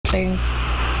something.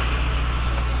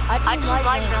 I just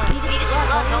like him. He just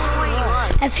left. I don't know where he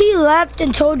was. If he left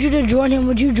and told you to join him,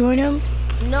 would you join him?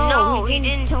 No, he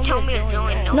didn't tell me to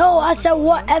join him. No, I said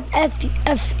what? If.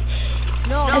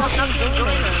 No, I'm not gonna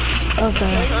join him.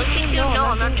 Okay. No,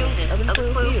 I'm not doing it. I'm gonna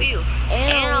play with you.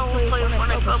 And I'll play with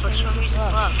Fortnite Pro, but for some reason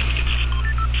left.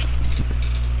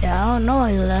 Yeah, I don't know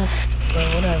why he left,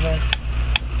 but whatever.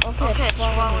 Okay,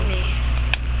 follow me.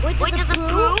 Wait, does it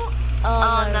prove?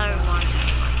 Oh, never mind.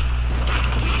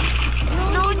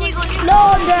 No, Nico. No,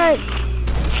 I'm dead.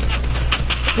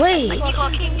 Wait. Nico, I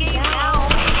can't get you out.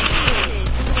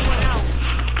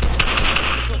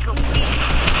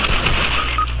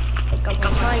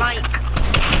 Mike.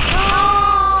 No,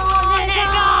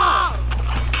 Nico!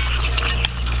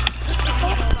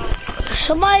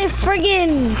 Somebody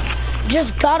friggin'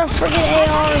 just got a friggin'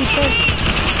 AR and said,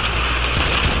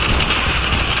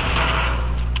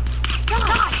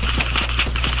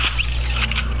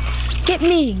 get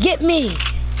me, get me.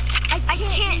 I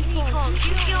can't, Nico. You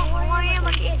feel where I am,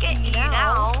 I can't get you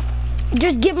now.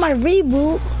 Just get my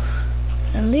reboot,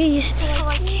 at least. Nico,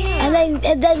 I can't.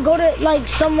 And then go to like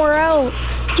somewhere else.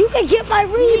 You can get my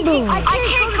reboot. I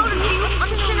can't go to you. I'm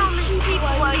sitting on these people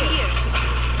right here.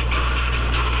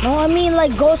 No, I mean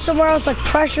like go somewhere else, like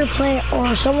pressure plant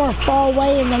or somewhere far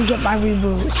away, and then get my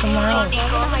reboot somewhere else. Nico,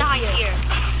 I'm not here.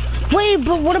 Wait,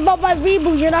 but what about my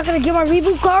reboot? You're not gonna get my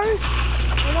reboot card?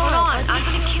 Hold on, I'm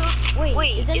gonna kill.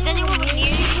 Wait, is anyone near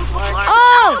you?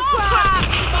 Oh! Crap!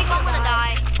 I'm gonna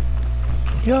die.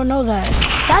 You don't know that.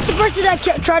 That's the person that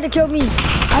tried to kill me.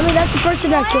 I mean, that's the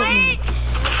person that killed me.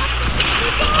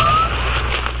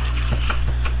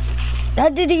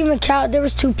 That didn't even count. There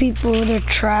was 2 people. They're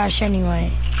trash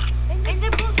anyway. And they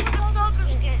both sold off their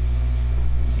skin.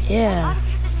 Yeah.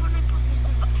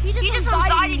 He just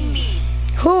invited me.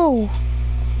 Who?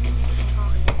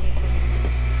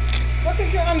 Look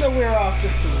at your underwear off the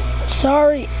floor.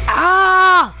 Sorry.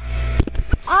 Ah!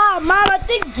 Ah, man, I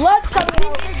think blood's coming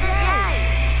out.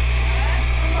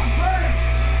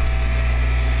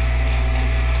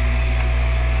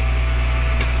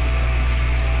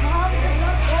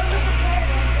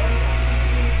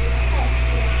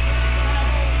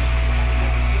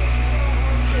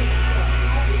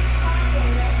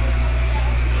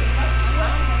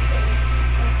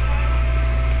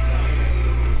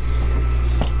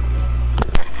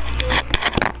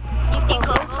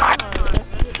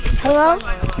 Hello?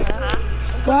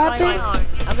 What happened?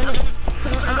 I'm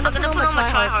gonna put on my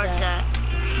tryhard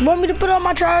set. You want me to put on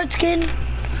my tryhard skin?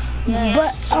 Yes.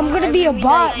 But I'm gonna be a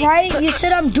bot, right? You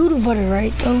said I'm doodle butter,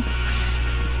 right? Though.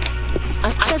 I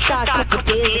said that a couple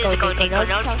days ago, Nico.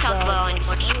 Now talk about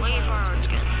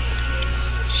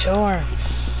Sure.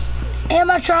 Am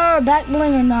I tryhard back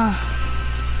bling or not?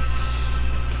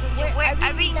 Where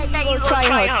everything that you go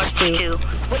tryhard to.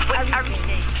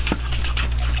 Everything.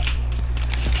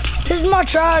 This is my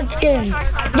tryhard skin.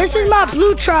 This is my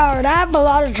blue tryhard. I have a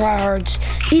lot of tryhards,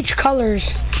 each colors.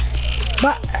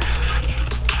 But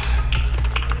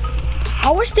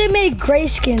I wish they made gray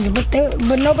skins, but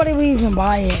nobody would even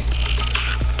buy it.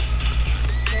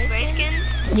 Gray skin?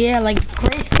 Yeah, like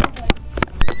gray skins.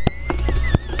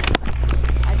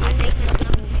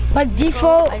 Like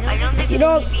default, you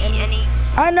know.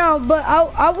 I know, but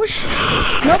I wish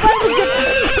nobody was gonna.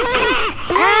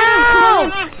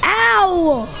 Ow!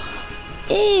 Ow!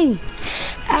 Ew!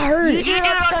 I hurt. You do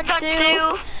that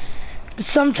too?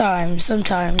 Sometimes,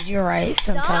 you're right,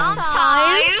 sometimes.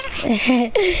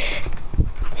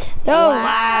 No,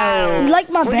 wow. You like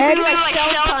my bed?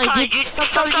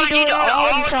 Sometimes you do it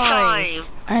all the time.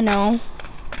 I know.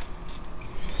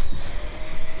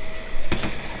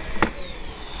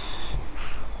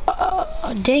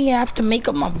 Dang it, I have to make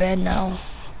up my bed now.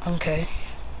 Okay.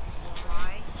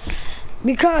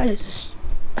 Because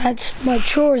that's my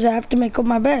chores, I have to make up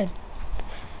my bed.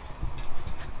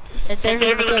 So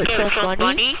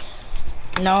funny?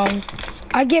 No.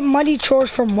 I get muddy chores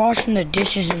from washing the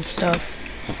dishes and stuff.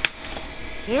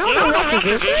 You don't wash the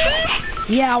dishes?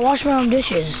 Yeah, I wash my own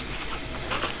dishes.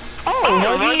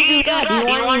 Oh, why do you do that? Do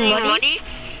you want any money?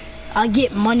 I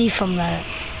get money from that.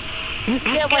 You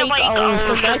get like,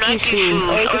 some Nike shoes,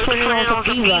 or you can spend it on some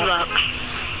V-Bucks.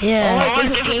 Yeah. Or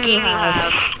there's a game you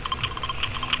have.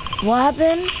 What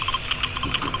happened?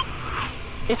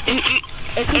 If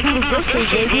you do the grocery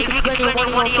game, you can spend your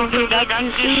money on some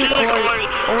Nike shoes, or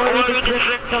you can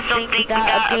spend something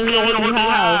that a game you already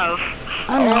have.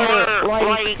 I know. Or,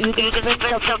 like, you can spend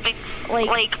something,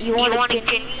 like, you want a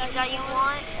game that you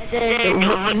want, and then you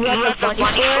have the money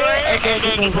for it, and then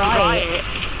you can buy it.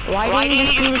 Why do you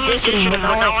just do the dishes when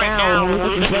not right now? We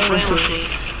can play with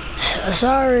it.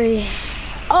 Sorry.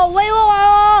 Oh, wait.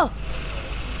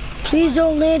 Please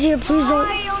don't land here. Please don't.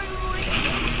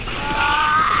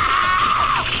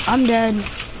 I'm dead.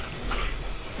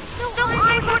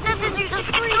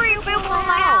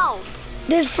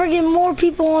 There's friggin' more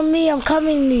people on me. I'm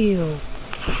coming to you.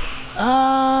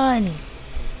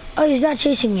 Oh, he's not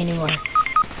chasing me anymore.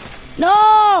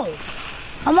 No!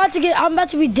 I'm about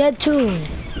to be dead too.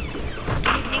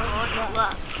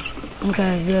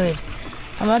 Okay, good.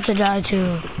 I'm about to die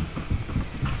too.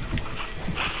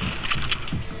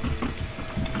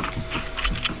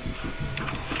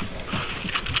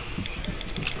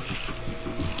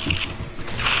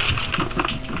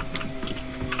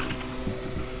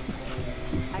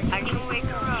 I didn't wake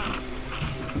her up.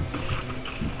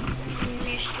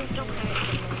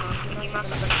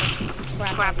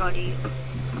 Crap out of you.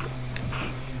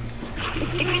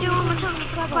 If you do it, tell me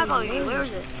crap out of you. Where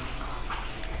is it?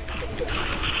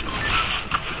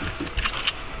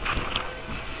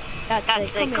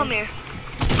 That's it. Come here.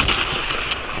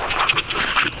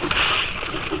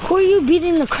 Who are you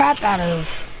beating the crap out of?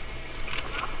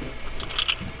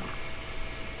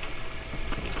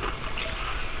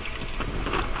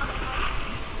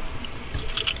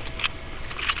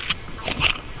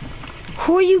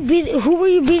 Who are you beating the Who are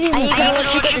you beating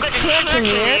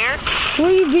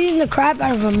the crap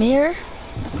out of, Amir?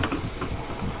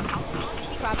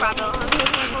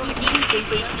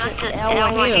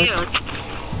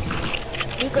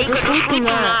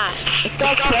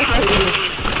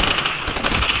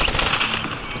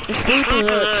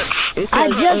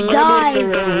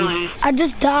 I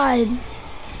just died.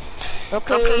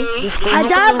 Okay. I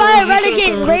died by a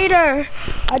renegade raider.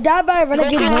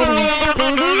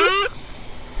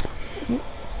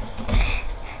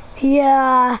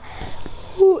 Yeah.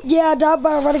 Ooh, yeah, I died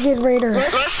by a renegade raider.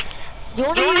 You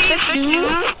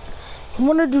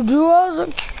wanna do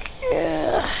duos?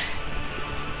 Yeah.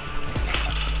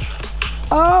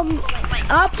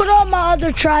 I'll put on my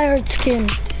other tryhard skin.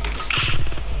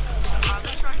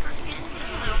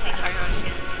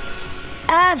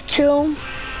 I have two.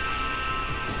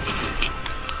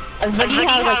 But you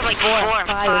have like 4,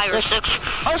 5, or 6.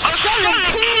 Oh,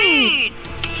 17!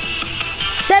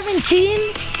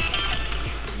 17?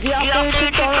 You have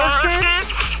 17 tryhard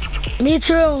skins? Me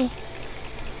too.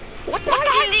 What the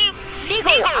heck do you... Nico,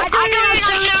 I don't have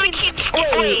 17.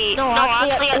 Wait, no,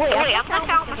 actually, I'm not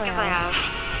counting skins I have.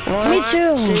 Me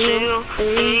too. 2,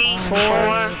 3, 4,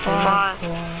 5.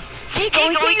 Nico,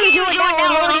 we can't even do it now,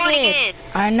 we're loading in.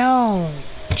 I know.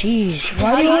 Jeez, why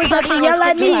do you always have to yell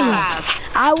at me?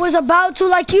 I was about to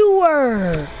like you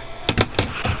were.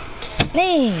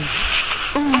 Name.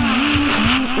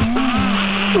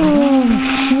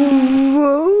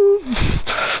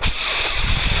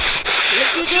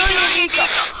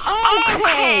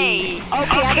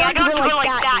 Okay, I don't do it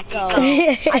like that, Nico.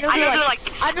 I don't do it like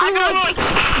that.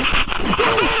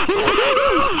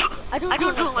 I don't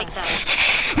do it like that.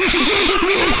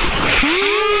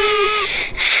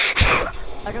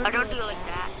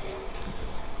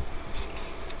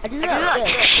 I do it like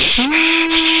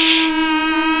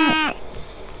this.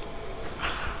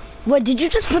 What, did you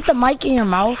just put the mic in your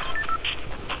mouth?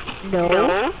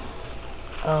 No.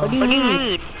 Oh. What do you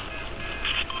mean?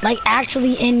 Like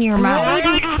actually in your mouth? Do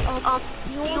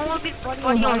you want to be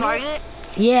funny on Target?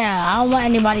 Yeah, I don't want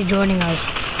anybody joining us.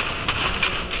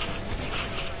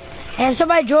 And if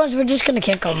somebody joins, we're just gonna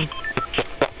kick them.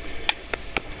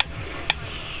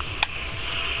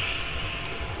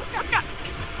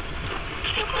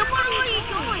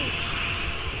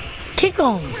 Kick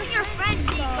them.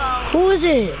 Who is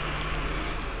it?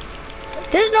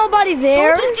 There's nobody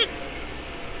there.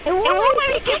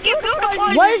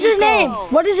 What is his name?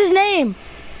 What is his name?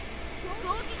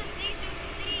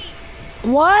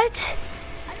 What?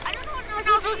 I don't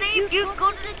know his name. You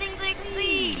go to the things like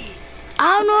see. I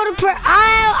don't know the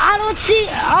I don't see.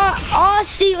 All I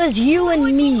see is you and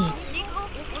me.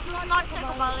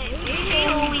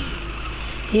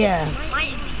 Yeah.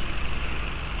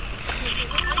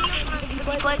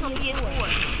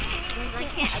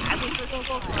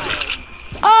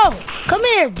 Oh, come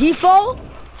here, Default.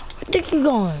 Where think you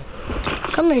going?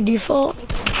 Come here, Default.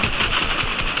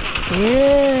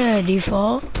 Yeah,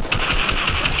 Default.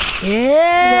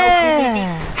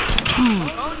 Yeah.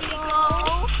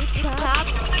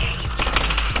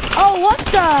 Oh, what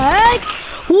the heck?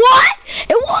 What?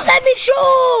 It won't let me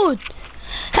shoot.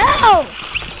 Help!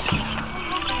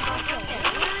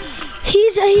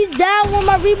 He's down where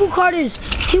my reboot card is.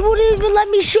 He wouldn't even let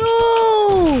me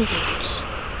shoot.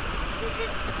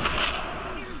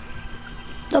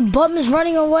 The bum is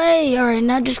running away. All right,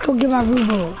 now just go get my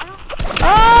reboot.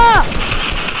 Ah!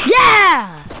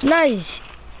 Yeah! Nice.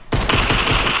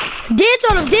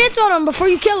 Dance on him before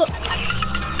you kill him.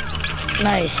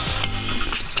 Nice.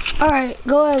 Alright,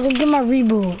 go ahead, we'll get my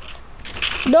reboot.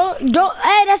 Don't,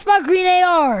 hey, that's my green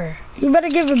AR. You better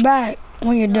give it back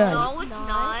when you're done. No, it's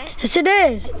not. Yes, it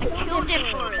is. You killed him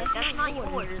first. That's not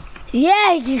yours.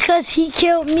 Yeah, because he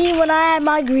killed me when I had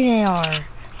my green AR.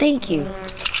 Thank you.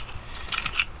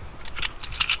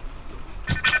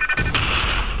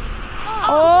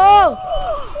 Oh!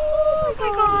 Oh my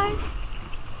god.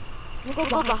 We'll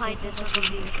go behind this.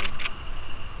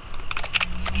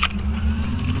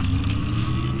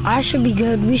 I should be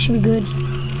good. We should be good.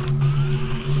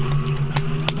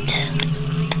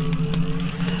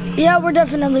 Yeah, we're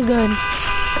definitely good.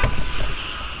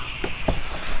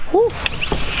 Woo.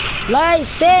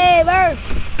 Lifesaver!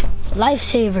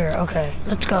 Lifesaver. Okay,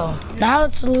 let's go. Now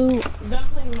let's loot.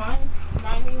 Definitely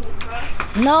mining with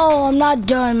that. No, I'm not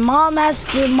done. Mom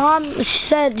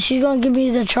said she's gonna give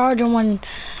me the charger one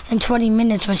in 20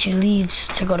 minutes when she leaves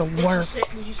to go to work.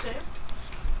 Did you say?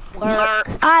 Work.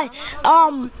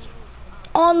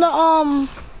 On the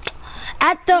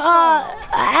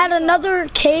at another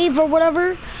cave or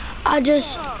whatever.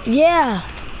 Yeah.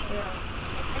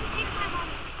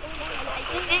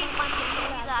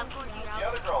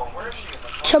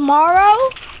 Tomorrow?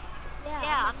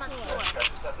 Yeah, I'm not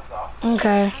sure.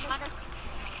 Okay.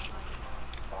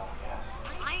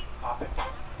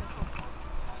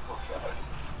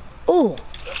 Ooh.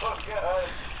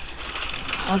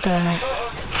 Okay.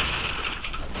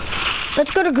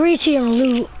 Let's go to Greasy and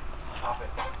loot.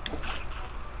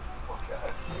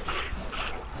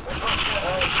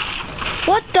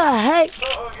 What the heck?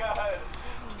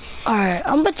 Alright,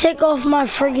 I'm gonna take off my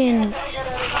friggin'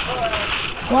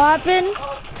 weapon.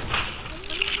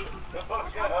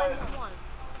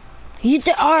 You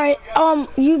think? Alright,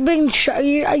 you've been shot.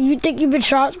 You think you've been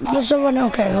shot by someone?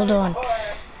 Okay, hold on.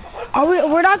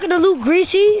 We're not gonna loot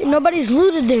Greasy. Nobody's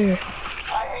looted there.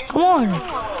 Come on.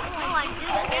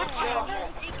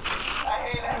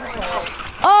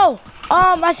 Oh,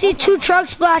 I see 2 truck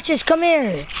splashes. Come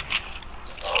here.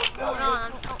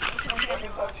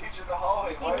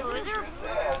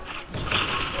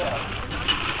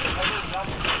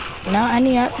 Not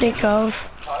any I think of.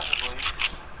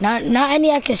 Not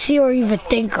any I can see or even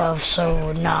think of.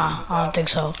 So nah, I don't think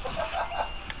so.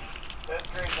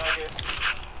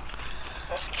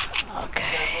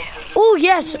 Okay. Oh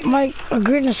yes, a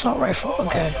green assault rifle.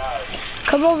 Okay.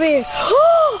 Come over here.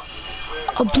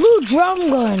 A blue drum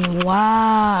gun.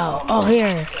 Wow. Oh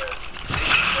here.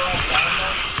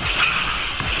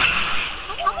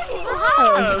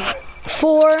 Oh.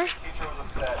 4.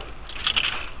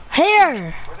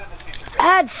 Here.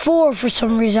 Add 4 for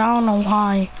some reason. I don't know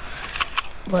why.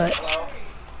 But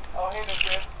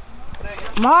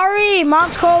Mari,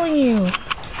 Mom's calling you.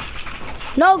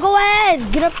 No, go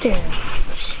ahead. Get up there.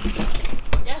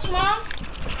 Yes, Mom?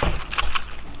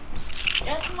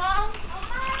 Yes, Mom?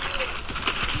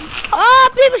 Ah,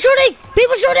 people shooting!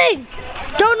 People shooting!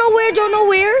 Don't know where, don't know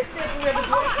where.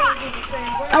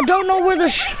 I don't know where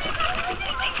the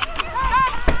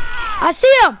I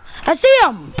see him! I see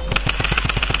him!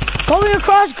 Going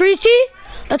across Greasy.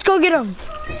 Let's go get him.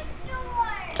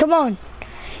 Come on.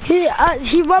 He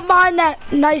went behind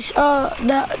that nice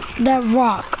that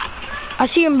rock. I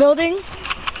see him building.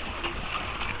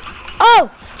 Oh!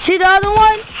 See the other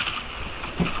one?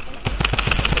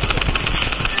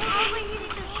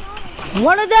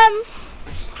 One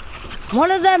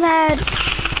of them had.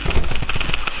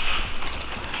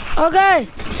 Okay.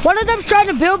 One of them's trying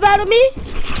to build battle me.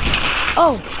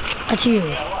 Oh, that's you.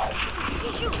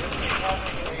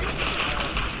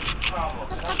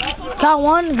 Got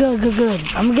one? Good, good, good.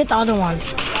 I'm gonna get the other one.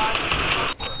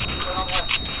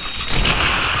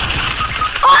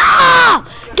 Ah!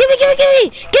 Give me!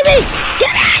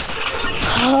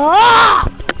 Ah!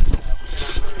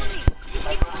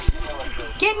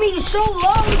 Get me so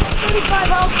low, 35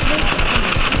 health.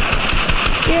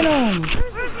 Get him.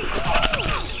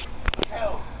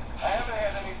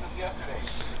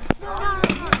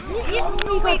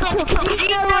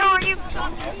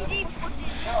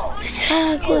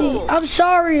 Exactly. I'm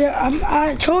sorry.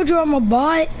 I told you I'm a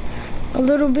bot. A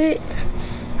little bit.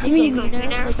 I mean, You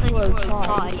never said you were a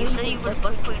bot. You said you were the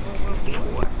best player in the world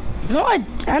before. no,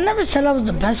 I never said I was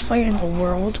the best player in the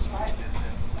world.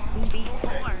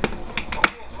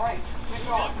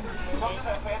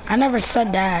 I never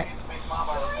said that.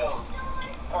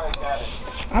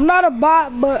 I'm not a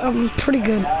bot, but I'm pretty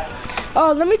good.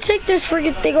 Oh, let me take this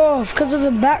freaking thing off because of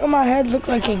the back of my head looked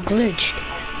like it glitched.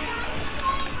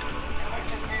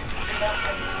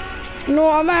 No,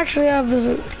 I'm actually have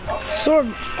this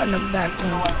sword in the back.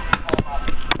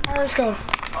 Alright, let's go.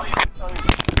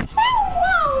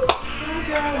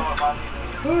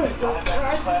 Oh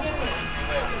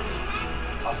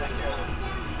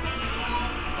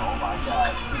my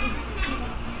God.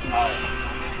 Alright, you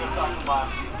need to go talk to Mom.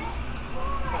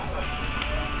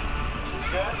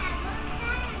 Good?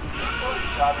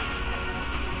 Johnny.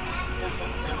 Listen,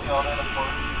 give me all that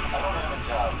support. I don't have a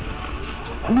job.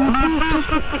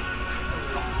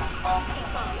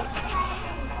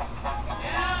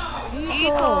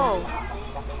 Eagle.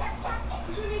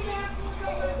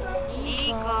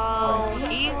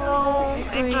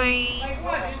 Victory.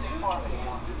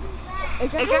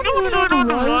 Is anyone doing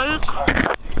the work?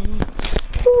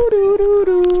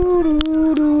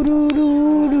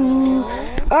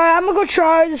 Alright, I'm gonna go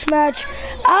try this match.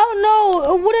 I don't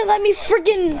know, it wouldn't let me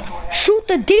freaking shoot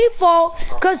the default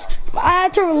because I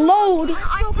had to reload.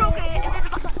 I broke it,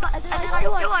 and then I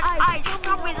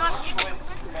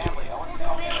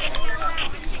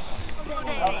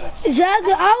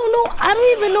Exactly, I don't know, I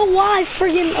don't even know why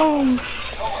freaking,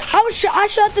 I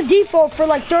shot the default for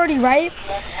like 30, right?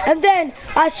 And then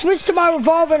I switched to my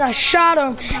revolver and I shot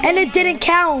him, and it didn't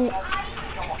count.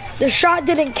 The shot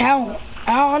didn't count.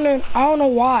 I don't know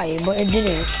why, but it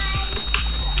didn't.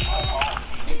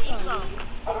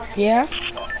 Yeah?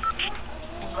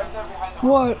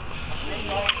 What?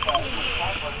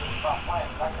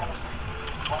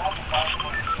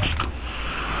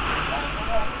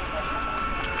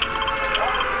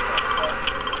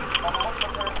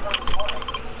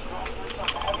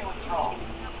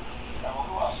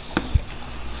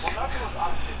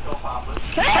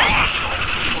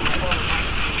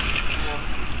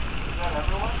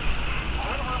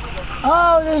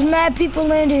 Oh, there's mad people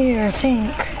landing here, I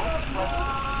think.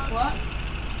 What?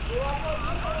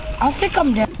 I think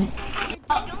I'm dead.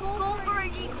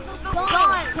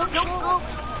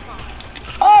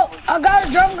 Oh, I got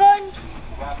a drum gun.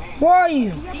 Where are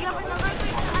you?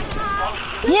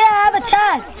 Yeah, I have a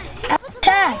tag. I have a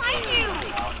tag.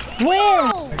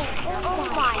 Where? Oh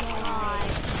my God.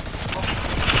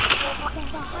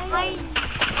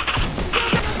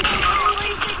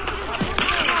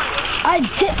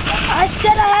 I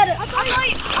said I had a... I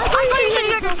thought you had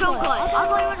a drum gun.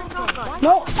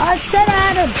 No, I said I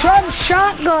had a drum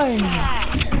shotgun.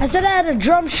 I said I had a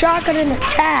drum shotgun and a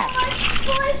tag.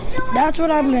 That's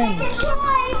what I meant.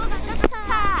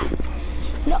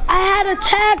 No, I had a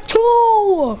tag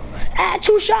too. I had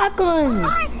 2 shotguns.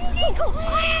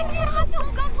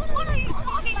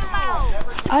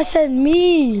 I said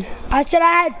me. I said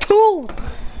I had 2.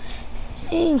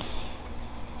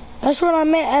 That's what I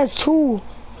meant as 2.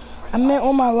 I meant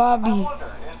on my lobby.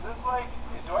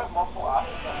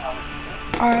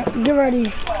 Alright, get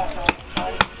ready.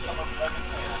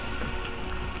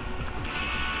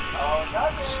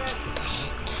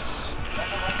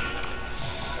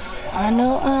 I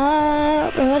know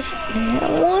I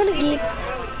want to get...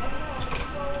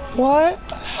 What?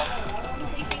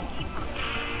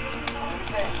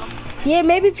 Yeah,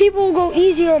 maybe people will go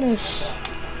easy on us.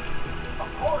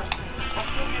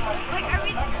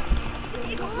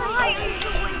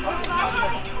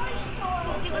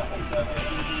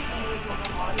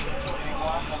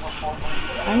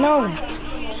 I know.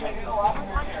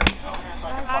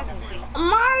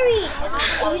 Mari,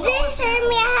 you didn't tell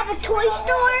me I have a toy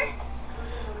store?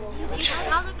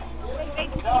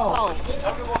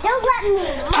 Don't let me.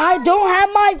 I don't have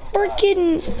my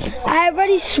freaking... I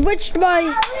already switched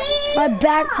my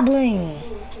back bling.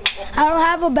 I don't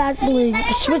have a back bling.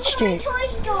 I switched it. Toy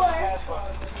store.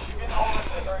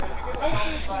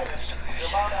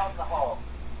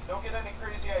 Don't get any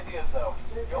crazy ideas though.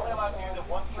 You're only allowed to use it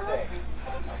once per day. I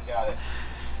got it.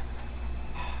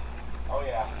 Oh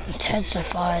yeah.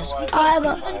 Intensifies. I have a...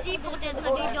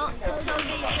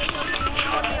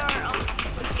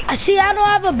 I see, I don't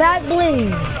have a back bling.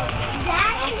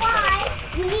 That's why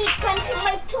you need to come to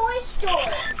my toy store.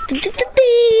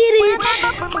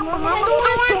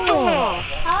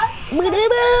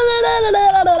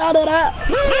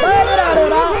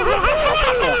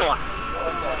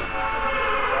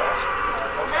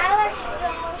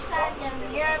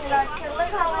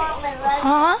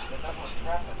 Huh?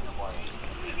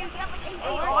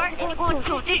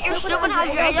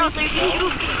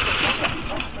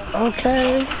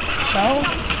 Okay, so.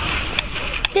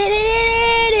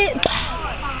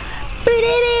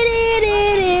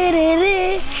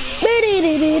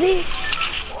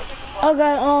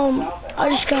 Okay, I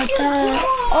just got that.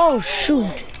 Oh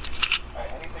shoot.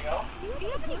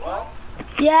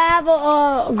 Yeah, I have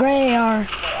a gray AR.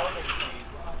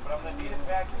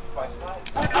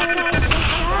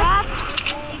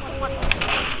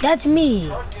 That's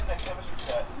me.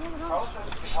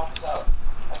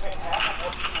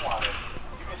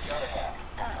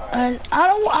 And I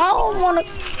don't want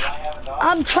to.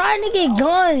 I'm trying to get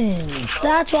guns.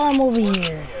 That's why I'm over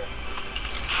here.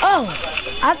 Oh,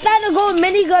 I thought to go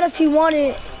minigun if you want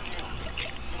it.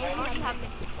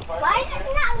 Why is it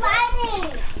not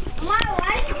running? Mom,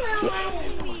 why is it not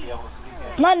running?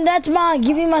 Nothing, that's mine.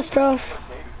 Give me my stuff.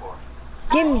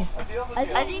 Give me. I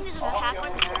think there's a hack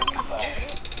on there.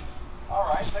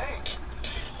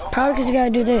 Probably because you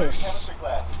gotta do this.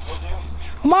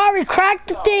 Mari, crack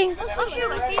the thing.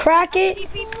 Crack it.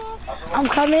 I'm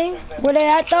coming. Where they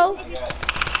at though?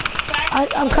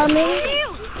 I'm coming.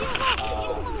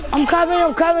 I'm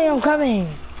coming.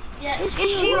 It's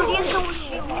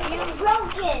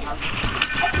broken.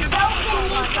 It's broken,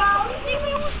 Nico.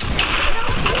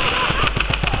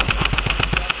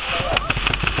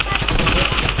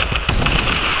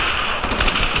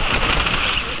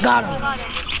 Got him.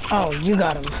 Oh, you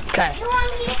got him. Okay. You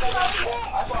want me to close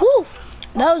it? Woo!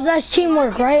 That was nice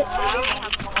teamwork, right?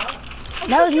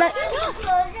 That was nice.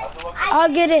 I'll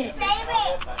get it.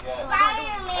 Favorite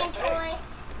Spider-Man toy.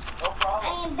 I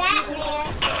mean Batman.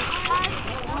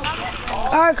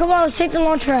 Alright, come on, let's take the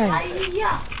launch pad.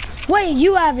 Wait,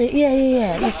 you have it.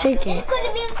 Yeah. Let's take it. Could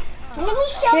have been. Let me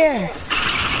show Here. you.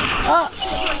 Oh,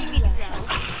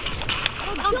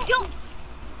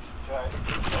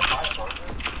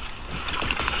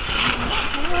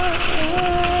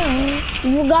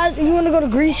 you guys, you want to go to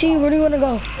Greasy? Where do you want to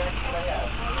go?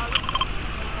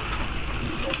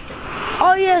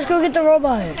 Oh, yeah, let's go get the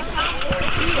robot.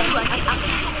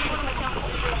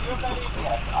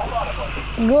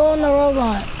 Go on the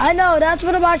robot. I know, that's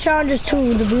one of my challenges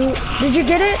too, the blue. Did you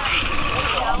get it?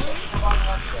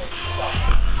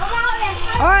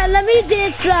 Alright, let me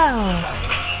dance now.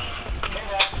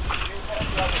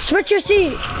 Switch your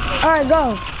seat. Alright,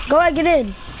 go. Go ahead, get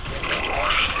in.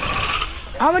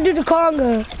 I'm gonna do the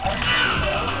conga.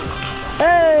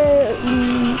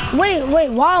 Wait,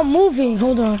 while I'm moving,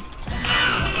 hold on.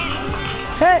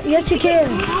 Hey, yes you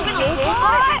can.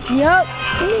 Yup.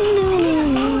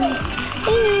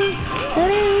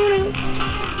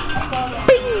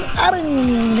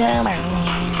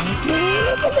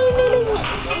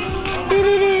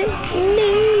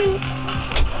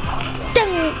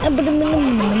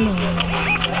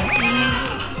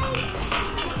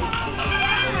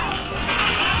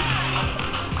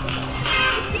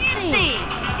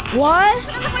 What?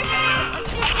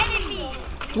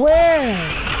 Where?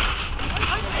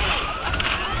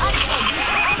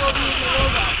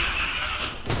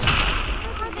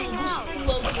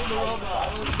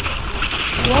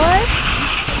 What?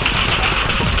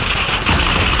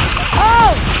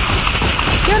 Oh!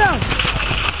 Get him!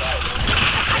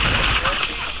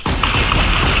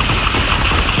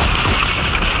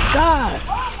 God.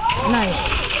 Nice.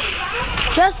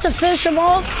 Just to fish him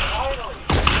off.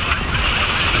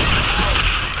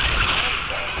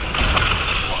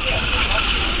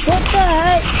 What the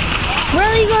heck?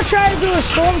 Really, you gonna try to do a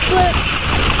storm flip?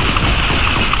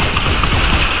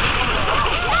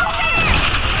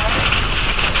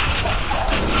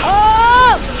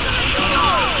 Oh!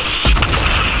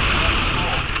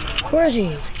 Where is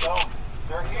he?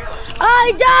 Oh,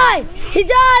 he died! He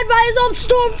died by his own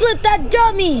storm flip, that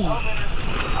dummy!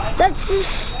 That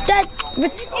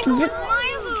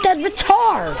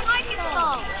retard!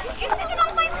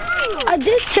 I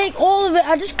did take all of it.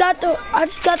 I just got the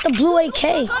blue AK.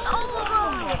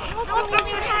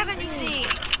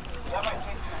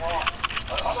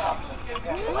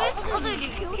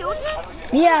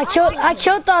 Yeah, I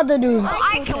killed the other dude.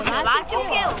 I killed him. I killed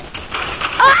him.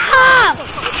 Ah!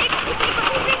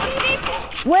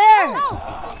 Where?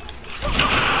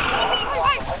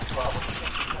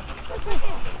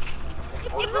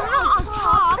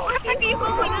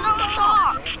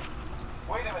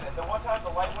 Wait a minute, the one time the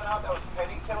light went out that was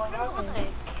Penny killing us?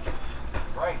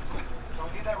 Right. So we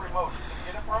need that remote. Can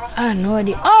you get it for us? I have no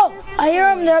idea. Oh, I hear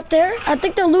them. They're up there. I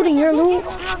think they're looting your loot.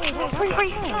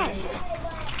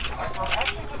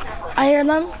 I hear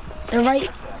them. They're right.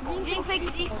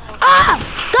 Ah!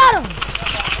 Got him!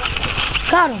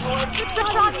 Got him. It's a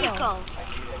shotgun.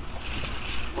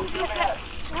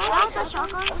 That's a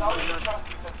shotgun.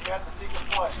 You had the secret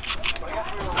play. But I guess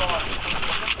we were wrong.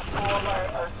 Just all by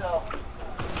ourselves.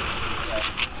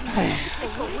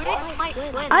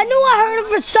 I knew I heard him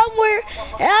from somewhere,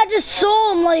 and I just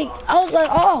saw him. Like I was like,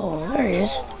 oh, there he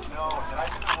is. No, did I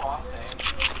do the wrong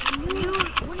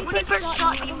thing? When he first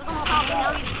shot me, he was on top.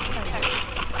 Now he's...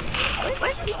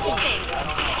 Where's teammate?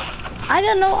 I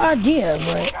got no idea,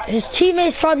 but his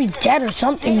teammate's probably dead or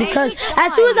something because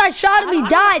as soon as I shot him, he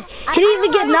died. He didn't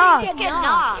even get knocked.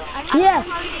 Yeah,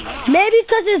 maybe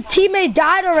because his teammate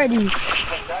died already.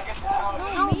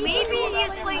 No, maybe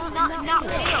he's like not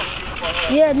real.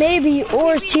 Yeah, maybe,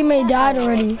 or his teammate died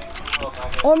already.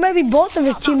 Or maybe both of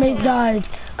his teammates died.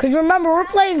 Cause remember, we're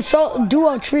playing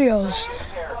duo trios.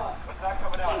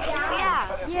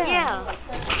 Yeah.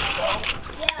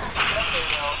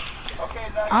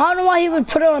 I don't know why he would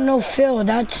put it on no fill.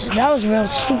 That was real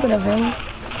stupid of him.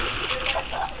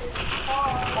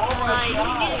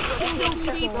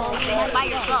 By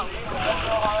yourself.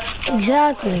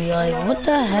 Exactly, like what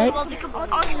the heck?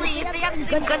 Honestly, if they have a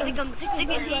good gun, they can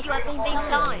hit you at the same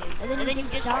time. And then you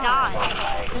just die.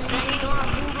 And then you don't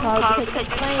have a car because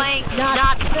you're playing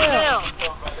not Phil.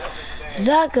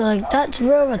 Exactly, like that's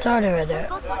real retarded right there.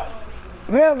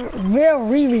 Real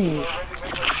Riri.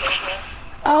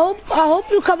 I hope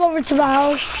you come over to my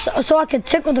house so I can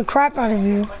tickle the crap out of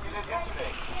you.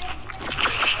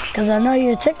 Cause I know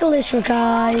you're ticklish,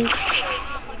 Rakai.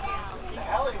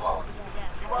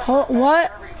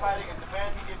 What?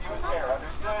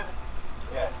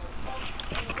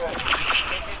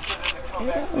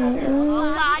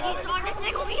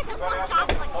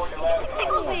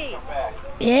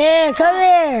 Yeah, come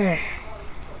here.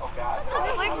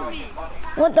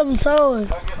 Want them toes?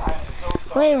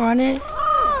 We ain't running.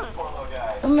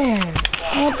 Come here.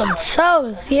 I want them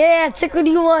toes. Yeah, I tickled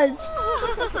you once.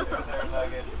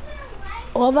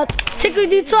 What about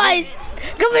tickled you twice?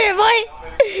 Come here, boy.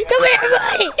 Come here,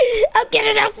 boy. I'm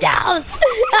getting them toes.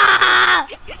 Ah!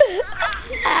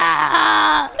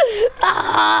 Ah!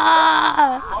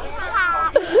 Ah!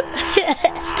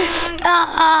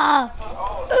 Ah!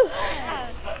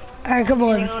 Alright, come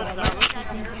on.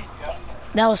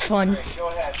 That was fun.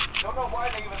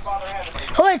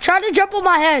 Oh wait, try to jump on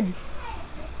my head.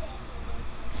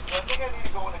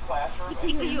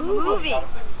 You're moving.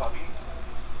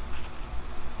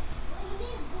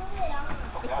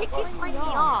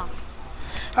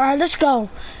 Alright, let's go.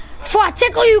 Before I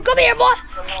tickle you, come here, boy.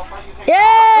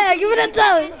 Yeah, give me the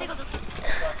toes.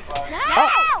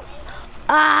 Oh.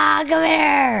 Ah, come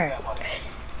here.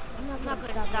 I'm not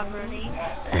gonna stop running.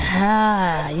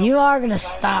 Ah, you are gonna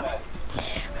stop.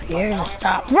 You're gonna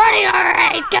stop running,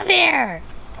 alright, come here.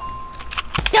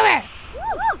 Come here.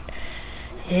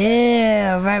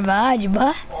 Yeah, right behind you,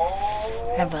 boy.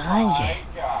 Right behind you.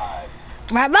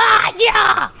 Right behind you.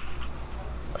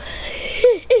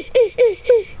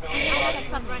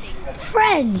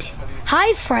 Friend.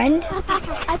 Hi, friend. I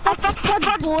thought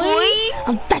that's boy.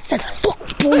 I'm back to the boy.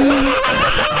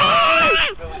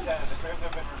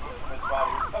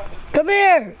 Come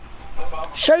here.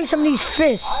 Show you some of these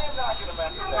fish.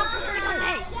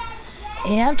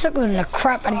 Yeah, I'm tickling the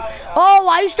crap out of you. Oh,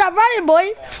 why you stop running,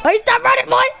 boy? Why you stop running,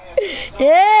 boy?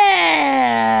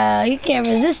 Yeah, you can't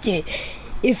resist it.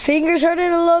 Your fingers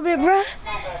hurting a little bit, bruh?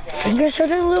 Fingers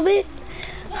hurting a little bit?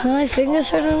 Huh? Fingers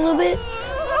hurting a little bit?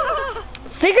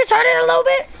 Fingers hurting a little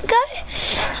bit, guy?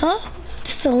 Huh?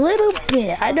 Just a little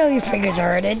bit. I know your fingers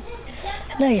are hurting.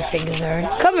 I know your fingers are hurting.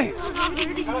 Come here.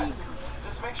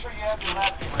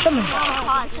 Come here.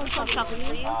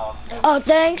 Oh,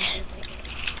 thanks.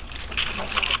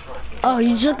 Oh,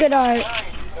 you took it alright.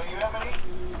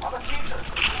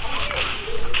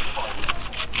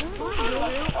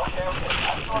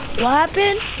 What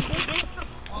happened?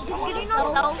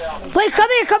 Wait,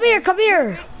 come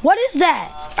here. What is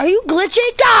that? Are you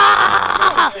glitching?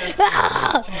 Ah!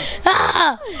 Ah!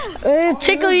 Ah!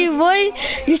 Tickle you, boy.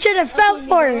 You should have fell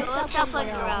for it.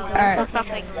 Alright.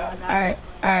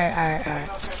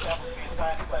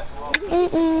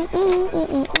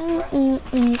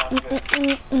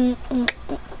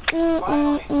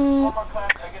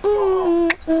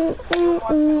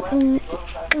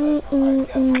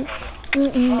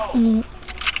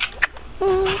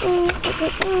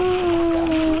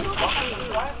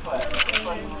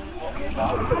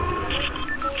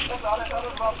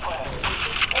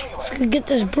 Let's get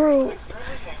this brew.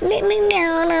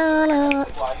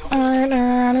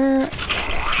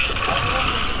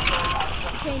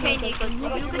 Okay, Nico, you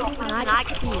can do and I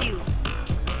can do.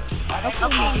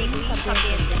 Okay, Nico, you stop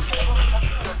dancing.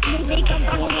 Nico,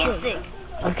 stop dancing.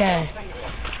 Okay.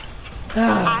 I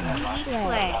need to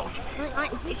play.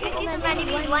 If you see somebody,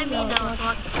 let me know.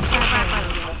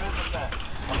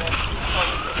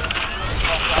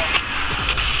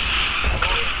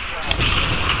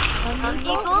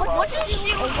 Nico, what's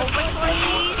your open,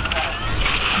 please?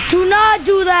 Do not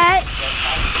do that.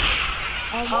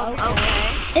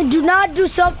 Okay. And do not do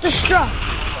self-destruct.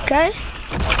 Okay?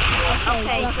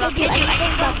 Okay, so can you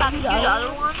do the other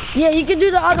one? Yeah, you can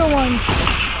do the other one.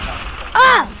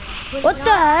 Ah! What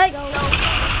the heck?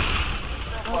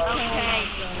 Okay.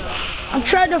 I'm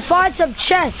trying to find some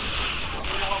chests.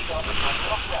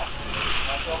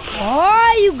 Where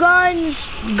are you, guns?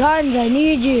 Guns, I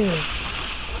need you.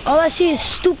 All I see is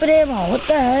stupid ammo. What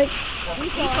the heck?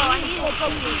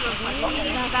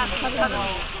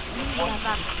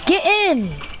 Get in.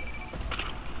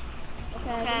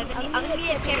 Okay, I'm gonna be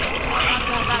a carrot.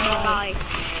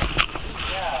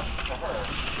 Yeah, to her.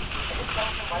 I think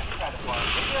something might be kind of fun.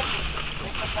 Maybe I should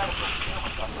make some kind of perfume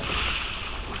or something.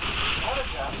 What a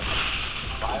job.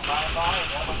 Bye.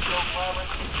 That was so clever.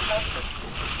 Disgusting.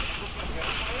 You looking good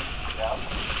to me? Yeah.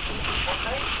 Well,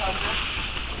 thanks, Thunder.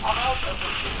 I'm out of the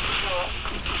store.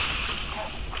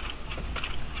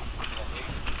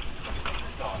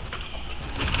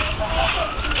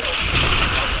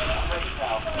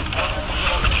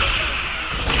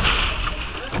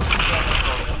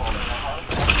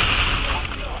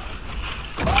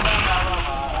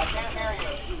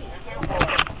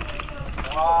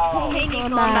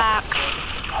 Going back.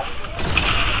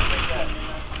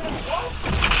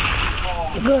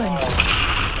 Good.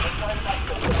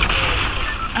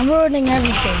 I'm ruining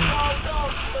everything.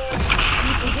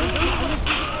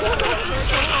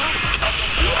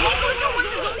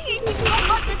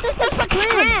 That's a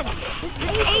grand.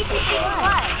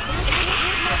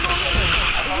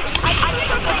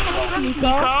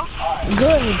 Nico?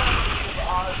 Good.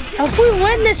 If we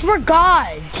win this, we're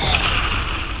gods.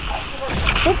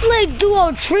 We'll play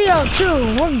duo trio too.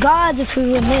 We're gods if we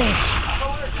win this.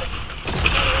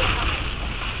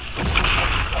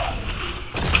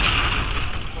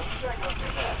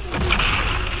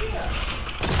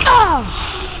 Oh!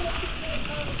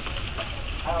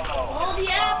 All the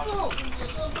apples.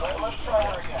 Let's try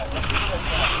her again.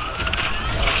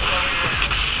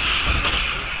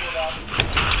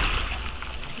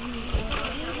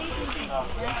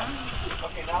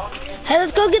 Hey,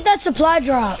 let's go get that supply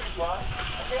drop.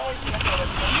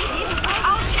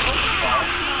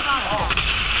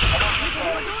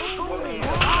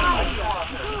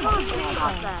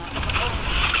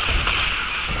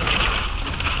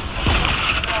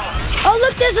 Oh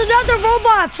look, there's another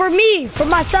robot for me, for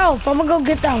myself. I'm gonna go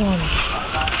get that one.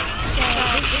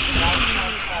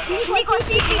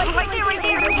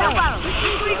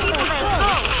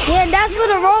 Yeah, and that's what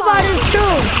a robot is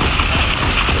too.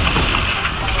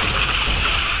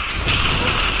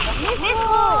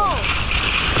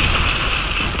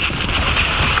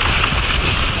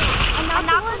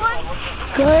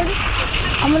 Good.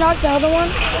 I'm gonna knock the other one.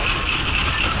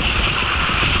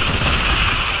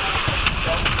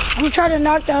 I'm gonna try to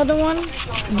knock the other one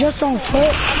just on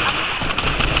foot.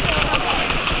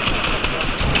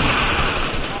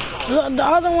 The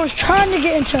other one's trying to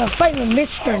get into a fight with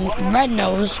Mr. Red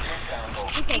Nose.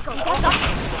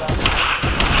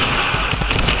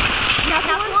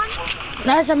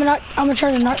 Nice, I'm gonna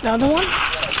try to knock the other one.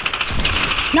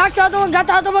 Knock the other one, got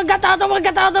the other one, got the other one,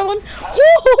 got the other one.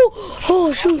 Woo!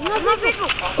 Oh shoot.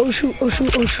 Oh shoot, oh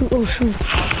shoot, oh shoot, oh shoot.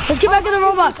 Let's get back in the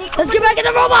robot. Let's get back in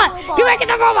the robot. Get back in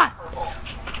the robot.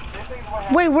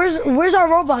 Wait, where's our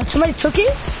robot? Somebody took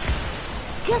it?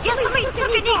 Yes, somebody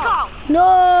took it, Nico.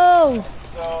 No.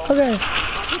 Okay.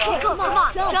 Come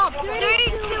on, jump. 3,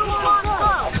 2, 1,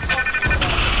 go.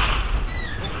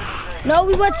 No,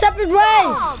 we went separate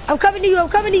ways. I'm coming to you, I'm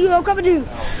coming to you, I'm coming to you.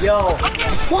 Yo,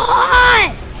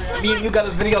 What? me and you got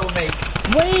a video to make.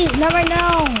 Wait, not right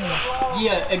now.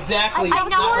 Yeah, exactly. I know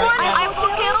Not one. right I now.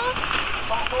 will kill.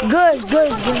 Good, good,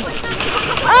 good.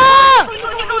 Ah!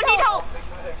 Nico, need help.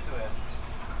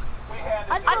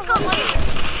 I'm coming.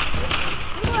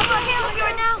 I'm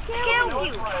here now. Kill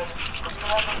you.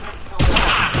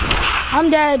 I'm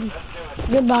dead.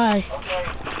 Goodbye.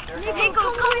 Nico,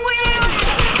 come here.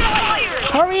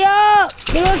 Hurry up!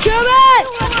 They're gonna kill me!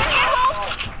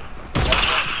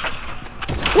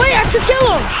 Wait, I should kill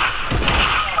him!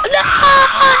 No!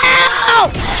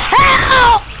 Help!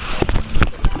 Help!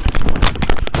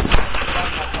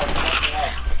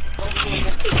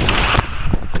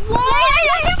 What? You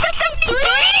got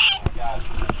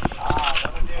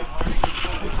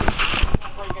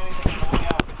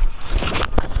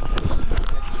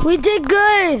 73? We did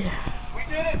good! We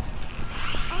did it!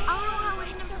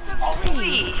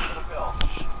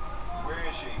 Where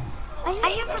is she? I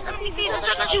hear for 73.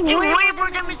 That's way more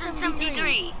damage than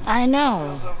 73. I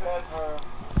know. So bad for...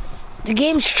 The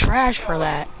game's trash for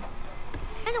that.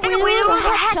 And the way it was a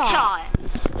headshot.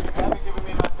 You haven't given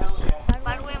me my pills yet.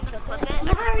 By the way, I'm gonna clip it.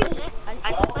 I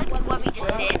clipped what we just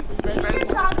did.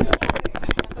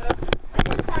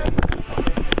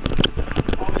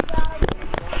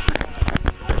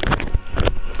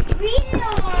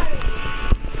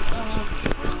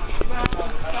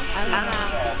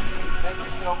 Thank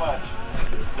you so much.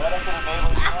 Glad I could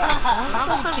enable you.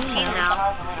 I'm 17 now.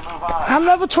 Time for me to move on. I'm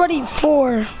level 24.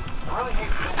 I really hate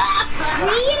this.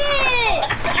 Read it!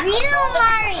 Read it,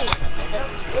 Omari!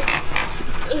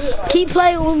 Keep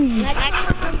playing with me. Next time,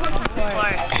 let's listen for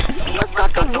it. Let's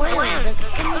got the win.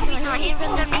 It's gonna be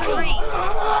 973.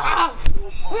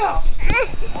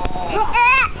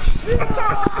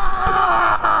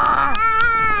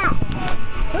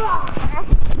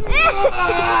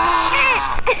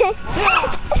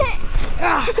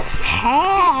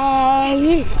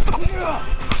 Hey.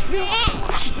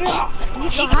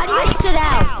 Nico, how do you sit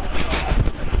out?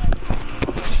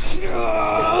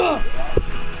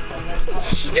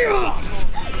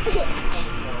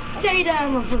 Stay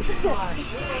down,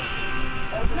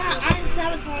 Nah, I'm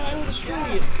satisfied. I will destroy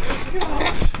you.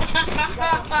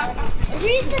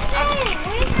 Read the thing.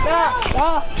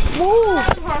 Move.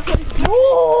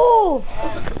 Move.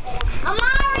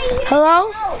 Amari. Hello?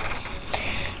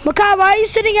 Makai, why are you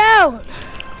sitting out?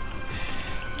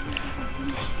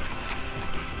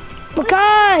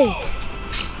 Makai.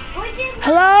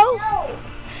 Hello?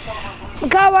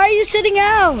 Makai, why are you sitting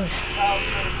out?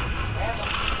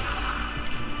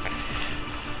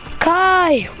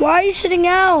 Kai, why are you sitting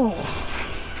out?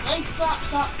 Stop.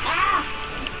 Ah.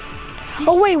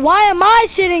 Oh wait, why am I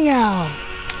sitting out?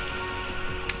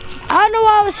 I don't know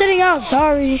why I was sitting out,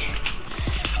 sorry.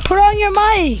 Put on your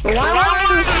mic. Why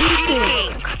are you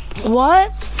speaking?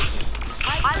 What?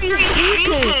 Why are you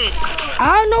speaking?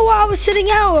 I don't know why I was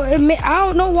sitting out. I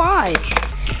don't know why.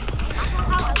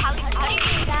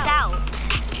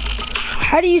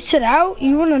 How do you sit out?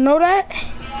 You wanna know that?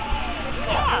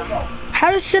 Yeah. How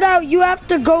to sit out, you have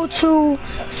to go to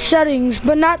settings,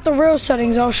 but not the real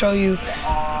settings, I'll show you.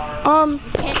 Go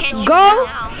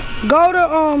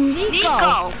to,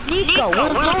 Nico, we're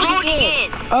loading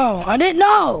in. Oh, I didn't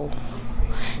know.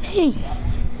 Hey.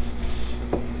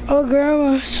 Oh,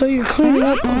 Grandma, so you're cleaning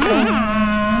up, okay.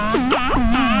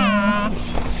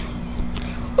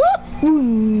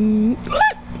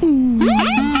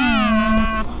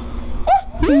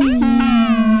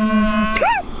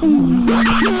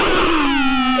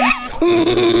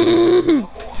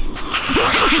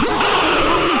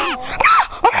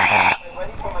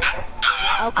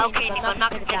 Okay, Nico, I'm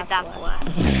not gonna take that for.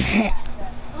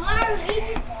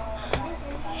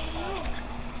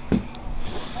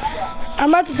 I'm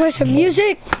about to play some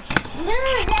music.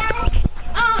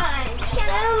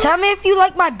 Tell me if you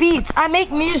like my beats. I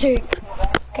make music,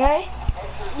 okay?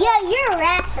 Yeah, you're a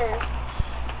rapper.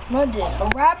 London, a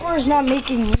rapper is not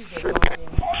making music, London.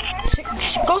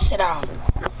 Go sit down.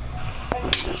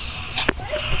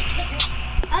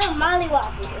 I'm a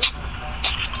mollywopper.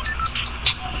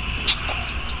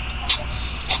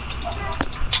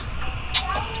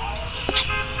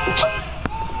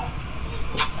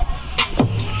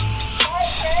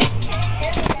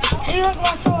 How do you like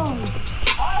my song?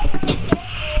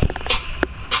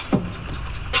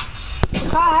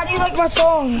 Kai, how do you like my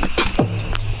song?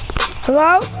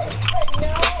 Hello?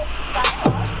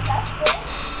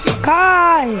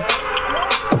 Kai!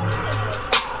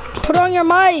 Put on your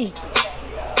mic.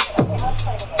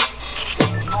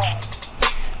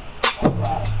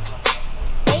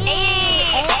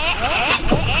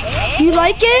 You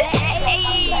like it?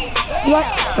 What?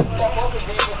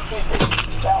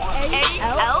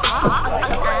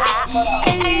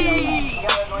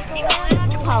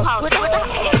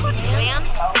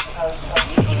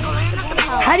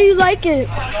 How do you like it?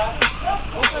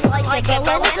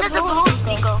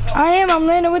 I'm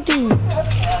landing with you.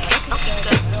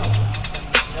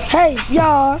 Hey,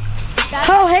 y'all.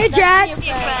 Oh, hey, Jack.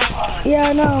 Yeah,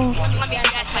 I know.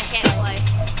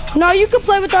 No, you can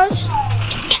play with us.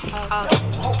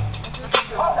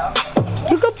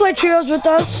 You can play trios with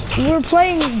us. We're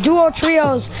playing duo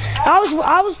trios.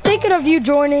 I was thinking of you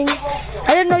joining. I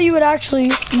didn't know you would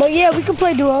actually. But yeah, we can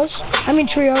play duos. I mean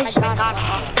trios.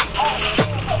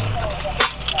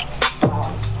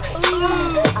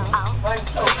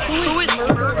 Who is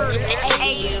murderous?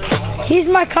 He's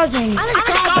my cousin. I'm his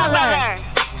godbrother.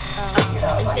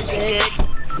 Is it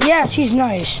good? Yes, he's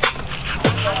nice.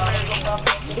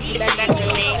 Is he better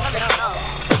than me?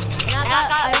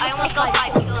 I almost got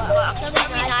 5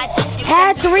 kills.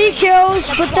 Had 3 kills,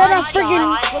 but then I freaking.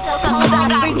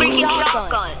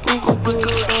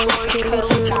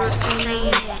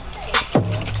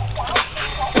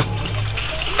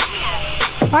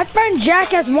 My friend Jack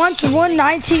has once won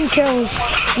 19 kills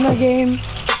in the game.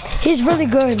 He's really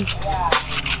good.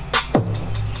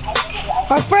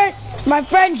 My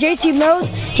friend JT Mills,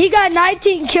 he got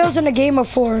 19 kills in a game of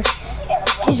 4.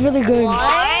 He's really good.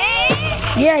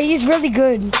 What? Yeah, he's really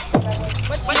good.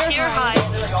 What's your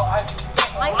highest?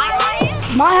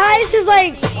 My highest is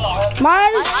like, my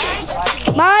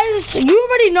highest, you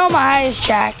already know my highest,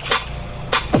 Jack.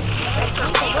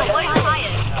 What's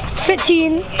highest?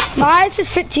 15. My highest is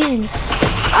 15.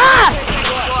 Ah!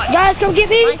 Guys, come get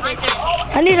me.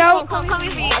 I need help. Come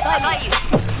here for you. I got you.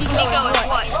 Nico,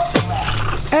 what?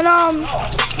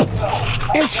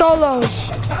 And solos.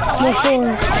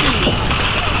 Before.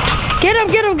 Get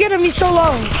him, he's so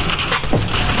low.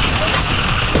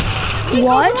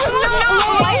 What?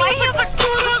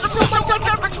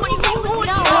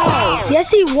 Yes,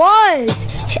 he was.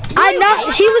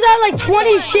 He was at like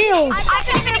 20 shields.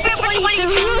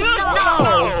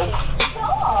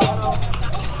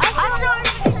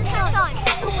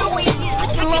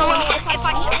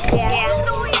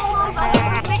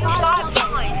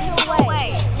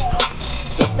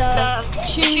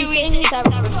 Chewy things that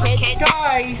were for kids.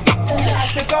 Guys,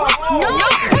 to go home. No!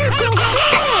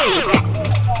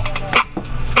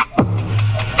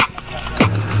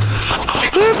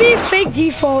 We're being fake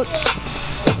defaults.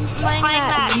 Who's playing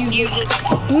that music?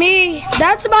 Me.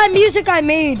 That's my music I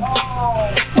made. I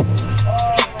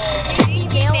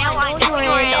know you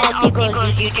were in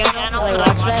Nico's YouTube channel. I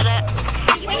watched that.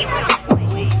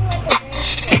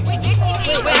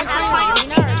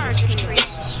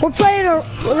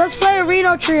 Let's play a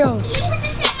Reno Trios.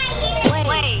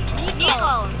 Wait,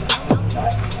 Nico.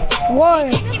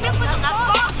 What?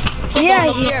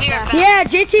 Yeah,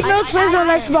 JT Mills plays on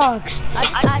Xbox.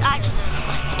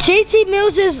 JT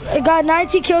Mills got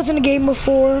 19 kills in the game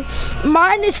before.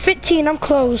 Mine is 15, I'm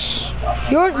close.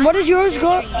 What is yours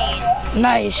go?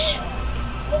 Nice.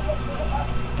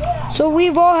 So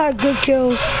we've all had good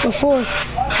kills before.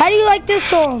 How do you like this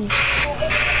song?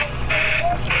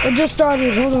 It just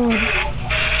started, hold on.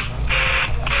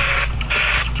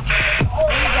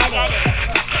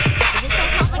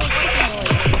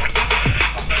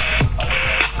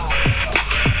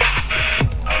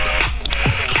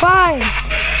 Fine.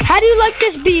 How do you like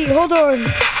this beat? Hold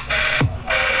on.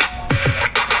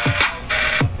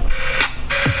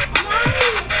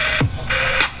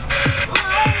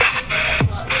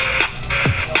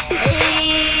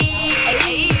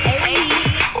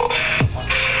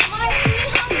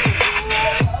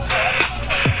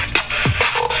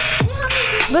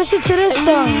 Listen to this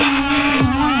though.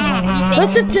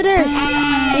 Listen to this.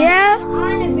 Yeah?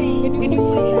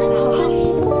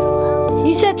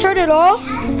 You said turn it off?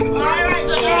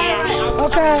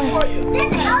 Okay.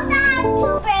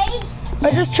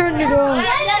 I just turned it off.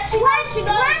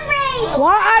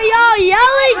 Why are y'all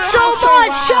yelling so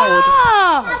much? Shut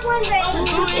up!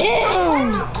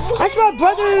 Damn. That's my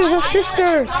brother and his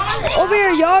sister. Over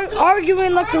here, y'all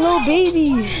arguing like the little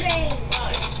babies.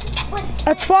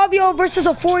 A 12-year-old versus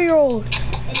a 4-year-old.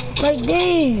 Like,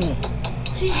 dang.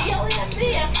 She's yelling at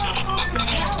me.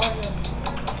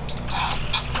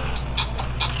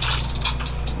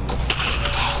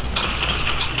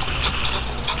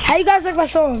 How you guys like my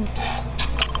song?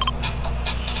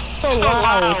 So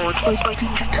loud.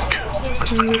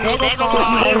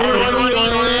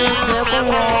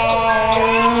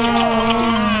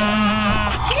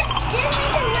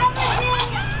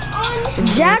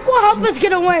 Jack will help us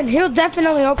get a win. He'll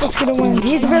definitely help us get a win.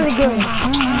 He's really good.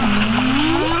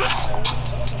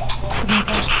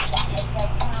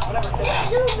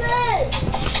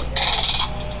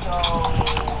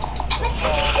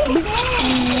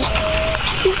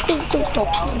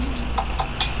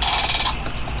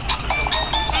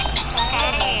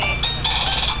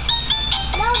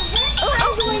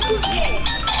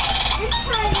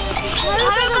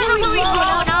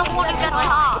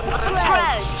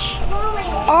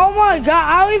 Oh my god,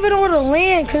 I don't even know where to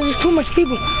land because there's too much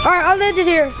people. Alright, I landed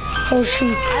here. Oh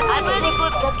shoot.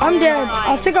 I'm dead.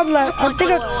 I think I'm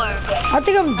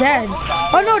dead.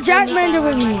 Oh no, Jack landed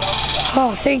with me.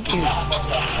 Oh, thank you. I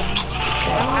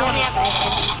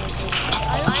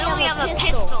only have a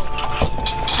pistol.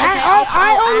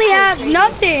 I only have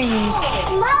nothing.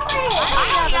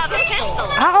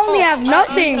 I only have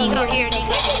nothing.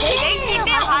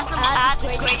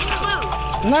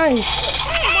 Nice.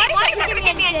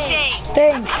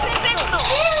 Thanks.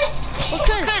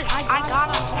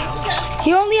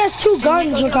 He only has 2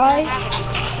 guns, okay?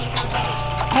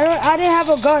 I didn't have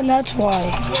a gun, that's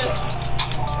why.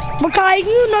 Makai,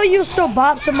 you know you still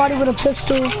bop somebody with a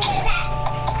pistol.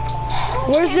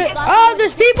 Where's it? Oh,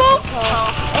 there's people?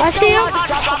 I see him.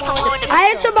 I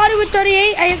hit somebody with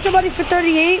 38. I hit somebody for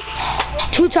 38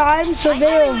 2 times, so they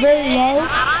were very low.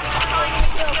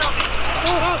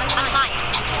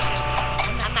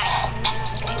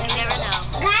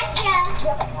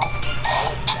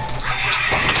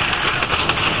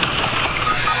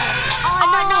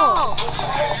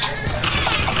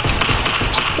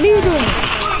 What are you doing,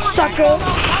 sucker?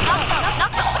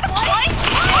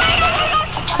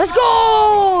 Let's go!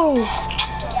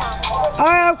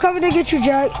 Alright, I'm coming to get you,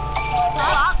 Jack.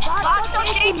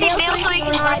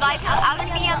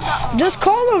 Just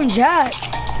call him Jack.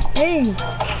 Hey.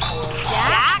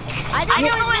 Jack? I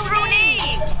didn't know his real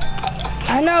name.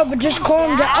 I know, but just call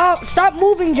him Jack. Oh, stop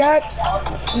moving, Jack.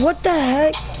 What the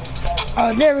heck?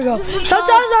 Oh, there we go.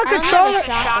 Sometimes our controller.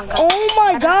 Oh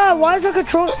my God, why is the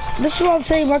controller? This is what I'm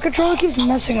saying. My controller keeps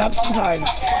messing up sometimes.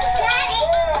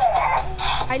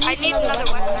 I need another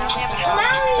weapon.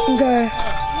 Okay.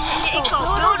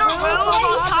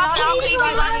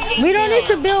 We don't need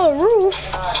to build a roof.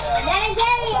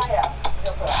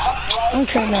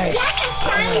 Okay, nice.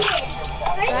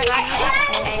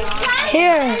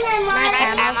 Here.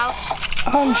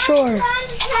 I'm sure.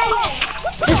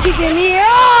 Just keep in here.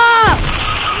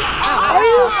 Are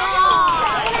you?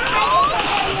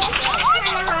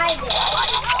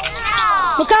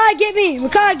 Makai, get me.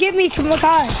 Makai, get me.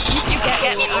 Makai.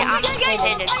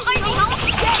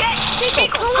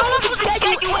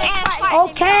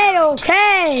 Okay,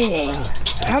 okay.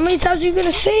 How many times are you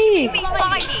gonna see?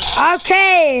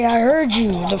 Okay, I heard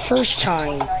you the first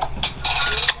time.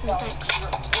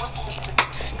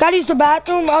 Gotta use the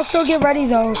bathroom. I'll still get ready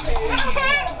though.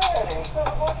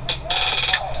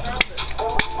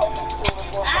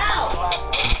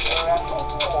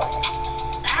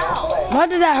 Why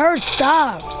did that hurt?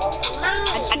 Stop.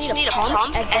 I just need a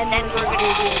pump and then we're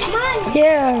gonna do.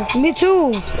 Yeah, me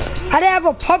too. I didn't have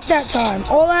a pump that time.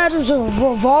 All I had was a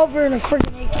revolver and a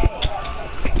freaking AK.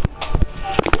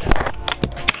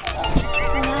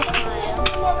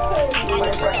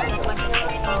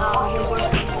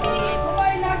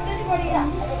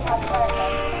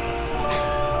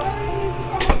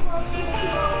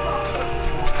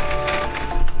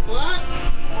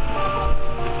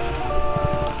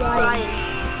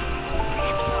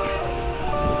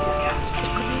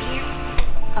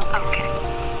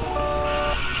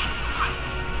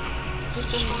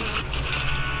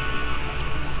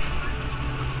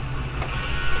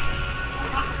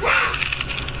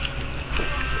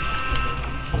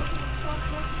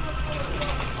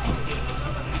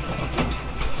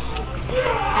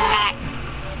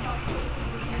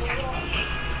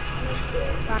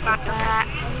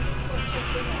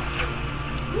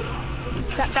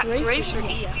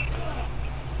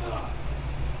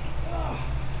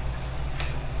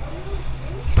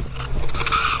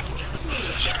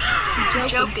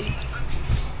 Joking.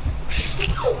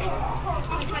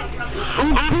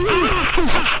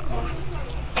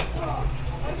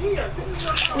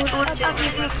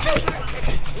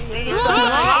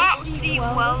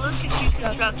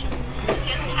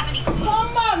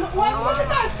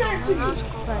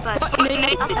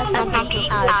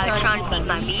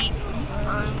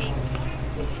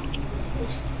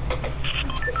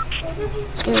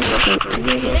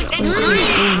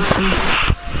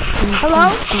 Hello?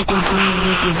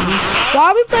 Why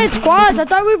are we playing squads? I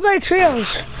thought we played trios.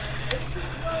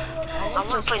 I want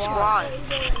to play squad.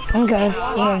 Okay,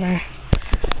 whatever.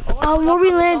 Where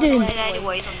we landed?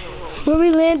 Where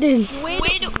we landed? Wait.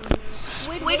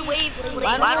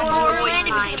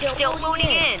 Still loading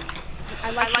in. I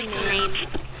like the name.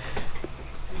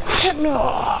 No.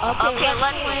 Okay,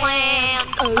 let's land.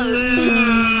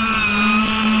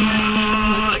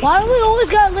 Why do we always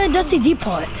gotta land Dusty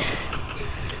Depot?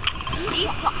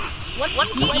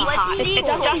 What's Depot? It's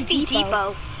Dusty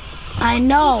Depot. I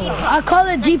know. I call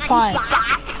it Depot.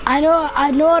 I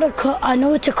know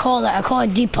what to call it. I call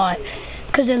it Depot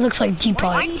because it looks like Depot.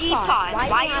 Why Depot?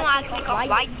 Why you want to call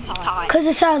why Depot? Because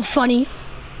it sounds funny.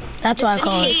 That's why I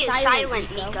call it.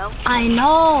 Silent, Nico. I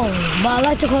know, but I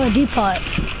like to call it Depot.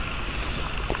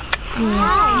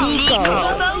 Nico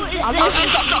is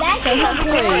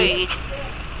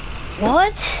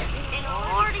What?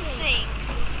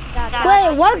 Wait,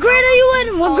 Wait, what grade are you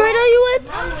in? What grade are you in?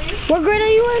 What grade are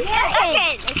you in?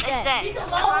 Second.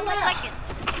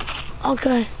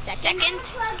 Okay. Second?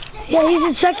 Yeah, he's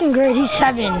in second grade. He's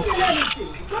 7.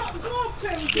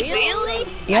 Really?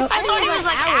 Yep. I thought he was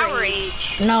like our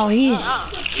age. No,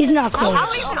 he's not close.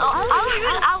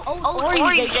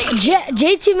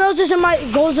 JT Mills is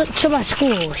goes to my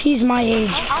school. He's my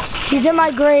age. He's in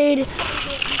my grade.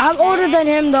 I'm older than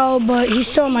him though, but he's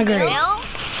still in my grade.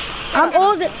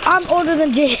 I'm older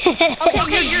than J.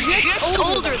 Okay, you're just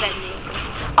older than me.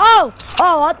 Oh,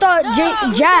 I thought Jack.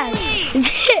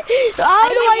 How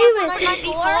do I even?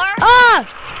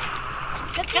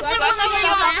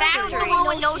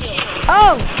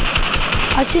 Oh,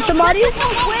 I see somebody.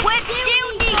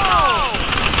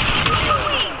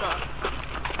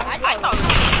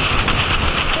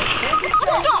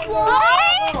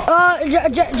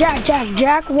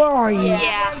 Jack, where are you?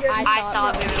 Yeah, I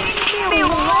thought we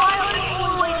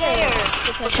were there.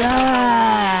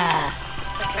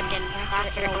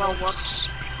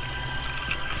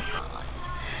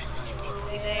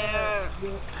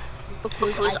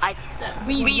 Because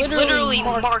we literally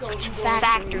marked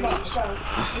factories.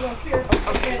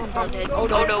 Oh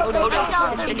no.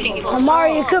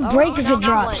 Amari, it could break if it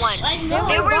drops.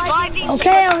 They're reviving.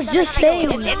 Okay, I was just saying.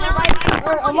 Kill the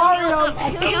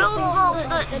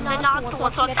knocked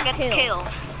one so I can get the kill.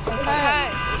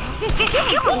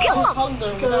 Kill him.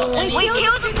 We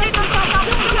killed him.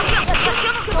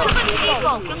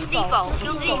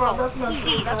 Kill Zebo.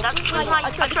 That's the one I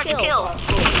tried to kill.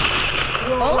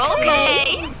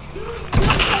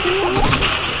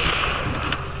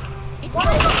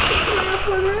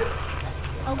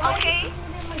 Okay. Okay.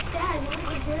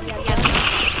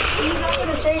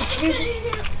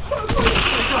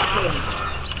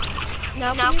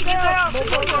 Now can you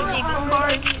go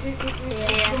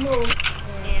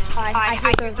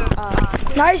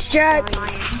Nice, Jack.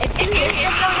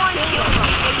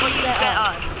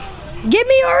 Give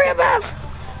me your EMF.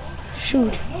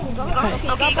 Shoot.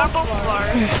 Okay, got both of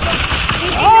ours.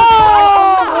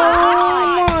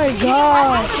 Oh my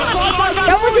god.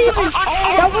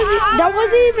 That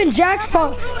wasn't even Jack's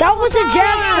fault. That wasn't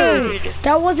Jack's fault.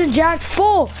 That wasn't Jack's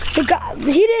fault. The guy,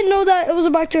 he didn't know that it was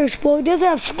about to explode. He doesn't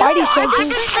have spidey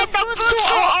senses. I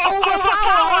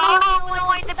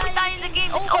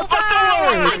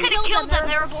could have killed them.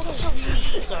 They were both so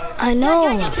easy. I know.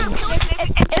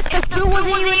 If the food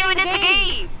wasn't even in the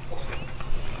game.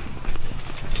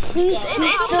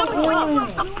 It's so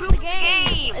the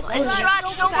game. It's not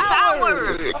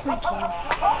overpowered.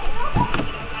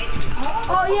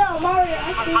 Oh yeah, Mario,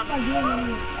 I think my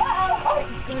game.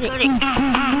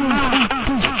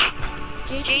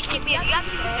 JTB, you got to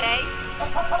pay.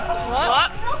 What?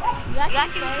 You got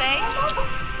to pay.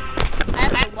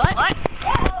 What?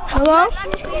 Hello?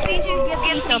 Give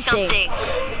me something.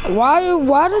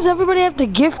 Why does everybody have to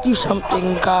gift you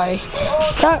something, guy?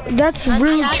 That's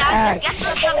rude to ask.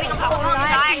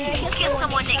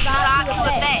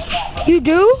 You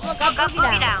do?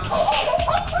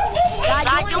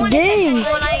 Dang.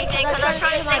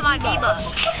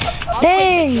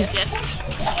 Dang.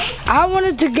 I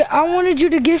wanted you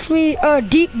to gift me a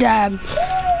deep dab. I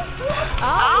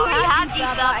already have these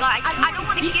I don't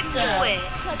want to give you it.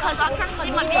 Because I'm trying to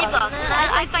see my V-Bucks.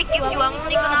 And if I give you, I'm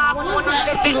only going to have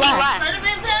 150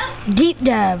 left. Deep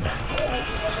dab.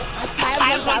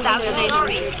 I have 1,000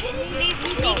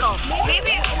 Nico,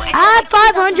 maybe... I have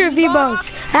 500 V-Bucks.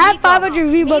 I have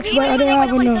 500 V-Bucks, but I don't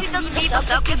have enough.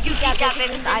 I'll give you deep dab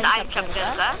and I'm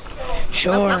okay?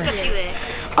 Sure. I'll give you it.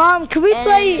 Can we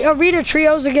play Arena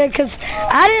Trios again? Cause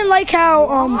I didn't like how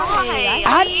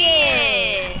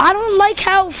I don't like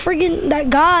how friggin' that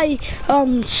guy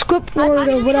Squipward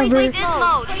or whatever.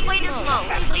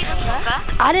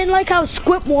 I didn't like how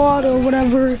Squipward or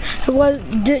whatever it was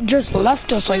just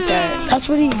left us like that. That's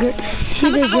what he did. How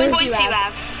much points do you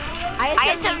have? I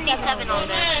have 77 on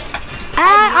there.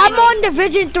 I'm on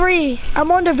Division 3.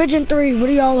 I'm on Division 3. What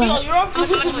are y'all at?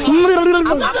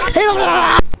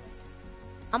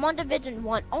 I'm on Division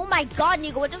 1. Oh my god,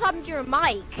 Nico, what just happened to your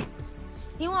mic?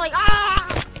 He went like, ah!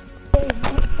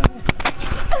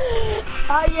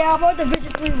 Yeah, I'm on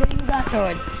Division 3. What are you guys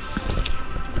on?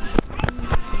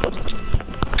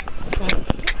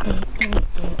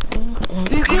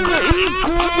 You're gonna eat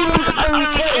gold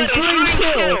and get a free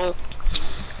kill.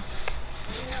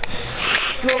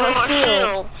 You're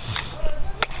still.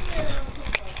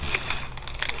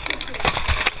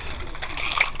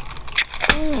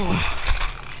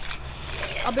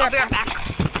 I'll be right back.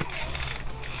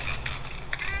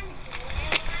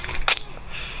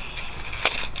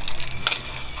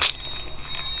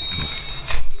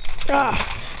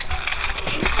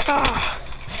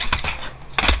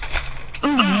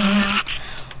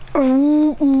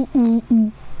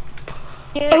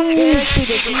 Dance to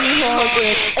the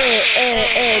D-Hawkins,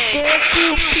 dance to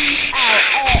peace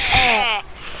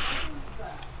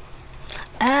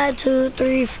out, 2,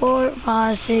 3, 4,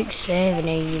 5, 6, 7,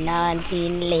 8, 9,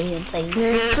 10, 11,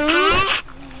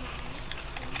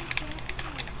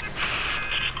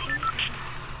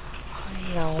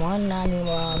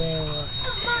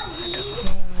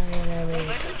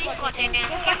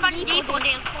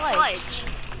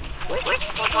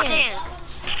 12.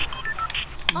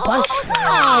 Bus.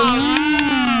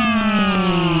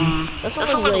 That's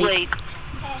a little late.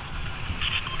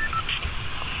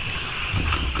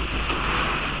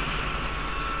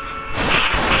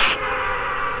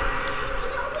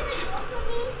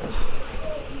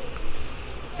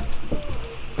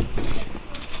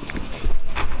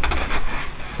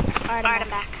 Alright, I'm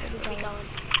back.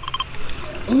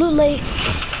 A little late.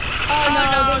 Oh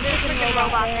no, there's a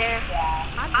robot there.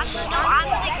 I'm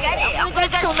I'm gonna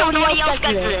get it. Somebody else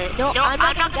gets it. No, I'm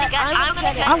not gonna get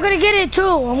it. I'm gonna get it too.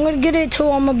 I'm gonna get it too.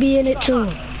 I'm gonna be in it too.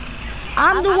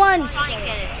 I'm the one.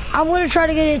 I'm gonna try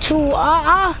to get it too.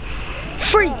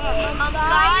 Free.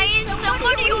 Guys,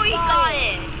 somebody already got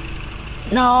it.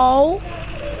 No.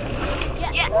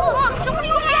 Yeah, look, somebody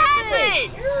already has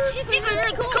it.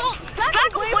 Nigga, go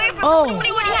back away from somebody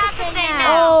already has it thing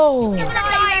now. Oh. They're gonna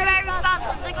die very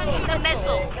fast. They're gonna shoot a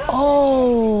missile.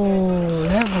 Oh.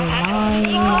 Never mind.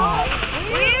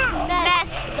 We're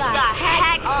messed the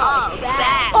heck up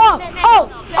bad. Oh.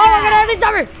 I got an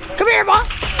number. Come here, boss.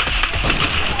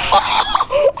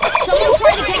 Someone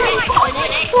tried to take his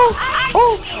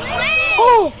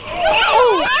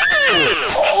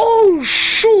Oh,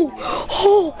 shoot.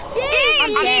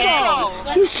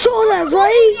 You saw that,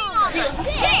 right?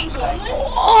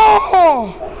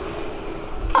 Oh.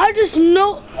 I just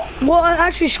know. Well, I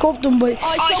actually scoped him, but.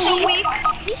 so weak.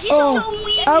 He's so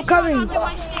weak. I'm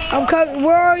coming.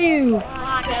 Where are you?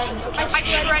 I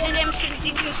shredded him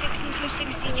 16 to 16 to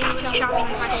 16. Shot me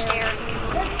because I'm scared.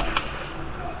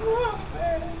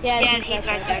 Yeah, he's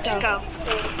right there. Just go.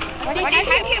 Why do you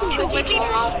have two people?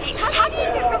 How do you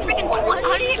get freaking what?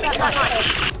 How do you get that much?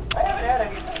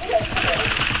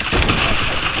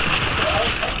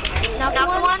 Not the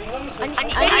one? I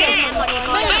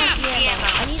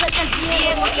need like a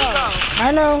GM.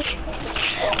 I know.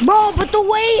 Bro, but the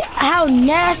way how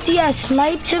nasty I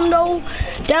sniped him though,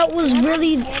 that was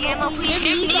really.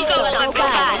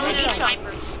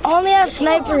 I only have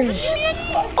snipers.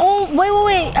 Oh,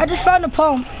 wait. I just found a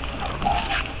pump.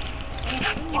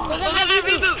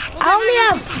 I only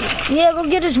have. Yeah, go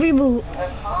get this reboot.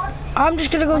 I'm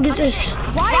just gonna go get this.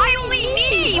 Why only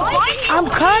me? Why? I'm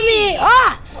coming.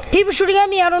 People shooting at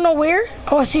me. I don't know where.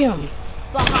 Oh, I see them.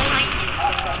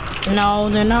 Behind you. No,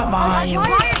 they're not behind you.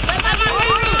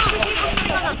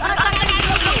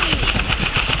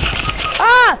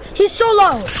 He's so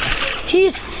low.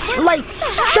 He's like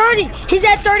 30. He's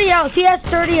at 30 health. He has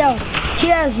 30 health. He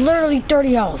has literally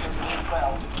 30 health.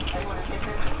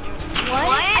 What?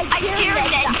 I dare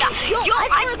that. Yo, I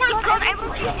swear to God,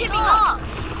 everyone's giving up.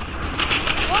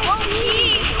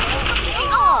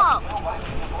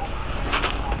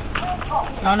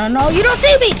 No, you don't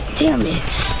see me! Damn it.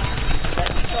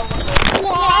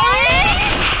 What?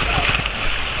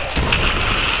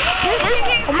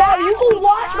 Come on, you can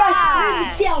watch my stream and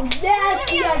see how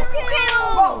nasty I am.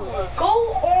 Go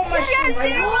on my stream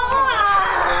right now.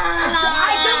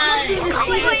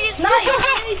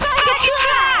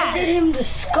 I did him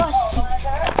disgusting.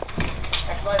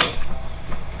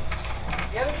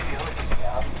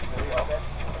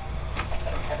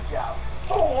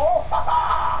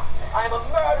 I'm a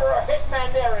murderer,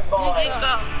 hitman there, boy.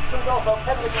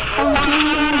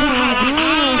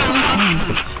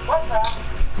 What's that?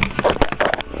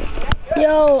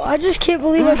 Yo, I just can't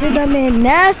believe I did that man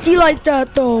nasty like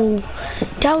that though.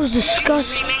 That was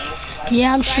disgusting.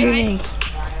 Yeah, I'm streaming.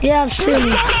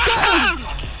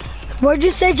 What'd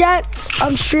you say, Jack?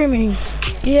 I'm streaming.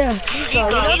 Yeah. You know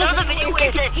the video where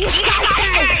it says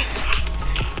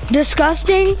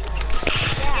Disgusting?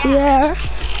 Yeah.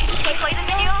 play the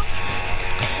video?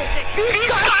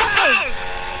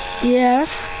 Yeah.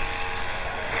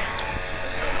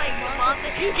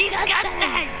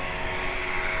 Disgusting.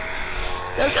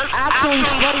 That's actually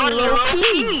funny, little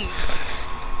key.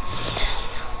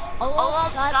 Oh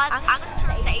God, I'm gonna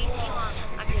turn the AC on.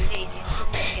 I'm gonna turn the AC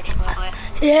on.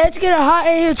 Yeah, it's getting hot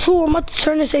in here too. I'm about to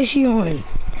turn this AC on.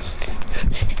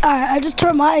 Alright, I just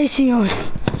turned my AC on.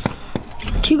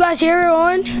 Can you guys hear it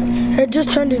on? I just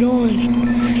turned it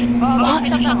on.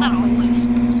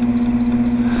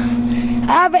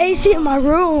 I have an AC in my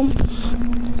room.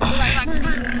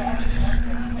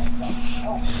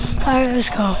 Alright, let's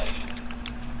go.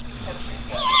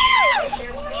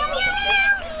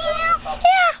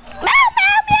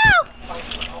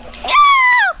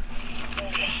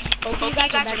 Okay, you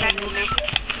guys are better than me.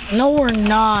 No, we're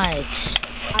not.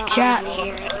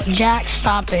 Jack,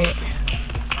 stop it.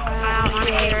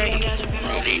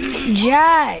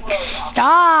 Jack,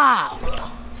 stop.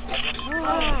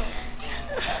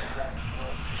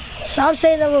 Stop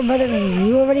saying that we're better than you.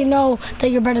 You already know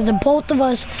that you're better than both of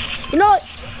us. You know what?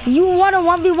 You want to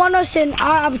 1v1 us, and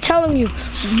I'm telling you,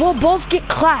 we'll both get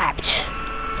clapped.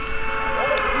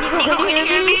 Nico, can you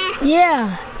hear me?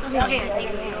 Yeah. No,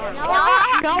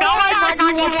 I'm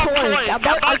not even points. I'm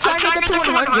trying to get to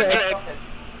 100.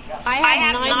 I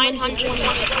have 920.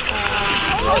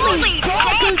 Holy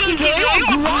fuck, you're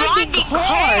grinding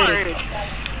hard.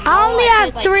 I only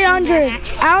have 300.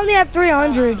 I only have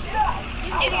 300.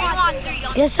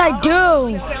 Yes, I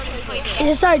do.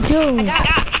 Yes, I do.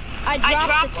 I I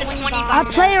dropped the 20 bomb. I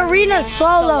play arena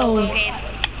solo. game.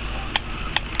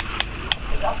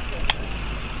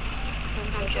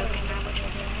 I'm joking.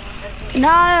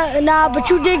 Nah, but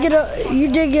you did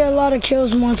get a lot of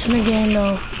kills once in the game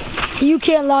though. You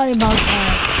can't lie about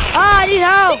that. Ah, I need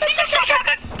help!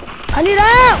 I need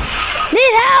help!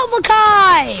 Need help,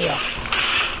 Makai!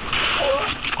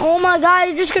 Oh my god,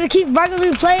 you're just gonna keep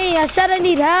regularly playing. I said I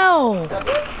need help.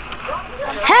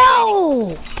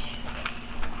 Help!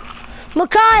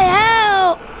 Makai,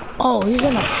 help! Oh, he's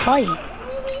in a fight.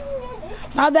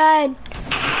 My bad.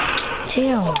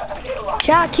 Damn.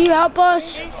 Jack, can you help us?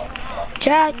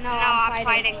 Jack? No, I'm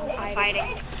fighting.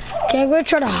 Okay, I'm gonna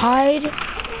try to hide.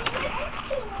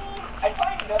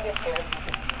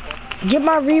 Get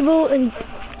my reboot and...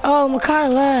 Oh, Makai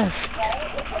left.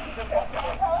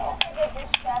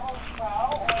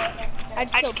 I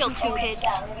just killed two kids.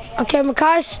 Okay,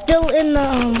 Makai's still in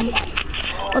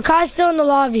the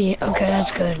lobby. Okay,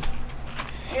 that's good.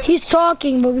 He's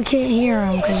talking, but we can't hear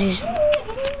him because he's...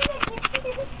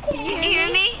 Can you hear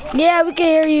me? Yeah, we can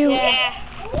hear you. Yeah.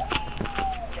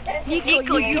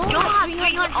 Nico, you don't have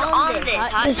 300 on this.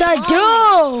 Yes, I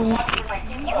do.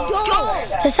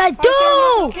 Yes, I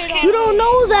do. You don't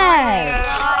know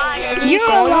that. You're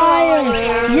a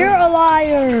liar. You're a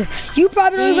liar. You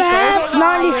probably don't even have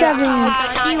 97.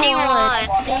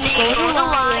 Nico's a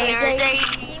liar.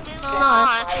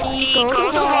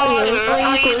 Nico's a liar.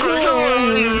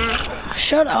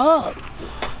 Shut up.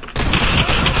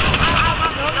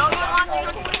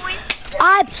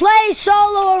 I play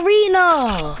solo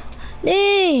arena.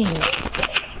 Dang.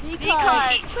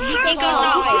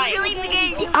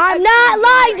 I'm not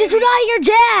lying. Just not your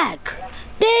Jack.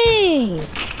 Dang.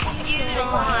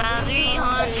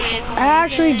 I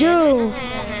actually do.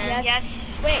 Yes.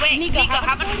 Wait, Nico,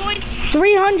 how much points?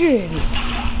 300.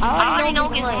 I already know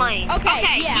his lane.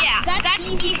 Okay, yeah. That's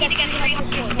easy to get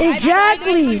 300 points.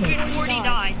 Exactly.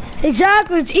 49.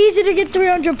 Exactly. It's easy to get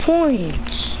 300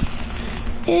 points.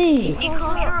 Hey. Nico,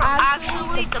 you're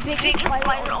actually the biggest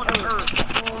fighter on earth.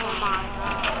 Oh my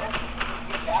god.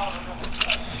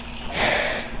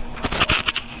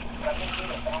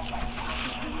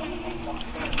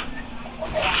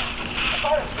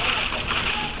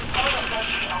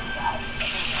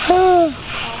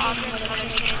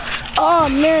 Oh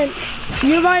man,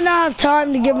 you might not have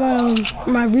time to get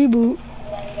my reboot.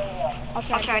 I'll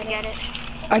try to get it.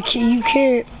 I can't. You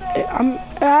can't. I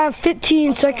have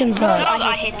 15 seconds left.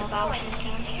 I hate the boxes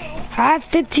down here. I have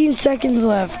 15 seconds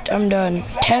left. I'm done.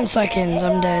 10 seconds.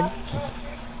 I'm dead.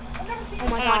 Oh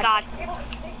my god.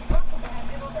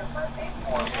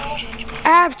 I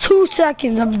have 2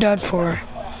 seconds. I'm done for.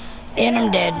 And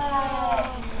I'm dead.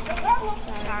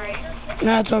 Sorry.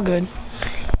 No, it's all good.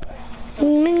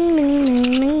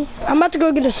 I'm about to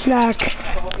go get a snack.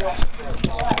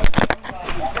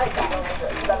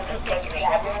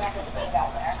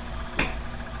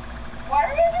 What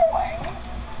are you doing?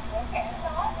 You can't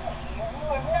stop me. You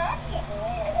are not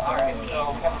Alright, so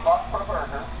we have a buck for a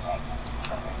burger.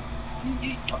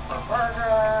 Buck for a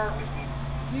burger.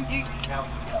 Now,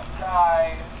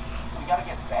 guys, we gotta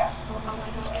get fast.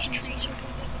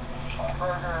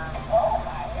 Burger. Oh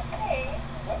my, okay.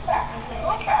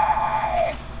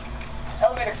 Okay.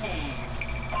 Elevator key.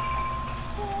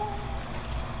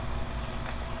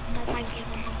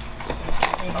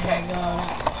 Okay. So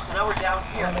now we're down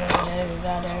here.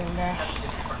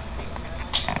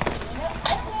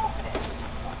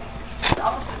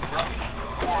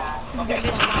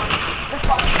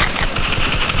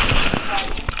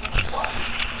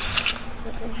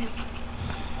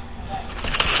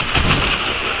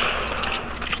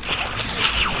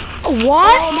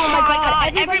 What? Oh my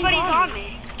god, Everybody's on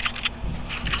me.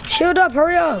 Shield up,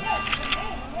 hurry up.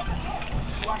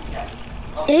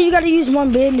 Yeah, you gotta use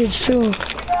one bandage too.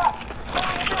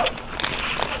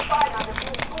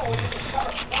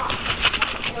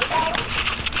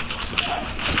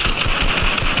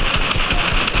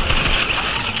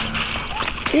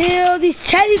 Ew, these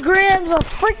Teddy Grahams are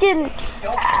freaking...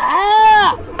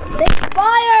 Ah! They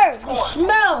fire! They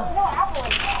smell!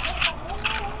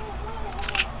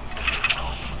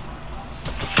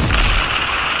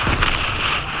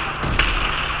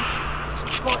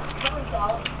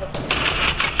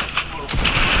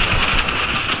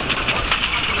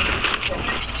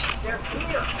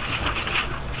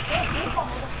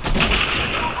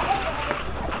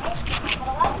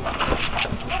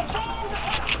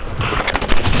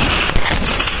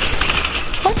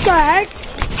 What the heck?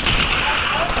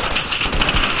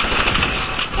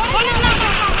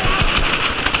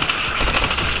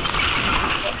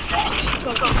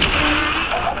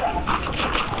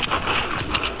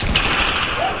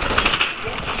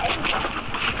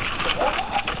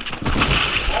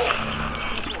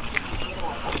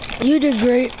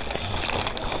 great.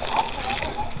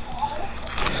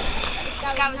 This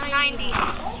guy was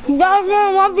 90. You guys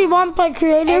want 1v1 play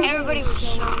creative? Everybody was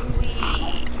so weak.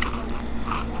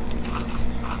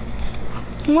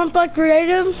 You want to play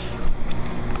creative?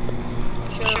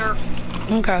 Sure.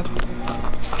 Okay.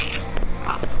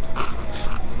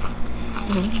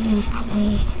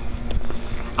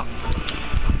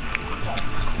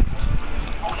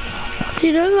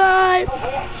 See the light.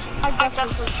 I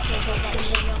definitely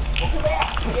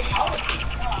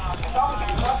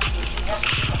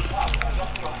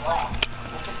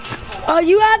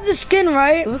You have the skin,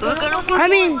 right? I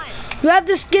mean, you have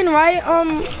the skin, right?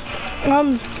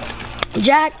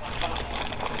 Jack.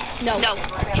 No.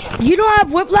 You don't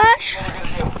have whiplash?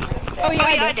 Oh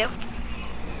yeah, I do.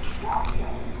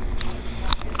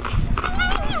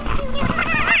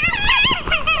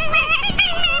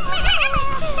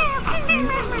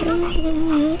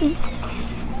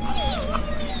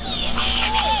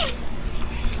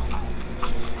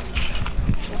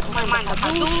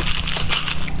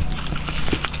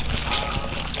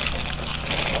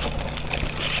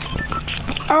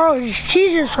 Oh, these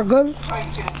cheeses are good.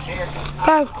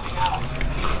 Okay.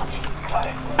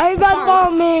 Everybody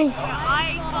follow me.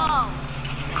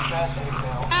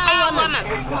 Lemon.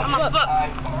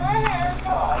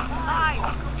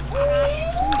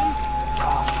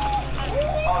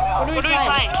 What are we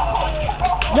playing?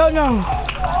 Don't know.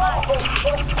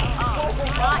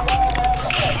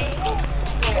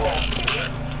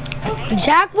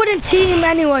 Jack wouldn't team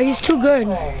anyway. He's too good.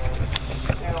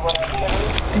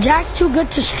 Jack's too good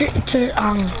to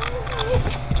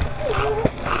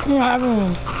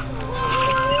everyone.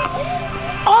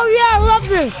 Oh yeah, I love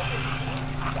this.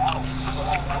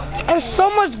 There's so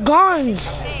much guns.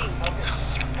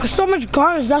 There's so much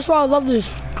guns. That's why I love this.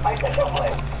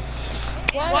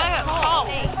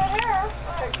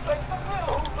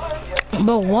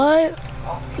 But what?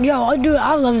 Yo,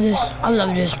 I love this. I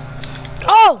love this.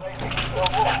 Oh!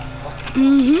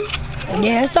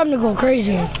 Yeah, it's time to go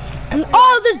crazy. And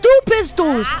there's dual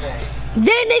pistols.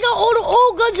 Then they got all the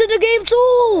old guns in the game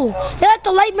too. They got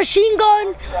the light machine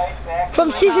gun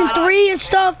from season 3 and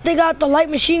stuff. They got the light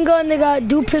machine gun. They got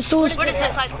dual pistols. What is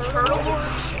this, like Turtle Wars?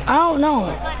 I don't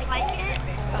know.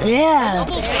 Yeah.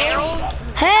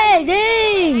 Hey,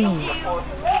 dang.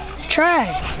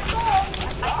 Trash.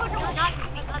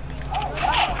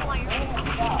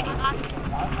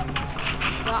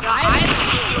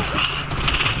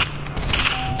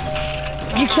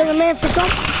 Did you kill a man for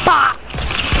something? Bah!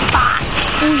 Bah!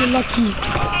 Ooh, you're lucky.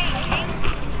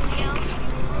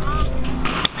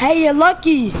 Hey, you're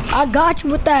lucky. I got you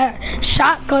with that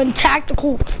shotgun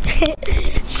tactical.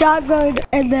 Shotgun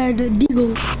and then the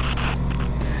deagle.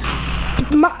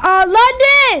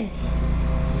 London!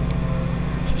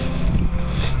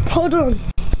 Hold on.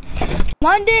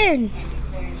 London!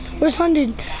 Where's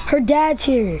London? Her dad's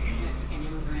here.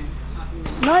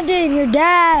 London, your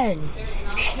dad.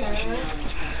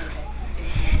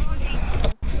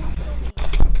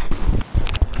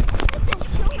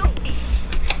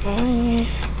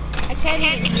 I can't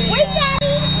even. Wait,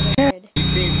 Daddy!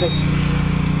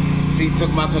 He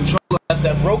took my controller, left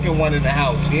that broken one in the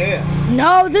house, yeah.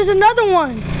 No, there's another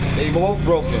one. They both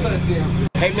broken.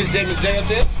 Hey, Miss J up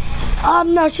there?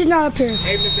 No, she's not up here.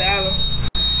 Hey, Mr. Allen.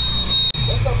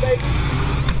 What's up, baby?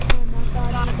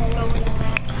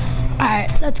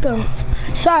 Alright, let's go.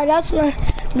 Sorry, that's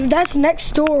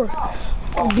next door.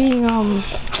 Being,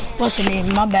 what's the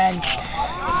name? My bad.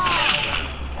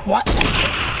 What?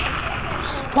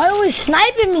 Why are you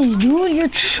sniping me, dude? You're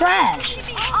trash.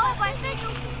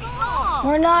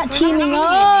 We're not teaming up.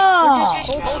 We're just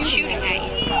both shooting at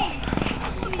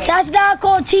you. That's not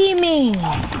called teaming.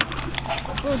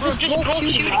 We're just both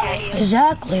shooting at you.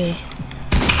 Exactly.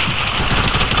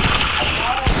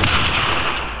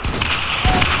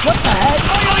 What the heck?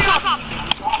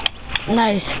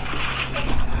 Nice.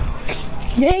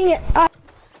 Dang it.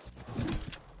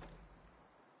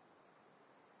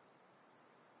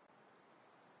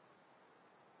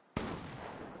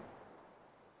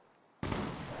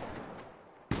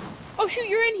 Oh shoot,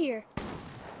 you're in here.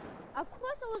 Of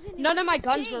course I was in here. None of my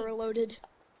guns were reloaded.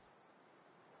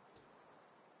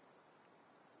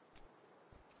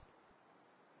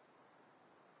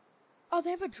 Oh, they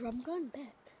have a drum gun?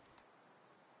 Bet.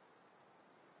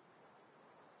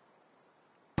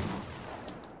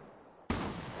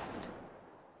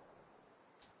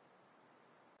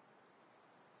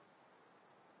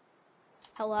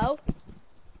 Hello?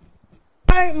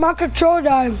 Alright, my control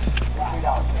died.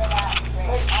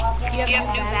 You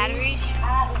have new batteries?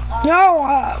 No,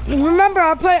 remember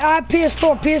I have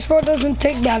PS4. PS4 doesn't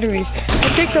take batteries.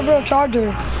 It takes a real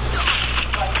charger.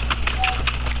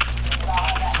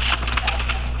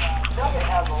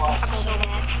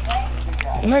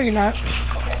 No, you're not.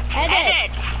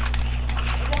 Edit.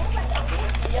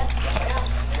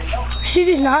 See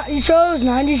these not? You saw those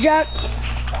 90s, Jack?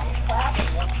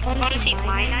 Want to see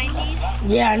my 90s?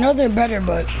 Yeah, I know they're better,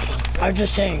 but I'm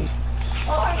just saying.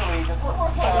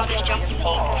 About the jumping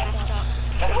teams and stuff.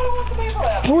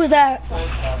 Who is that?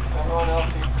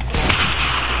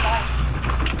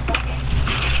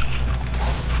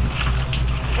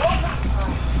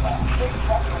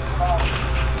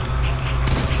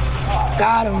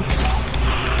 Got him.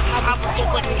 I'll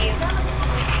stick with you.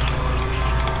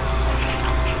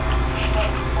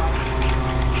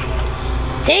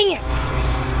 Dang it!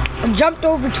 I jumped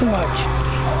over too much.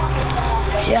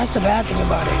 See, that's the bad thing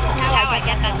about it. This is how I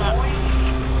get that level.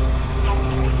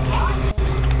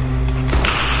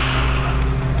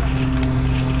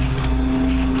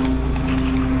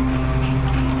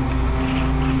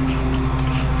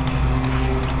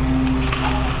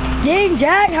 Dang,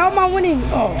 Jack, how am I winning?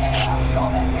 Oh.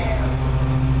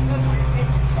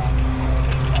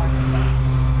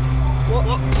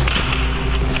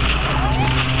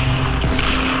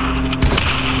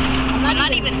 I'm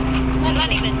not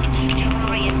even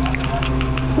trying.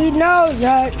 We know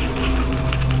that.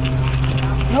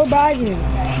 No bragging.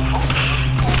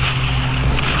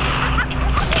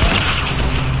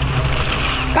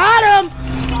 Got him!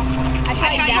 I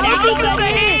tried that.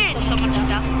 So much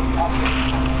stuff.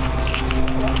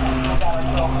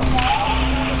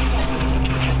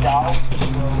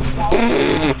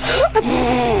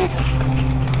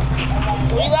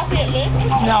 Were you laughing at me?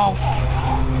 No.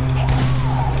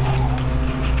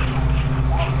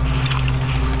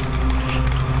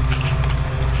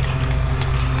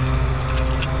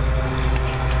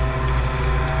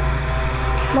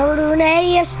 Murder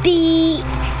nasty.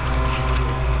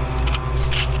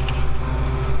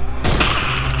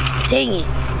 Dang it.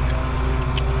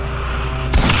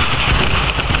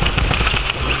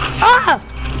 Ah!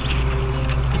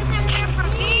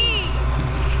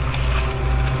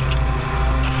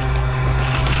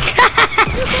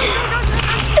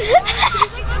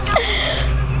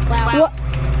 Wow.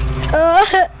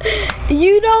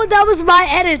 You know that was my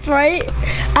edits, right?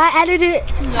 I edited.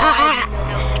 No,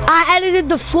 I edited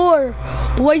the floor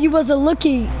where you wasn't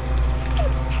looking.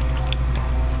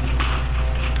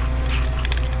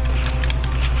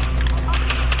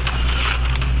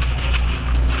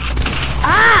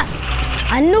 Ah!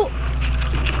 I knew.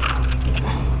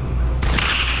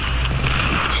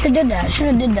 Should have did that. Should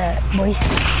have did that, boy.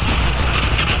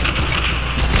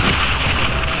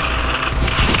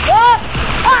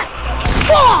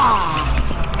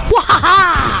 Wahaha!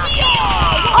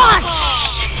 Oh,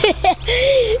 shit!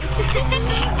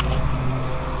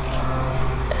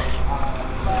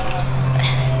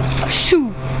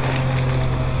 Shoot!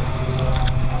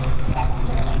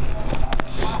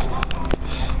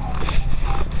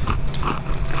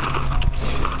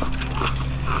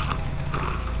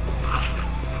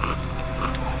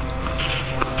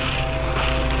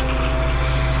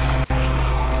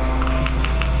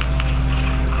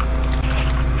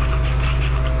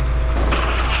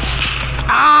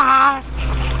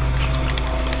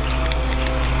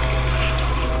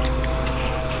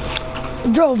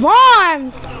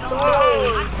 Jovan!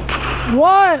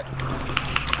 What?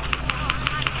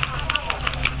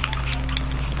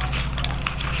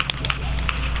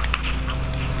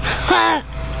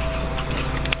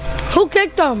 Who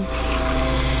kicked him?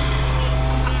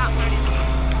 I'm not murdered.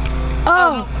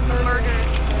 Oh. Murder.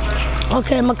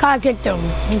 Okay, Makai kicked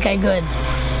him. Okay, good.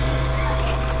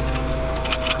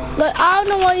 But I don't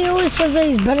know why he always says that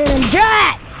he's better than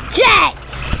Jack! Jack!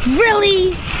 Really?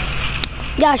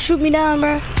 You gotta shoot me down,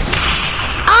 bro.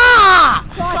 Ah!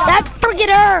 That freaking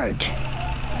hurt!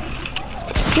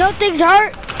 You know things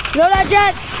hurt? You know that,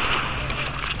 Jack?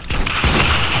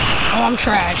 Oh, I'm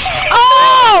trash.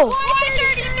 Oh!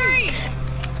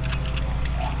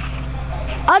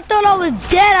 I thought I was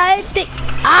dead. I didn't think.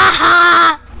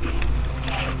 Aha!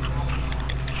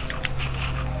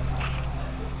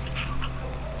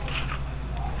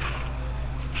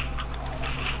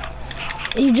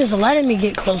 You just letting me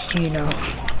get close to you now.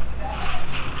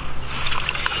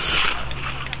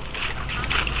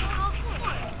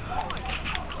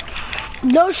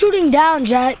 No shooting down,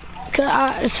 Jack.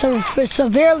 Cause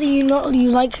severely, you know, you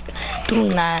like doing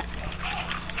that.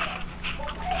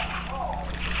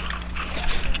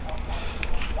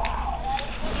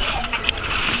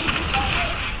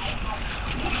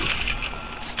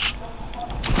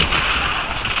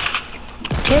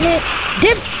 Damn it!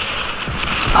 Dip!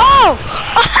 Oh!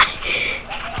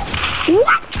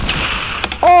 What?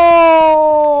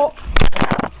 Oh!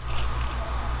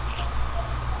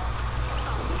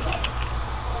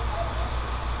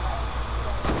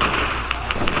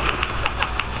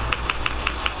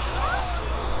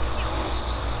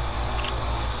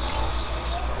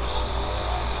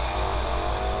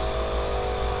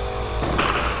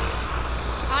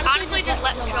 honestly just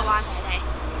let Jovan stay.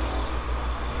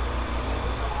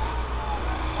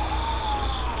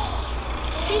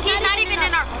 He's not even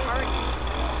in our party.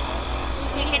 So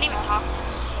we can't even talk.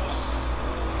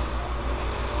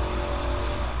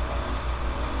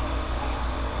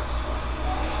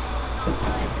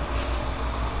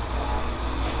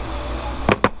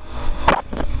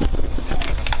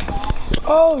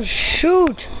 Oh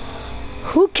shoot!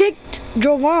 Who kicked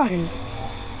Jovan?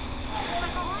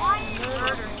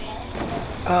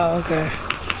 Oh, okay.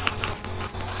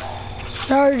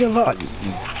 Sorry, Jovan.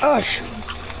 Oh shoot.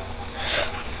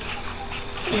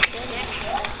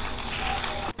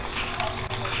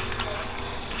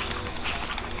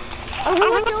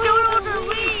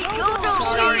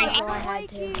 Sorry, I had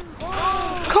to.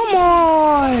 Come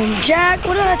on, Jack.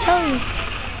 What did I tell you?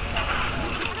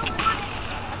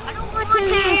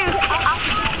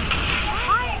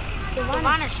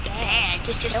 Devon is bad.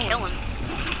 Just kill him.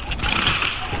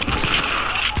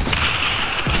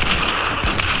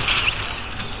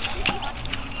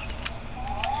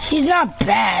 He's not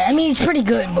bad. I mean, he's pretty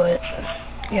good, but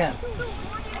yeah.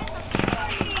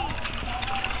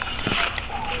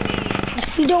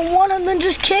 If you don't want him, then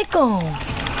just kick him.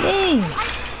 Hey,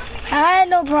 I had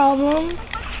no problem.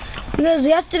 Because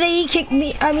yesterday he kicked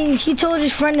me. I mean, he told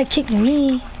his friend to kick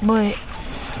me, but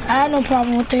I had no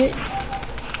problem with it.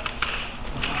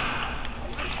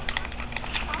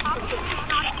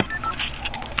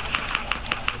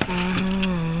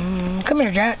 Come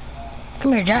here, Jack.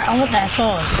 Come here, Jack. I want that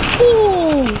sauce.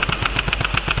 Ooh!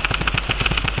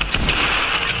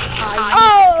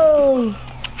 Oh!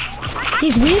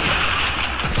 He's weak?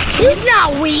 He's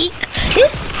not weak.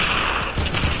 He's...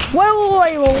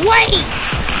 Wait!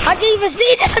 I can't even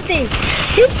see nothing.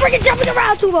 He's freaking jumping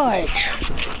around too much.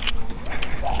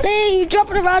 Hey, you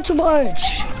jumping around too much.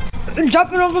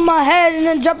 Jumping over my head and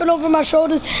then jumping over my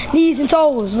shoulders, knees, and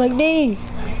toes. Like, dang.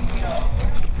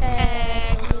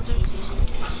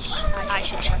 I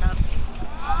should shut up.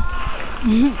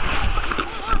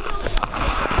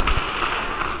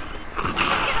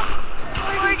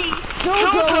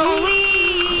 Go, leave.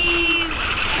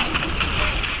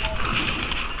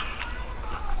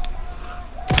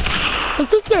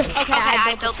 Okay,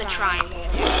 I built a triangle.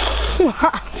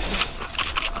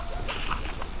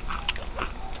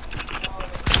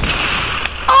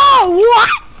 Oh, what?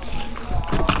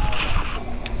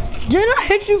 Didn't I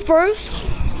hit you first?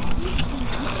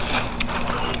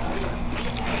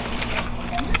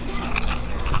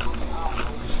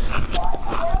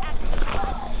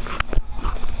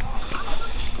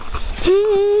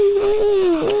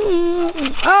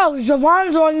 Oh,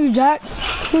 Javon's on you, Jack.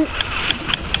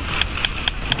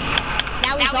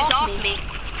 Now he's off me.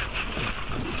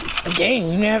 Dang,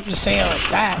 you didn't have to say it like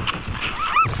that.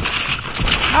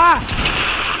 Ah!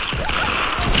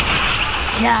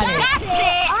 Got it. That's it!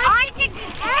 I kicked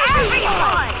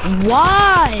everyone!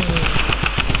 Why?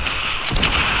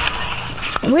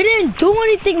 We didn't do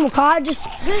anything, Makai. Just...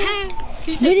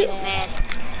 He's just mad.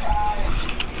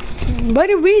 What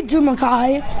did we do,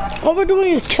 Makai? All we're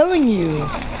doing is killing you.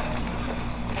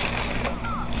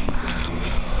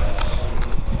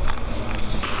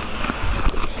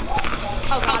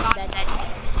 Oh god, I'm dead.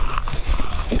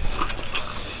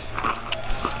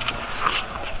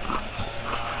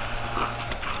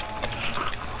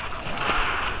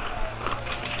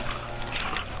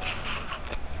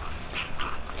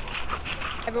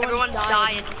 Everyone's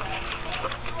dying.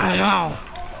 I know.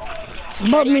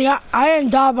 But me, I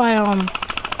didn't die by,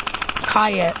 Kai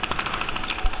yet.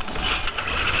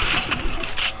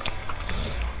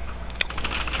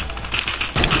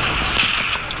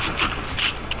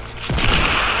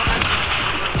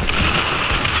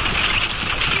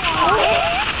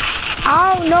 I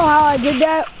don't know how I did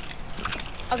that.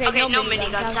 Okay, no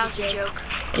minigun. That was a joke.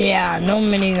 Yeah, no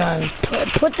minigun.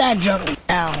 Put that junk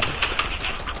down.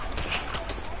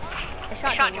 I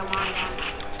shot your mom down.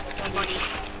 Funny.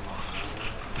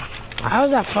 How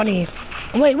is that funny?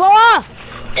 Wait, whoa!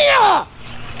 Yeah!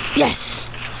 Yes!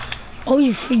 Oh,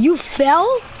 you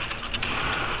fell?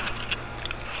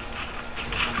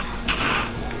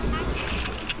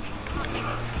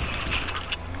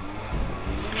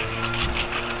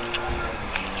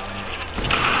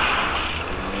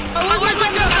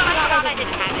 I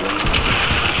didn't have it.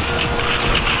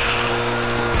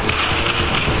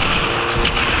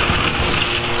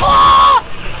 Oh!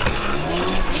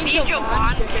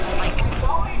 Jovan is just like...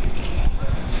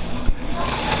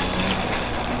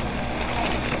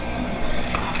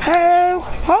 Hey,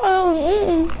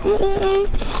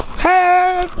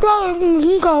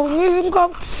 go.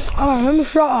 Alright, let me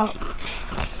shut up.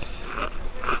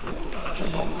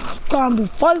 Gonna be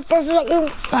 5 for a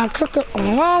second. I took it a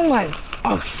long way.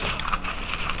 Oh.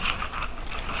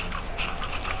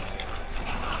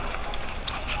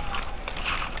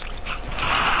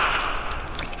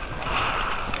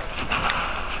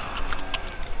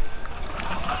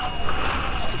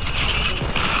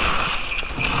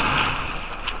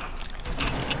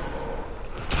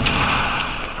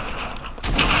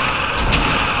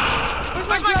 Where's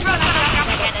my drone? I forgot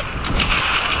to get it.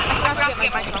 I forgot to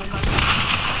get my drone.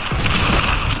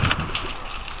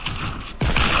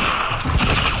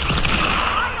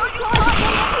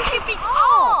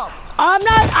 I'm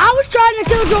not, I was trying to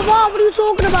kill Jovan. What are you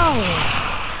talking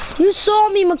about? You saw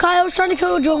me, Makai. I was trying to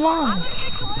kill Jovan.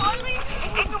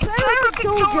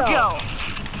 Jojo.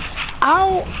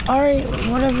 Alright,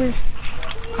 whatever.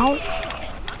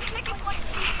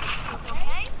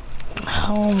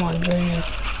 Oh my goodness.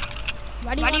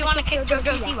 Why do you want to kill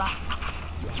Jojo Siwa?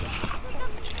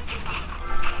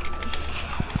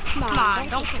 Come on,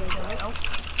 don't kill Jojo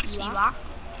Siwa.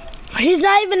 He's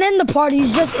not even in the party.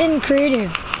 He's just in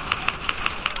creative.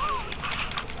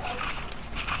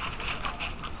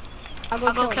 I'll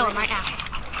go kill him right now.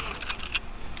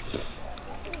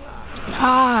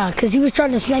 Ah, because he was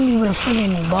trying to snipe me with a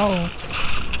freaking bow.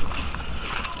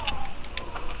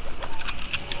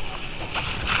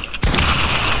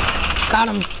 Got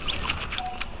him.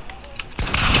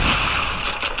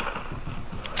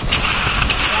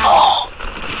 Oh!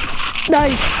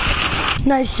 Nice.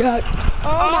 Nice shot.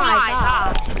 Oh my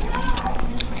god.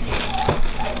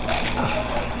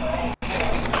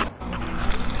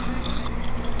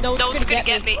 No, it's gonna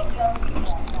get me.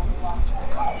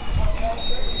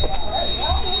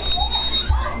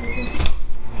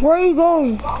 Where are you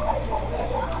going?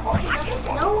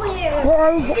 Nowhere. Where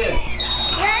are you going?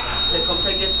 Yes. Hey, come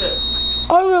take your chips.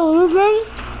 Are you leaving?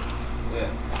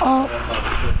 Yeah. Oh.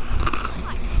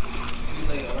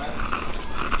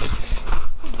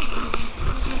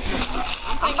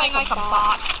 I'm playing like a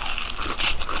bot.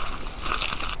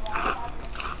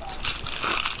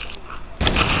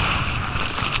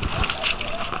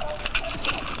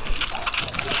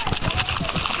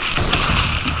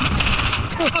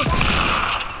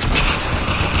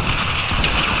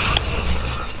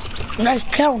 Nice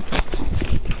kill.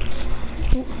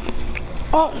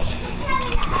 Oh.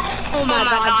 Oh my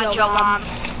god, Jovan.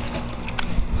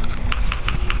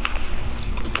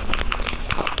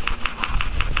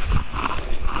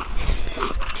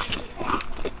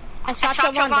 I shot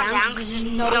Jovan down because there's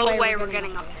no way we're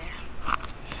getting up there.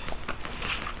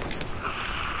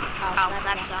 Oh,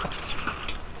 that sucks.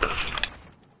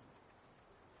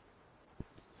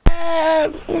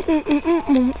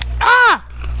 Ah!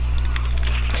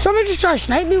 Somebody just tried to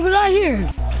snipe me, but I hear.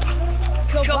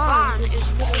 Jovan is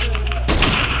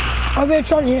I'll be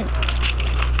trying to hit.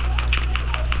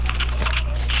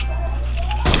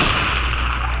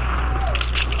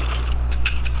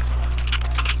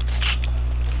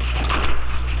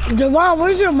 Devon,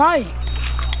 where's your mic?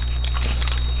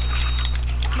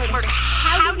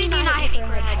 How did you not hit me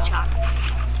for a headshot?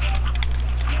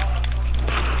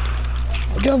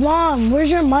 Devon, where's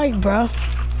your mic, bro?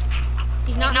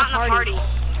 He's not in the party.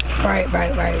 Right.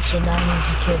 So now he needs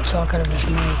to kid talk out of his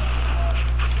mic.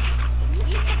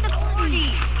 He's at the party.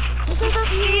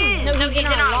 No, he's in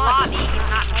our lobby. He's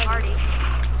not in the party.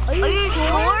 Are you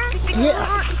sure?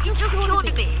 Yeah. He just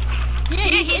killed me. Yeah,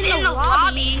 he's in the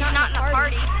lobby. He's not in the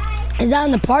party. He's not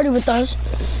in the party with us.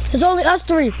 It's only us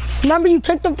 3. Remember, you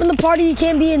kicked him from the party. He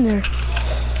can't be in there.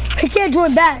 He can't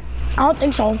join back. I don't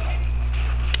think so.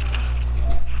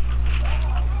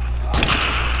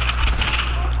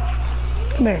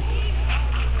 Come here.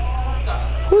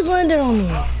 Who's landed on me?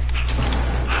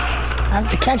 I have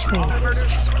to catch me.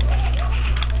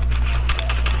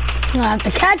 You have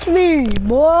to catch me,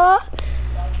 boy.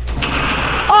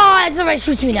 Oh, somebody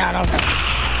shoots me down. Okay.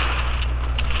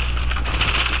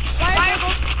 Why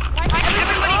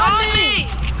everybody on me?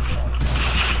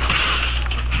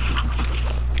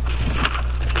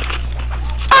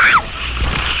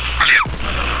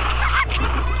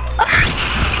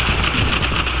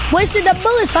 Wasted the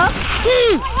bullets, huh?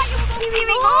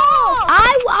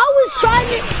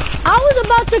 I was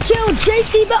about to kill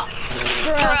JT Bell.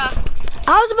 I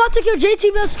was about to kill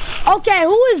JT Bell. Okay,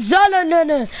 who is Zana?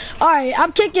 No. Alright,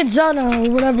 I'm kicking Zana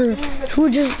or whatever.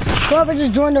 Whoever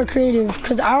just joined our creative,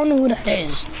 because I don't know who that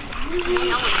is.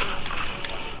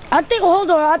 I think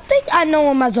I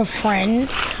know him as a friend,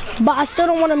 but I still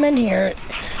don't want him in here.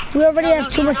 We already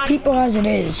have too much people as it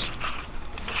is.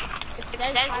 It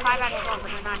says 5 out of 12,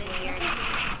 but he's not in here.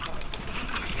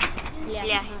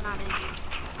 Yeah, he's not in here.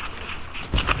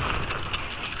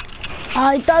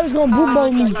 I thought he was gonna boom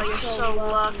boom me. You're so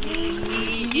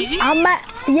lucky. I'm at,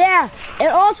 yeah. And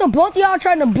also, both of y'all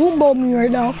trying to boom boom me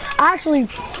right now. Actually,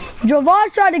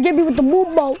 Javon's trying to get me with the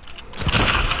boom boom.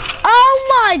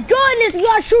 Oh my goodness, we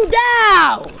gotta shoot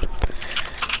down.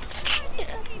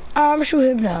 I'm gonna shoot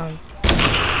him down.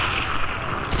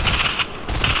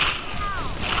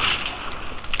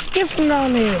 Get from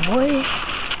down there, boy.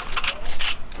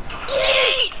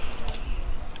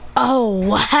 Oh,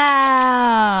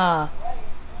 wow.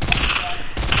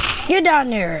 Get down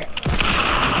there,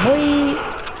 boy.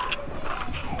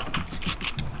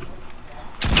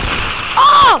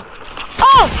 Oh!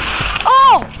 Oh!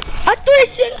 Oh! I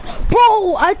 360,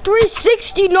 bro, I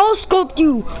 360 no scoped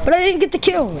you, but I didn't get the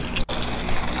kill.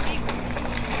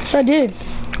 Yes, I did.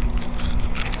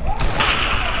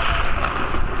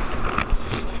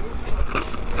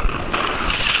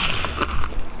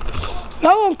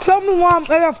 No one kill me while I'm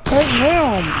AFK,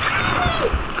 damn.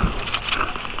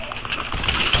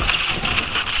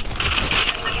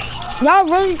 Y'all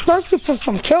really thirsty for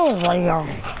some kills right now.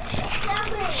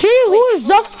 See, who is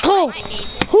Dust Kills?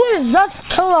 Who is Dust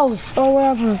Kills or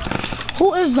whatever?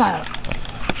 Who is that?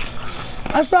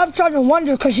 That's what I'm trying to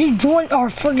wonder, because he joined our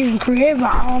friggin' creative.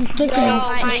 I'm thinking.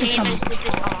 My name is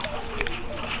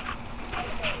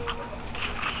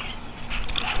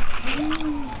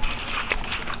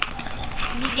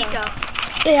Nico.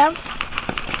 Yeah.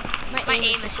 My aim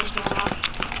assist was off.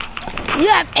 You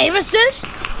have aim assist?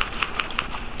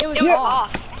 It was You're-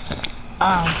 off.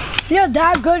 You're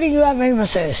that good and you have aim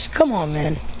assist. Come on,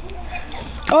 man.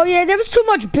 Oh yeah, there was too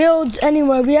much builds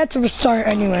anyway. We had to restart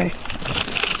anyway.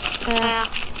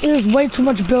 It was way too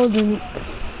much building.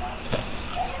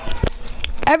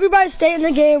 Everybody stay in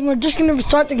the game. We're just gonna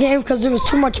restart the game because there was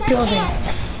too much building.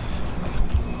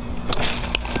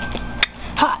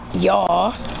 Ha,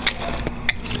 y'all.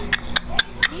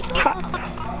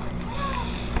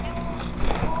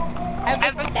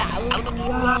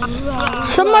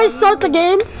 Somebody start the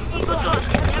game.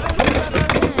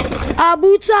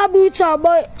 Boots,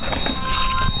 but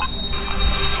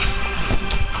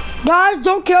guys,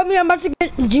 don't kill me. I'm about to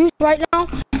get juice right now.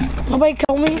 Nobody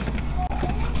kill me.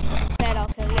 Said I'll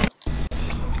kill you.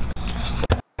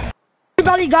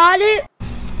 Everybody got it?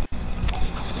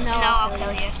 No, I'll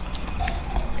kill you.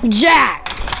 Jack.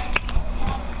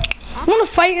 Wanna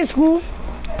fight in school?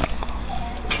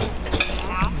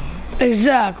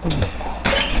 Exactly.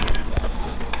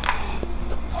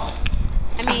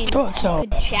 I mean, Thought so. you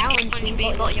could challenge me,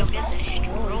 but you'll get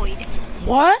destroyed.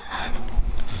 What?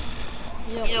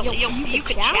 You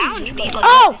could challenge me, but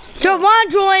Oh, Javon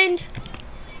joined.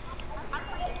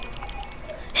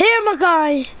 Here, my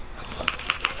guy.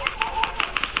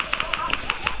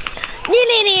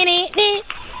 Nee.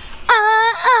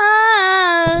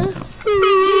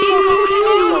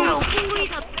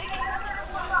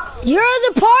 You're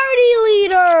the party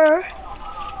leader.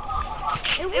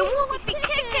 It won't let me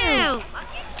kick him.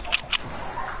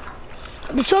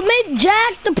 So make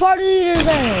Jack the party leader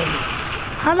then.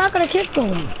 I'm not gonna kick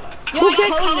him. Who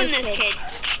kicked this kid?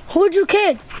 Who'd you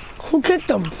kick? Who kicked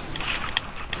him?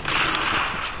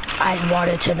 I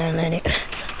wanted to then let it.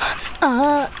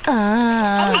 I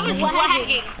was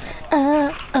lagging.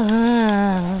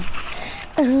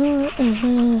 Who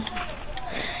is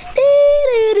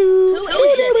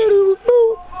this?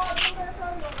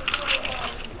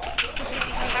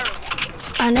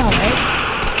 I know, right?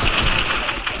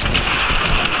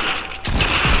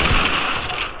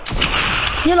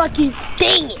 You're lucky.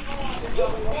 Dang it.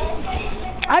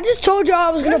 I just told you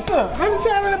I was gonna. Listen, every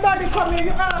time anybody come here,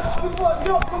 you ask before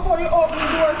you open the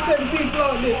door and send people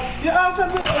out there. You ask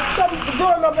something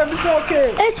growing up and it's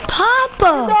okay. It's Papa.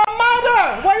 Your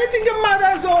mother! Why do you think your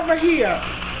mother is over here?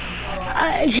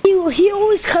 He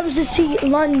always comes to see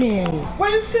London. Why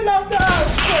you still out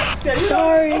there? You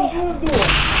Sorry. don't open the door.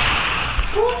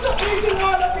 Who's eating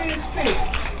all of these things?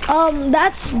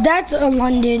 That's a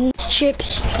London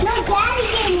chips. No, Daddy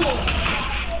gave me.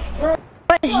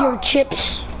 What is your chips? Eat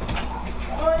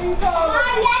all Mom, of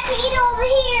you have to eat over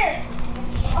here.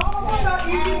 I'm not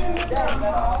eating in the damn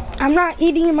house. I'm not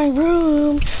eating in my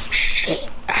room. Shit,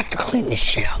 I have to clean this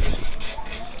shit up.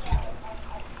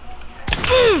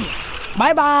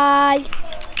 Bye bye.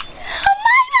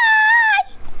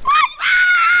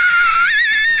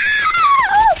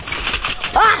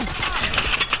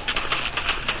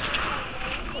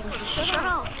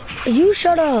 You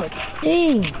shut up.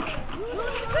 Dang.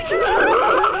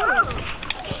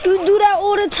 You do that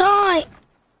all the time.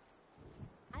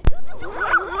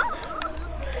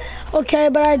 Okay,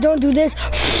 but I don't do this.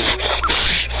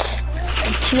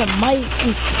 To the mic.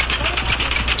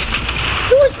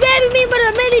 Who's stabbing me with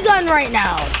a minigun right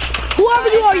now? Whoever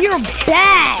you are, you're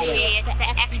bad. Yeah, it's the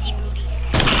XD booty.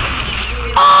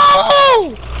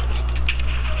 Oh!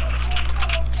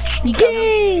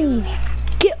 Dang!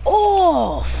 Get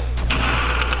off!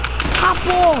 Hop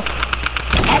off!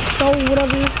 XO,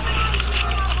 whatever.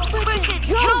 Freaking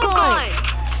Joe!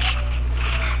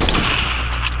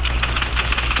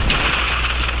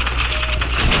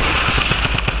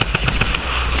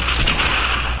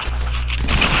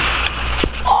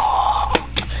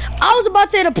 I was about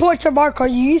to hit a porch of mark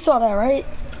on you. You saw that, right?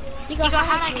 You got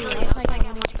high kill. It's like 1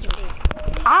 HP.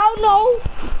 I don't know.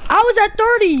 I was at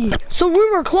 30, so we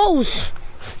were close.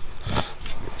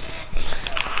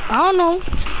 I don't know.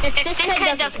 If this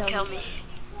kid doesn't kill me.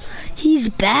 He's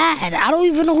bad. I don't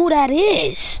even know who that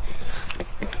is.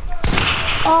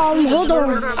 Hold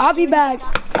on. I'll be back.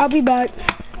 I'll be back.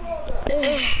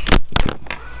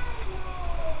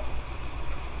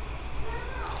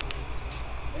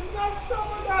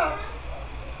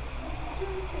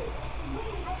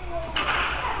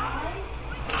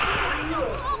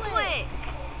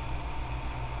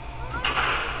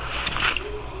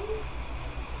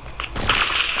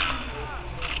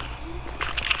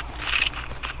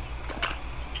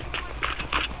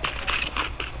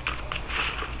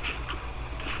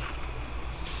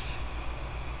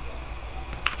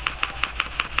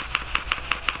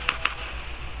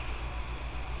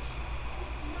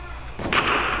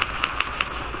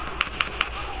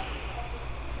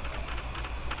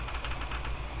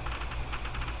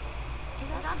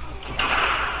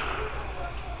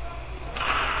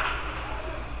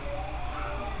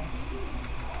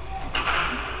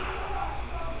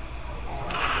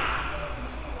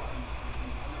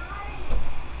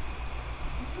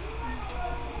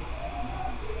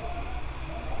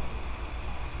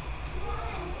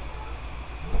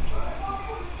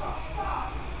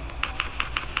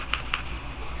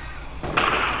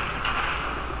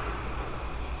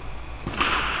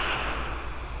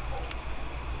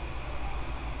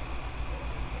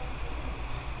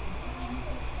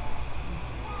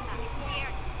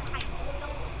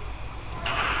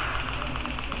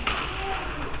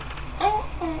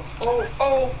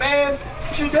 Oh man,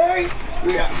 today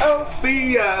we are out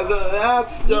the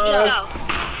after.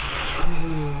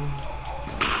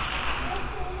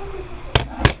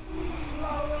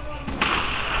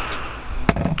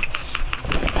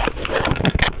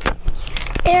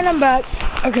 And I'm back.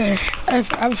 Okay,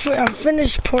 I'm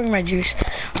finished pouring my juice.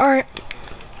 All right.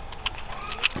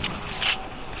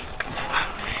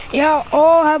 Yeah,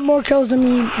 all have more kills than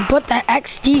me, but that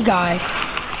XD guy.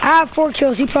 I have 4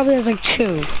 kills. He probably has like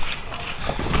 2.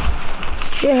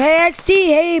 Yeah, hey XD,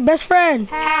 hey best friend.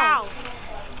 How?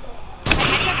 I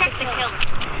check the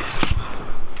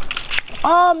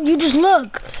kills. You just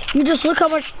look. You just look how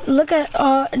much. Look at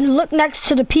look next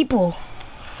to the people.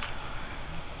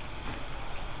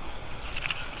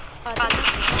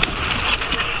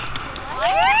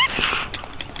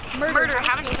 Murder,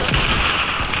 how many kills?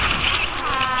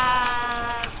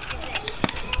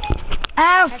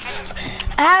 I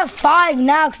have 5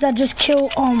 now because I just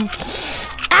killed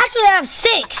actually I have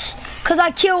 6 because I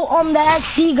killed the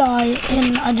XD guy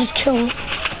and I just killed.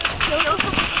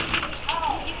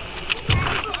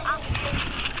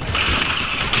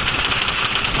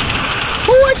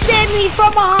 Who was stabbing me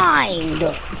from behind?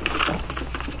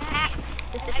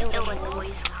 This is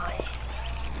Illinois.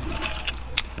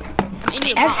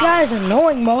 That guy is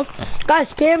annoying, bro. Guy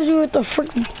spams me with the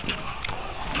freaking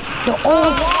old.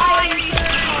 Why are you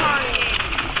retarded?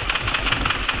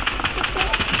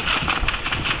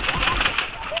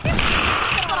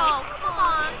 Oh, come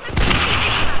on.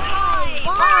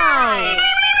 Why?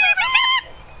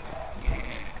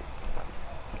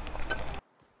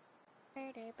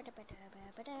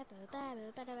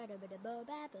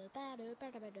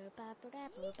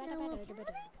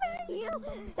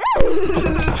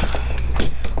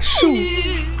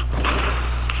 Shoot.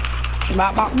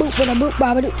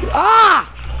 Ah!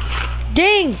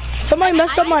 Dang! Somebody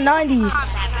messed up my 90. Oh,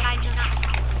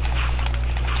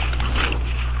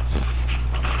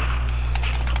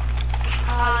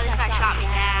 this guy shot me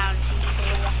down.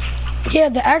 Yeah,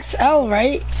 the XL,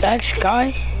 right? The X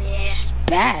guy? Yeah.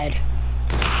 Bad.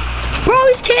 Bro,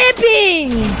 he's camping!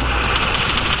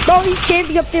 Bro, he's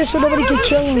camping up there so nobody can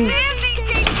kill him.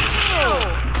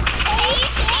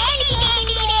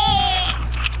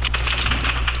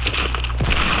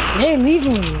 Hey, leave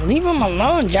him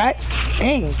alone, Jack.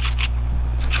 Dang.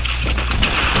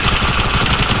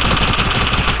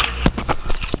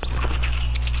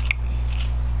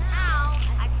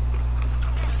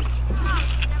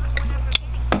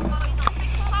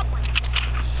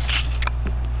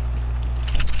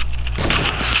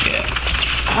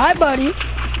 Hi, buddy.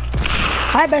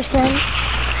 Hi, best friend.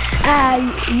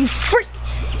 You freak.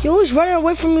 You always running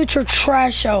away from me with your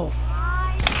trash show.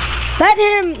 Let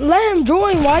him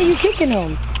join. Why are you kicking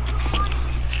him?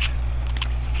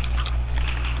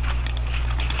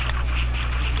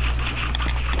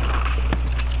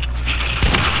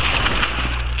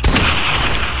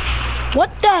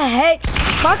 What the heck?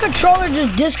 My controller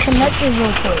just disconnected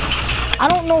real quick. I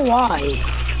don't know why.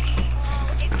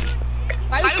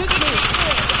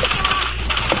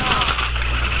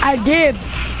 I did.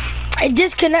 I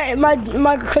disconnected my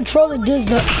controller did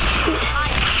the.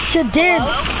 It did.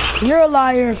 You're a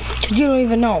liar, cause you don't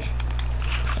even know.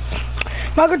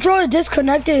 My controller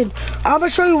disconnected. I'm gonna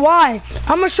show you why.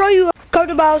 I'm gonna show you. Come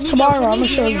to my house tomorrow. I'm gonna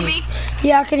show you.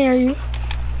 Yeah, I can hear you.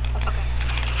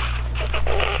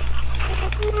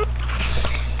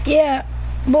 Yeah,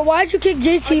 but why'd you kick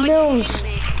JT Mills?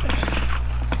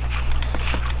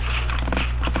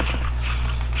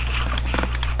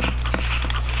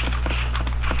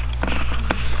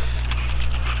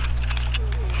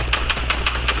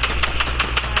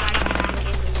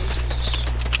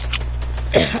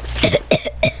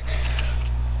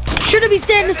 Shouldn't be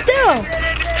standing still.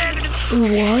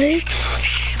 What?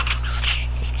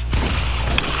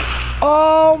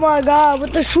 Oh my God!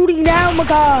 With the shooting down, my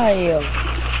guy.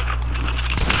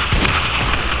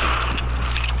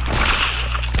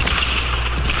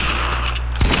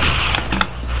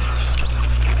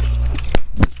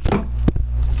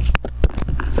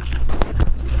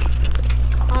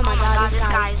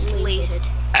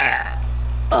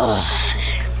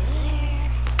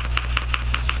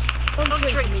 Don't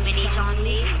drink minis on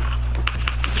me.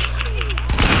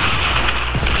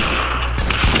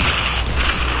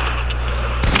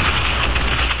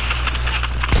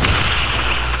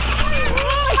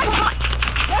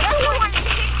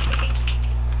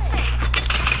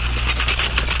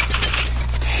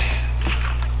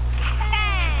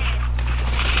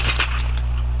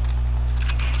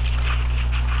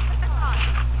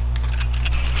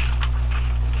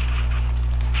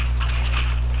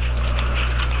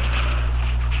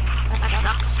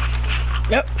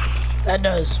 Yep, that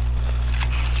does.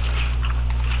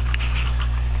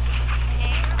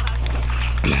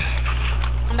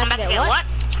 I'm about to get what?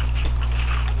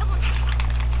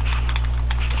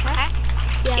 Okay.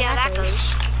 See how that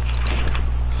goes.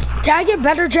 Can I get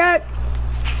better, Jack?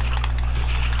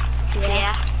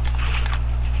 Yeah.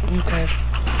 Okay.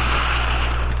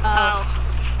 Oh.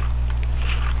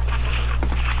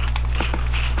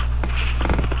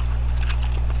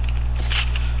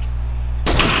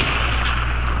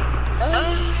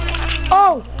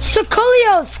 Oh,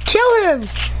 Sicilios, kill him!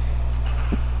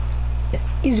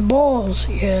 He's balls,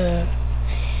 yeah.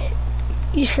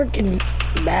 He's freaking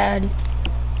bad.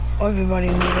 Everybody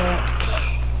knew that.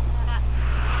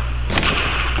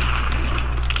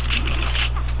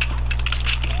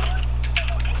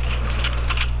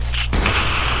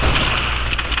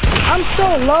 I'm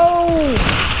so low.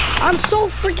 I'm so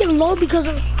freaking low because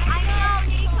of.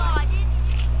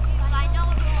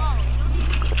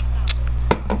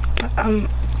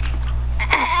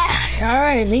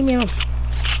 Alright, leave me alone.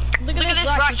 Look at this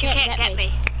rock, you can't get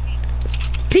me.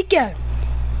 Pika!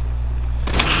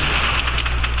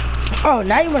 Oh,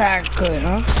 now you wanna act good,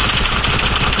 huh?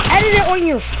 Edit it on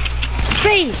your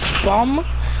face, bum!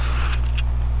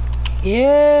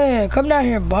 Yeah, come down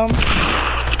here, bum.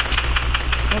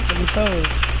 Open toes.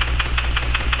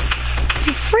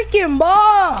 You freaking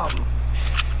bum!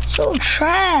 So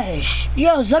trash.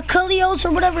 Yo, Zacalios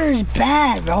or whatever is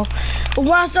bad, bro. But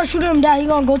when I start shooting him down, he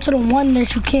gonna go to the one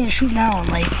that you can't shoot down.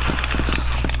 Like,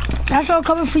 that's all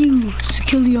coming for you,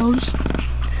 Zacalios.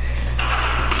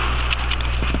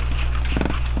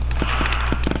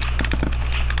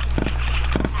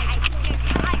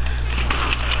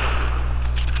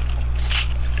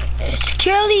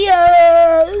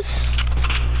 Zacalios.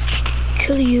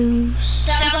 Zacalios.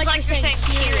 Sounds like you're saying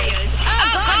Cheerios. Oh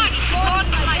God, he's spawned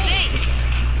in my base.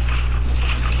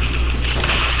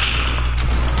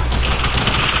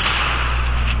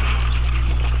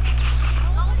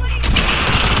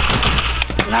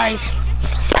 Nice.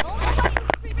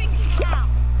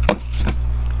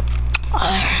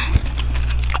 I'm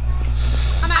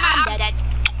dead.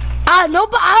 No,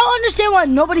 but I don't understand why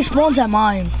nobody spawns at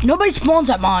mine. Nobody spawns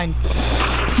at mine.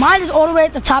 Mine is all the way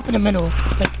at the top in the middle.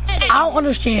 Like, I don't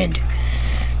understand.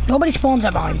 Nobody spawns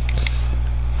at mine.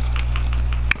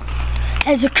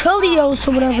 As a Zacalios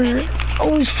or whatever,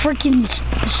 always freaking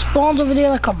spawns over there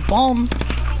like a bum.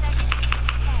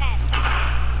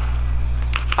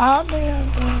 I don't think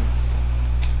I'm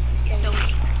So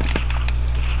weak.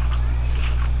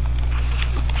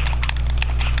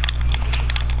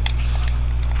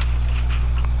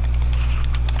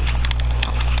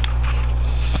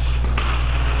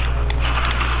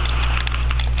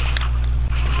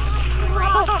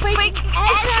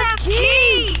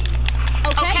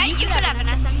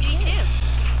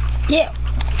 Yeah.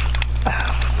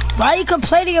 Why are you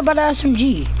complaining about the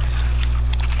SMG?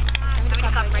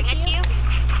 Bring it to you?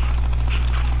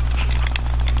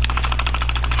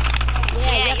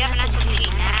 Yeah, you have an SMG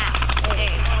now.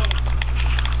 There you go.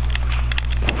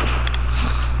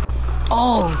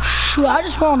 Oh, shoot. I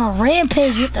just went on a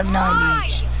rampage with the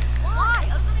 90s. Why?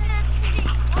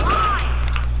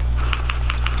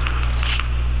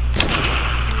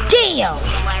 Damn!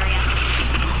 Hilarious.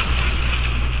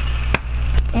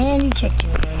 And he kicked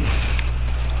you again.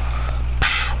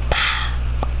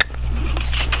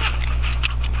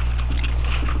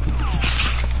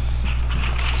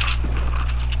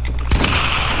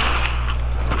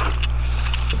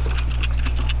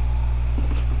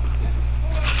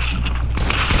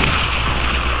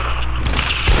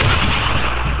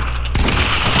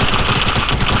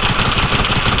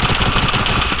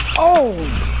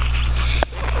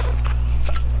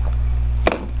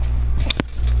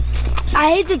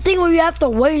 I hate the thing where you have to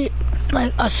wait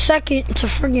like a second to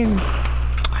friggin'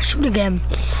 shoot again.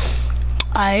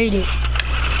 I hate it.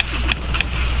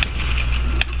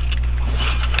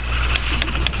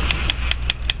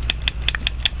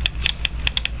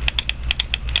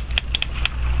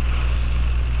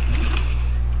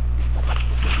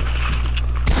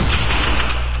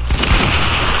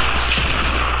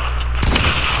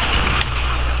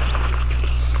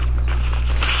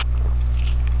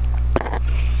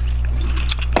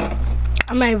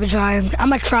 I'm not even trying. I'm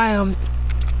gonna try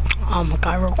my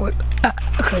guy real quick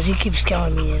because he keeps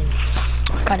killing me and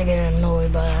I gotta get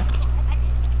annoyed by that.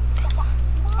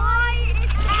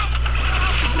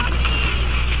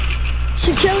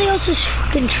 Sekelios is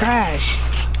fucking trash.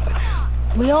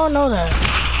 We all know that.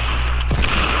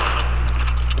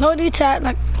 No need to act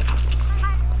like.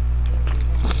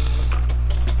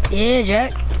 Yeah,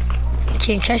 Jack. You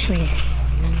can't catch me.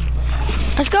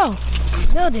 Let's go.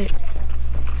 Build it.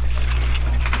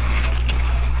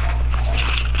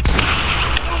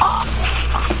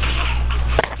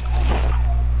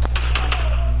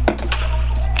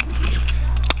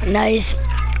 Nice.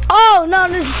 Oh no,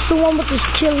 this is the one with the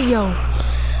Sekelios.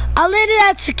 I landed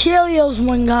at Sekelios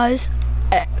one, guys.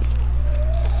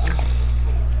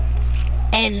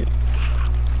 And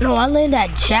no, I landed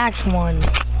at Jack's one.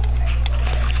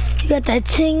 You got that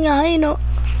thing, I know.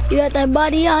 You got that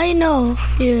body, I know.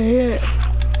 Yeah.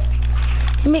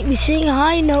 You make me sing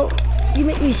high note. You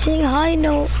make me sing high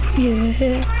note.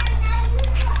 Yeah.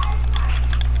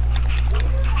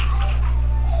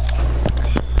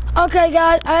 Okay,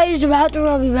 guys, I used the bathroom.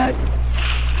 I'll be back.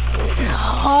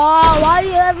 Oh, why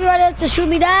do everybody have to shoot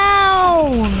me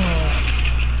down?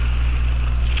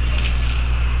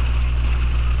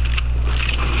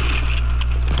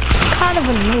 Kind of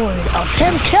annoyed of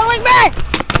him killing me.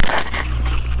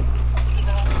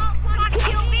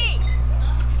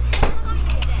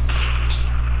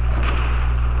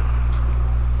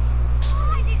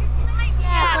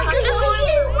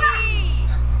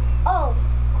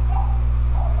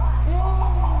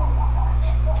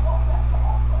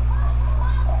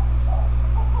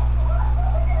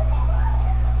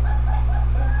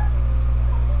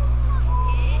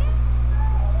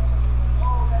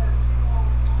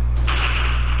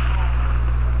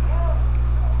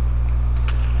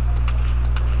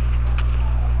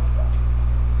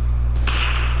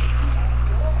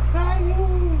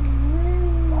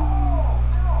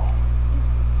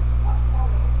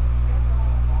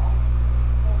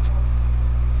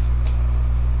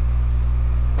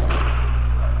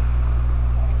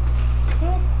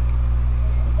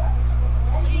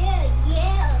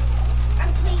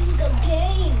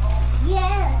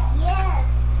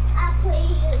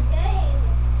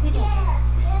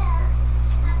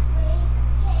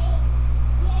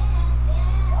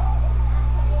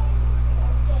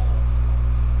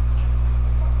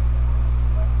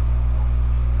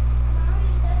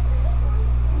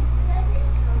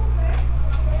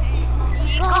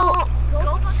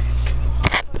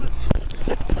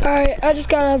 Alright, I just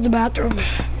got out of the bathroom.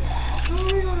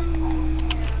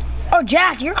 Oh,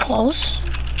 Jack, you're close.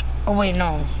 Oh, wait,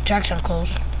 no. Jack's not close.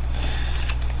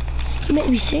 You make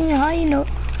me sing high, you know.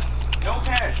 Don't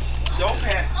pass. Don't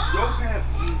pass. Don't pass.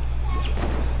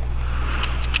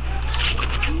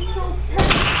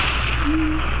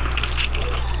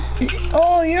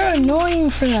 Oh, you're annoying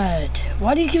for that.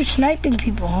 Why do you keep sniping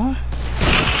people, huh?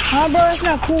 Huh, bro? That's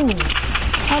not cool.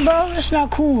 Huh, bro? That's not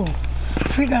cool.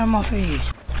 Freak out of my face.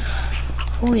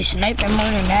 Who is sniping more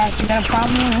than that? You got a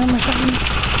problem with him or something?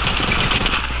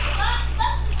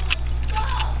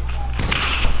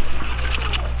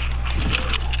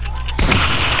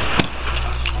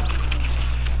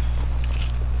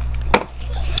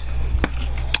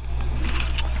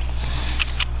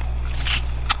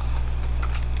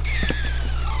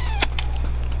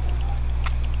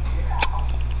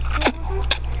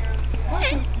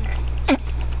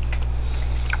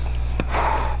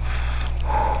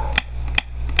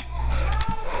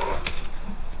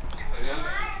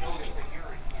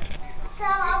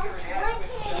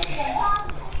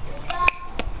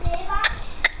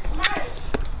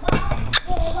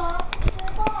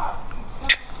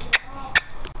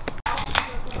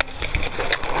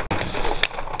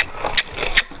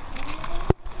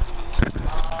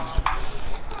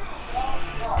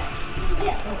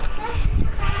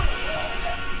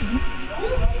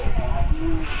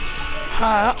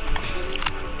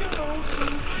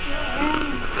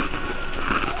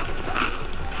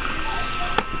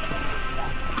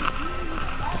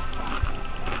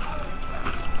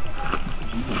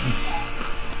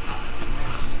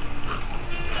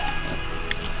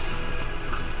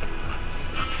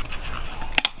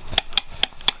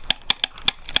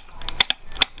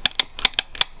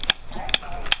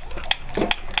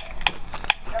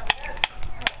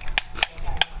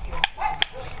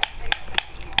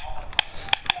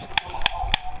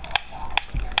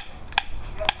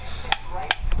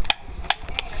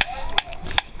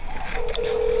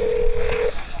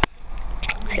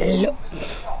 Hello.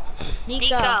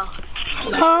 Nico.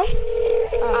 Huh?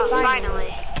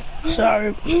 Finally.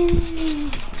 Sorry.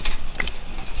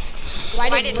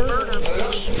 Why did Murder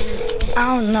leave? I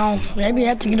don't know. Maybe he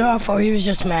had to get off or he was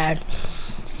just mad.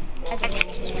 Your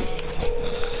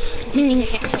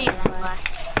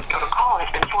call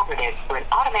has been forwarded for an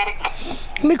automatic...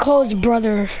 Let me call his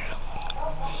brother.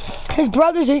 His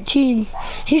brother's 18.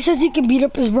 He says he can beat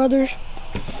up his brother,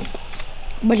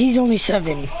 but he's only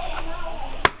 7.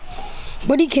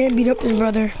 But he can beat up his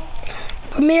brother.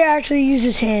 But Mir actually uses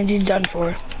his hands. He's done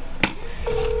for.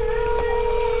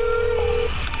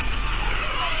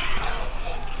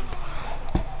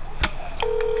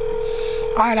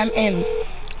 Alright, I'm in.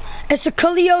 Is the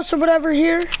Kalios or whatever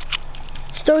here?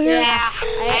 Still here? Yeah,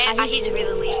 he's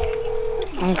really weak.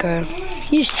 Okay.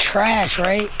 He's trash,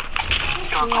 right?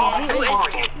 Your call has been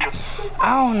forwarded to...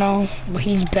 I don't know, but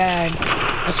he's bad.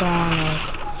 That's all I know.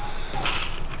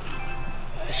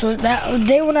 So that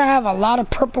they wanna have a lot of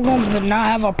purple guns but not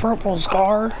have a purple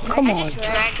scar? Come on.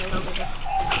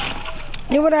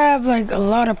 They wanna have like a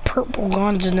lot of purple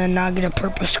guns and then not get a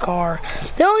purple scar.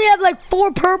 They only have like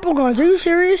 4 purple guns. Are you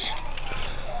serious?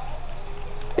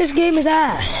 This game is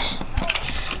ass.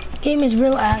 Game is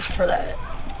real ass for that.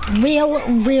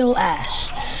 Real ass.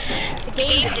 The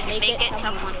game didn't make it,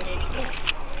 someone did.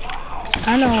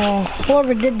 I know.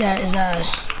 Whoever did that is ass.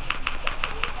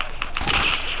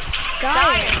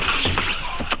 Dire.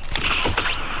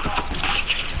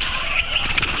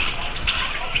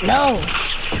 No.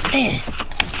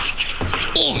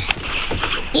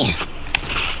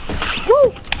 Woo.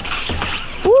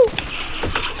 Woo.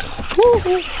 Woo.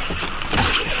 Woo.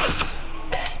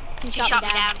 He shot me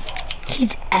down.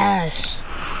 He's ass.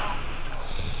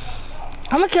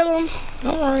 I'm gonna kill him.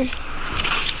 Don't worry.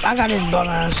 I got his bum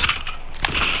ass.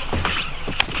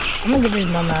 I'm gonna get his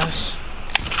bum ass.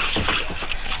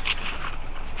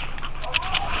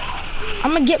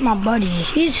 I'm gonna get my buddy.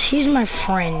 He's my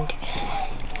friend.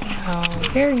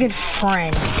 Very good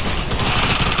friend.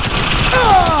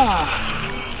 Oh!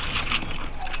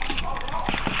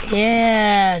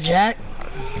 Yeah, Jack.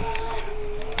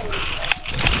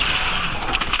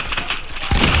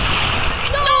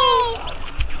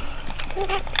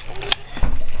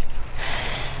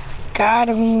 Got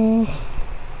him.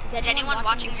 Is anyone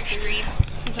watching your stream?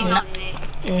 He's on me.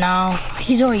 No,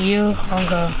 he's on you,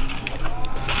 Uncle.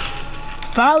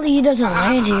 Probably he doesn't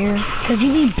land here, cause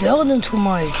he be building too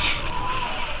much.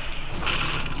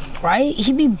 Right?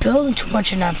 He be building too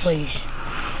much in that place.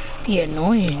 Be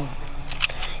annoying.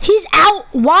 He's out.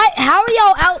 Why? How are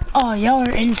y'all out? Oh, y'all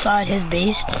are inside his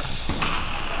base.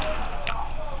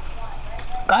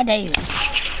 God damn.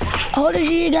 Oh, does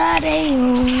she got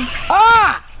damn?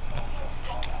 Ah!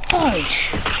 Fudge.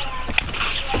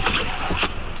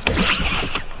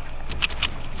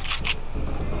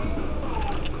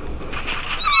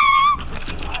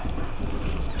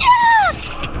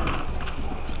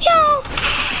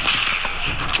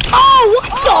 Oh, what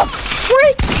the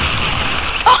freak?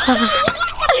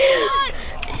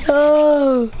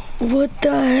 Oh, what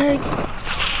the heck?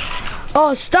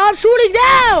 Oh, stop shooting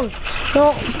down!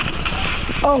 No.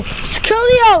 Oh,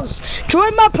 Skilios,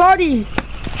 join my party.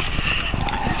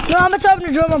 No, I'm gonna tell him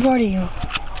to join my party.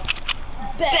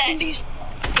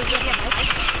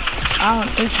 I don't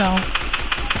think so.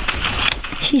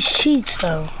 He cheats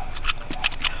though.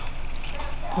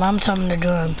 I'm telling him to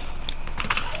join.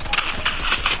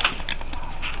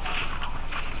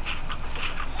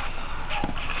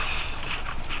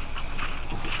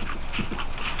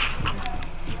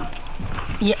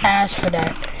 You asked for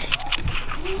that.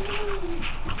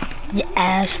 You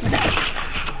asked for that.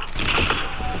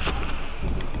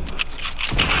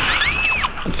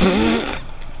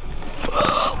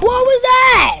 What was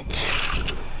that?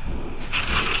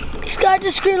 This guy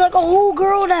just screamed like a whole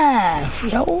girl laugh,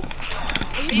 yo.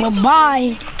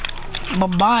 Bye-bye.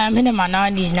 Bye-bye. I'm hitting my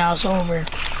 90s now. It's over.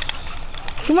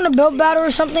 You want to build battle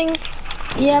or something?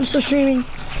 Yeah, I'm still streaming.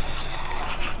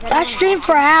 I stream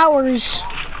for hours.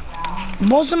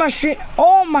 Most of my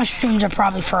all my streams are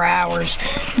probably for hours.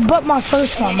 But my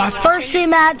first stream I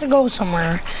had to go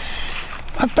somewhere.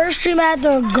 I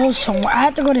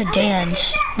had to go to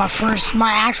dance.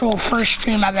 My actual first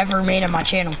stream I've ever made on my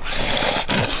channel.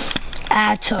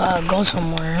 I had to go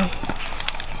somewhere.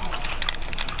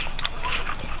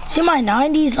 See my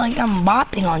 90s, like I'm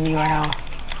bopping on you right now.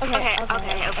 Okay,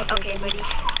 buddy.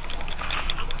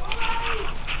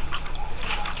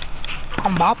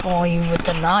 I'm bopping on you with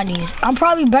the 90s. I'm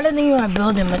probably better than you at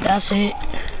building, but that's it.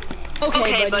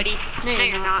 Okay, buddy. No,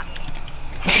 you're not.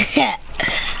 Yeah.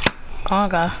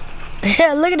 Okay.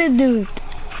 Yeah, look at this dude.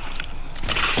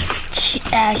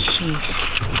 Ass cheeks.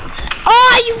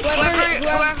 Oh, you.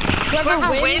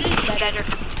 Whoever wins is better.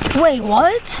 Wait,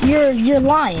 what? You're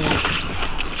lying.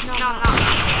 No.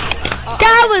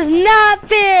 That was not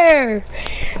fair.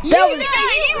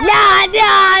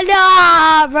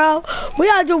 Nah, bro. We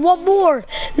gotta do one more.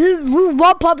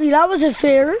 One puppy. That wasn't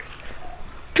fair.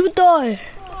 You thought.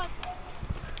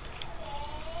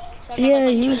 Yeah,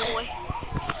 you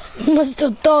must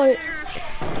have thought.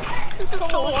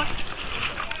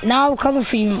 Now I'm coming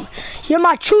for you. You're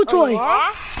my chew toy.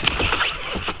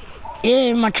 Yeah,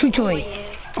 you're my chew toy.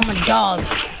 I'm a dog.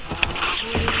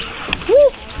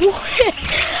 Woo, woo.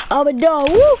 I'm a dog.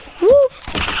 Woo, woo.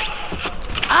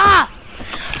 Ah!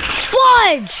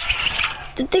 Fudge!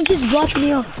 The thing is blocking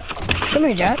me off. Come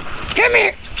here, Jack. Come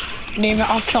here! Damn it,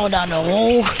 I fell down the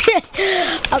hole.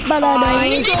 I fell down the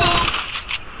hole.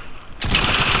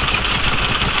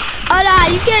 Oh nah,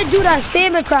 you can't do that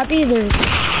spamming crap either.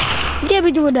 You can't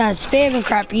be doing that spamming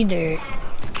crap either.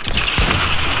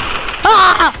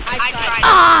 Ah!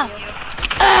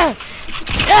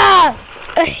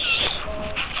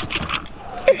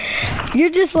 You're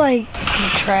just like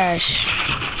trash.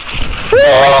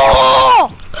 Oh!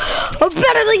 I'm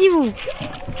better than you.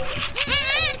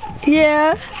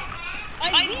 Yeah.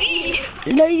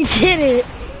 No, you didn't.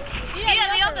 Yeah,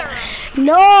 the other one.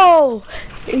 No.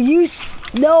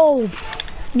 No.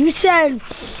 You said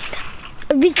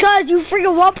because you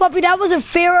freaking one puppy. That wasn't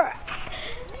fair.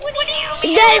 What do you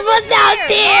mean? That was out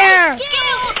there.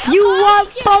 You one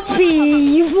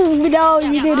puppy. No,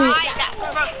 you didn't.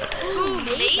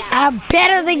 I'm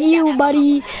better than you,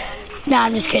 buddy. Nah,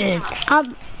 I'm just kidding.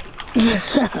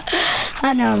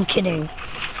 I know I'm kidding.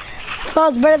 If I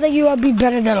was better than you, I'd be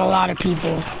better than a lot of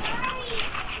people.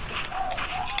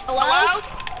 Hello?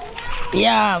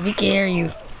 Yeah, we can hear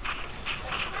you.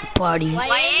 Buddy.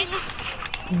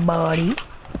 Buddy.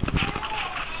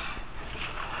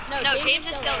 No, James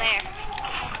is still there.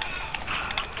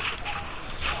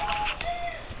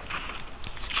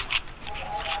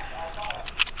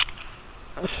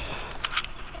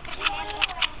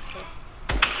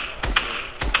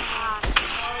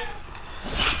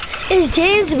 Is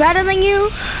James better than you?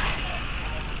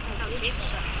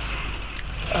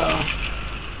 Oh.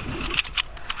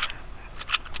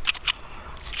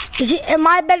 Am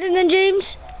I better than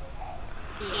James?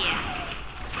 Yeah.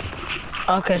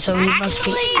 Okay, so he must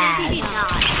be ass.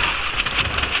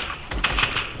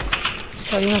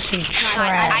 So he must be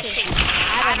trash.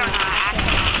 I don't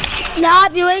know. Nah,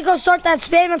 if you ain't gonna start that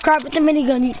spamming crap with the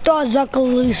minigun, you thought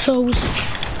Zuckle souls.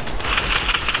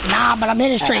 Nah, but I'm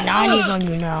in a straight 90s on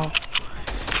you now.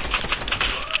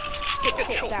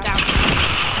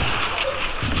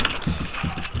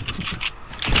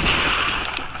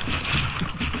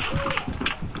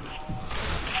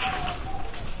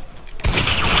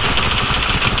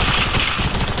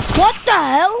 What the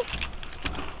hell?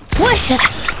 What?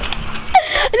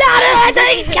 No, that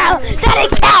didn't count.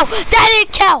 That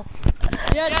didn't count.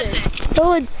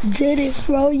 No, it didn't,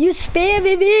 bro. You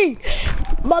spamming me.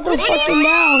 Motherfucking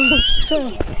down.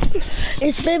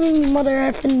 It's spamming me mother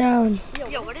effing down.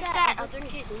 Yo, what is that other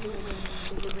kid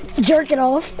doing? Jerk it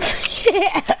off.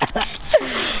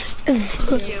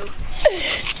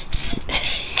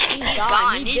 He's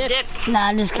gone. He dipped. Nah,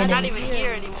 I'm just kidding. Not even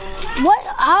here anymore. What?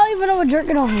 I don't even know what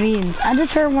jerking off means. I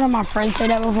just heard one of my friends say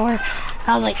that before.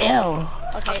 I was like, ew.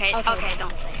 Okay, don't say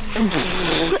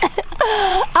it.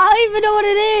 I don't even know what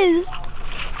it is.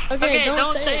 Okay,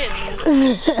 don't say it.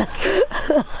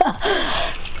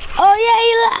 Oh yeah,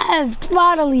 he left,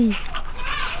 finally.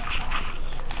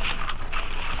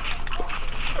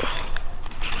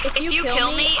 If you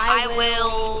kill me, I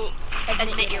will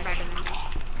admit you're better than me.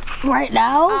 Right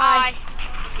now?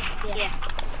 Yeah.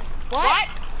 What?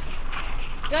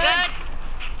 Good.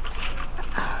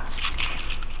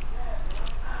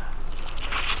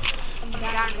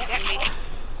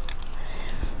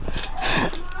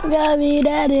 Got me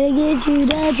that to get you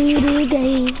down to the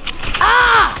game.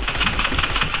 Ah!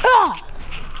 Ah!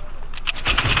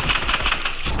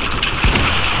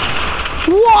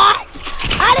 What?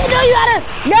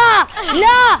 Nah!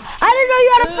 I didn't know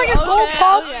you had a freaking gold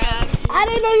pump. I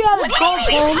didn't know you had a gold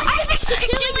pump. I've been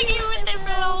killing you in there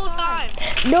the whole time.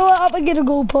 No, I'm gonna get a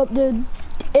gold pump then.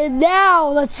 And now,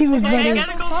 let's see what's better.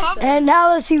 And now,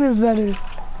 let's see what's better.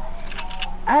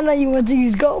 I know you want to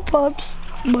use gold pumps,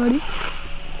 buddy.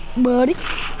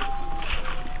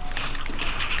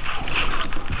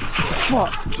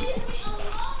 Fuck.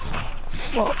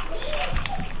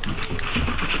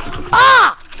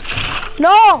 Ah!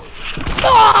 No!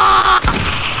 Ah!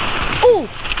 Ooh!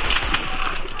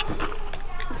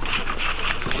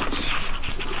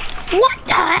 What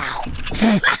the hell?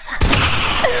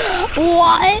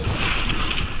 What?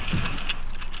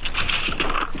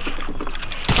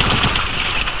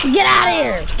 Get out of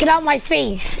here! Get out of my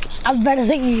face! I'm better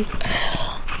than you.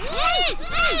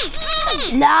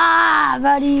 Nah,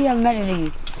 buddy, I'm better than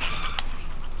you.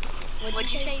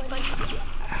 What'd you say, buddy?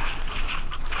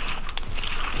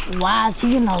 Why is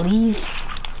he gonna leave?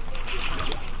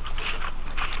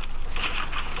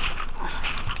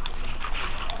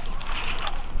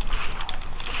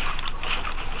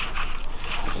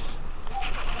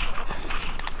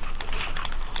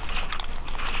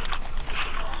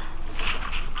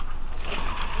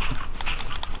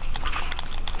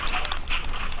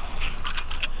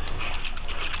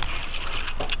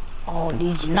 Oh,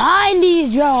 these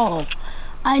 90s, y'all.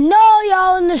 I know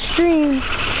y'all in the stream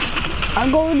are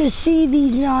going to see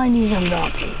these 90s I'm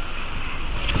dropping.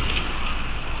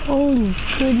 Holy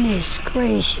goodness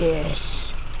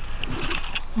gracious.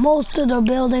 Most of the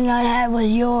building I had was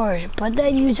yours, but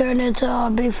then you turned into a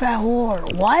big fat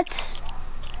whore. What?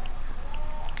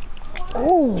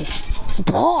 Ooh,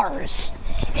 bars.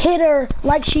 Hit her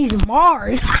like she's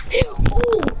Mars.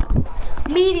 Ooh,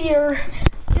 meteor.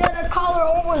 Then I call her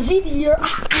almost easier.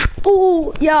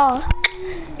 Ooh, yeah.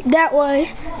 That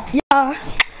way. Yeah.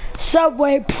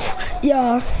 Subway.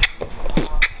 Yeah.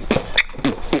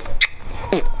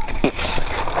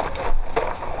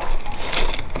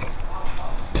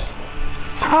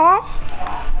 Huh?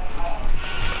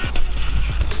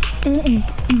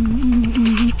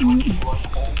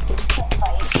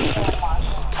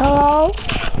 Hello?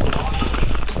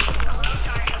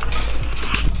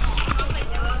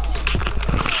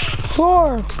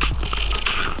 Sure.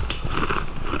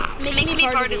 Make me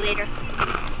party later.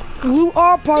 You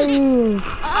are partying.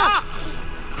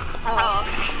 Oh,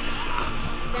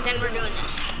 okay. Then we're doing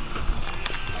this.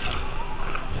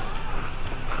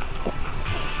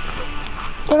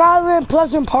 And I live in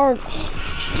Pleasant Park.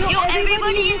 Yo,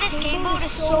 everybody in this game mode is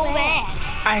so bad.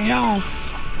 I know.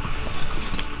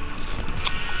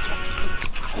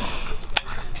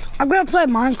 I'm gonna play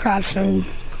Minecraft soon.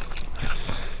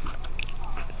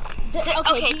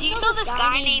 Okay, do you know this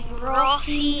guy named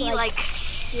Rossi, like,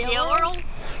 Silver?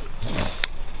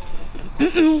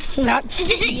 Not Is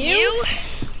it you?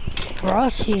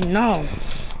 Rossi, no.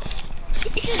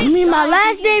 I mean, my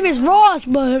last name is Ross,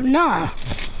 but nah.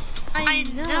 I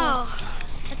know.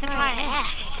 That's why I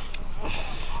asked.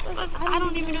 I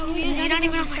don't even know who he is. You don't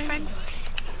even know my friend.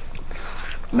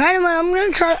 But anyway,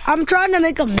 I'm trying to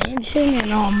make a mansion in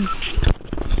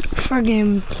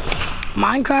friggin'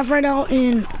 Minecraft right now,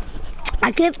 and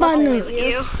I can't find the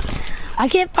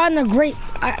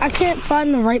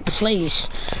right place.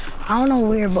 I don't know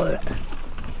where, but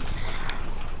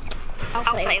I'll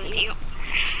play with you.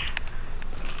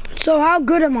 So how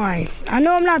good am I? I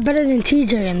know I'm not better than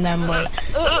TJ and them, but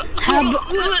am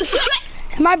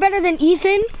I better than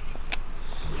Ethan?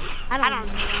 I don't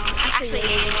know. Actually,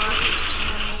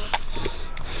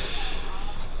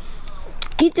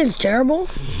 Ethan's terrible.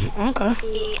 Okay.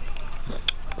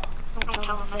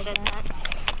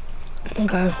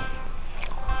 Okay.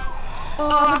 Oh,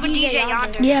 I'm a DJ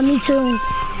Yonder. Yeah, me too.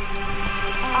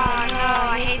 Oh no,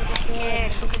 I hate this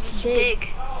kid because it's big.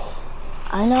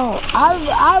 I know.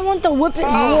 I want the Whip It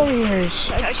Warriors.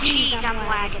 Jeez, I'm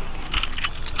lagging.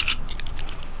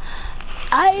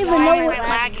 I even know Why am I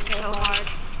lagging so hard?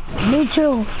 Me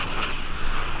too.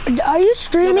 Are you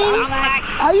streaming?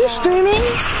 Are you streaming?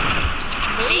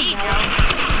 Me?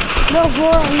 No,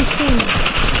 for are you streaming?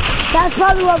 That's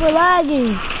probably why we're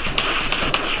lagging.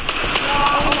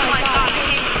 Oh my god.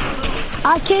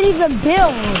 I can't even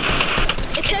build.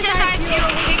 It says I have 0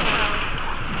 ping.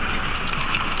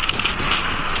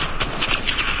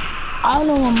 I don't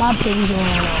know what my ping's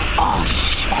doing. Oh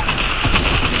shit.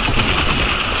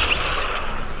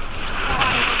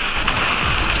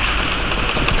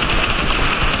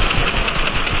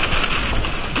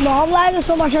 No, I'm lagging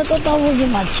so much I thought that was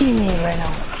in my teammate right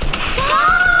now.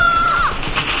 Stop!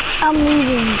 I'm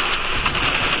leaving.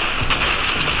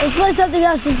 Let's play something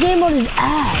else. This game mode is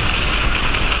ass.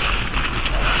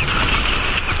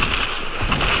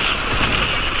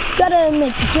 gotta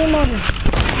admit, the game over.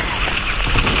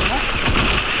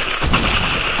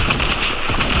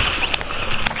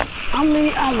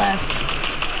 I left.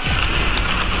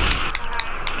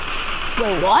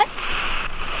 Wait, what?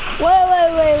 Wait.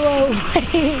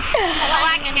 Not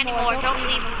lagging anymore. Don't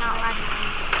leave. I'm not lagging.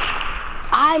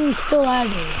 I'm still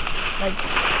lagging. Like,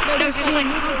 No, there's just like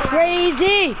moving.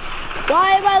 crazy.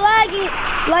 Why am I lagging?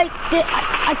 Like,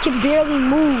 I can barely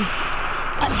move.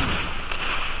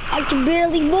 I can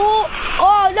barely move.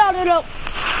 Oh, no.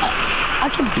 I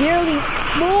can barely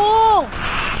move.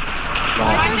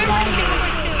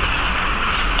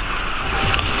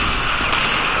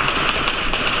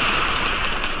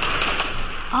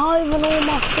 I don't even know what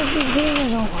my freaking game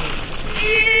is on.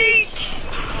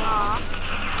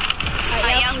 I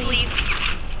have to leave.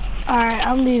 Alright,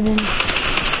 I'm leaving.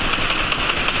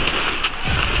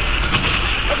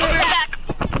 I'll be right back.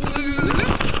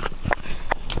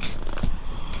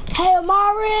 Hey,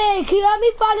 Amari, can you help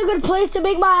me find a good place to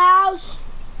make my house?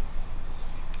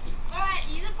 Alright,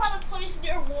 you can find a place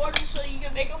near water so you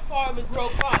can make a farm and grow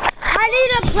crops. I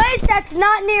need a place that's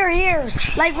not near here.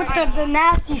 Like with the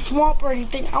nasty swamp or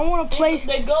anything. I want a place.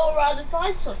 Then go around and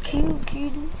find something. Can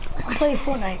you play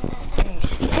Fortnite?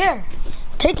 Here.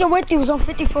 Take it with you. It's on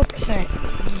 54%.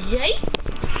 Yay?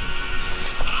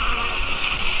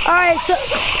 Alright, so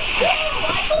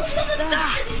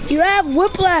you have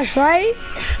Whiplash, right?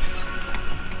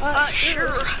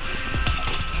 Sure.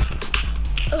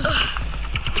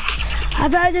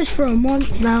 I've had this for a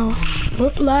month now.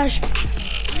 Whiplash.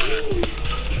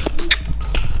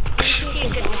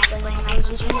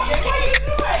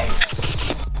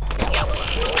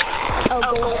 Oh,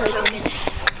 gold token.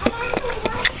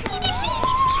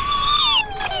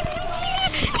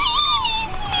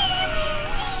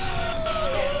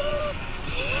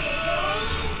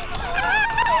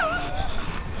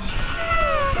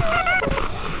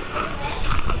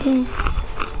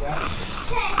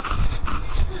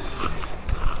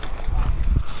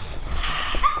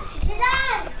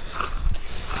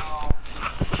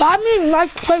 I need a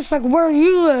nice place like where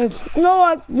you live. You know,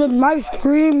 like the nice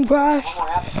green grass.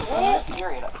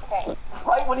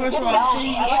 Right when you get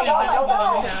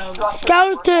down,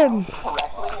 Skeleton.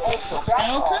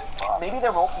 Skeleton? maybe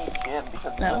there won't be a gym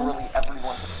because literally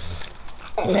everyone.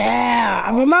 Yeah, I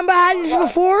remember I had this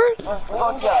before.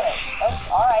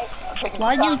 Alright.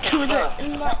 Why you two that?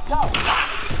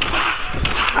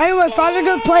 Anyway, find a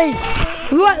good place.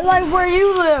 Like where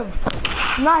you live.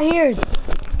 Not here.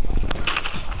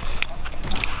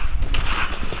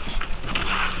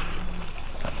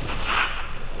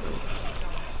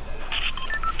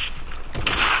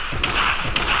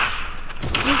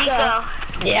 Nico.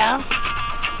 Yeah.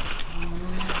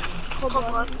 Hold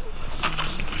on.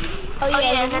 Oh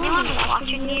yeah, is anyone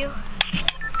watching you?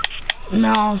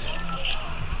 No.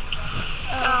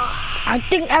 Oh. I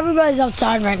think everybody's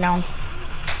outside right now.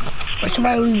 Or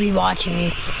somebody will be watching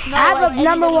me. I have a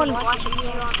number one. Watching you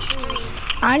on stream.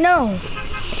 I know.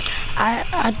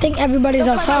 I think everybody's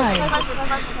outside.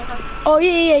 Oh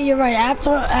yeah, you're right.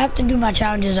 I have to do my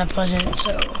challenges at Pleasant,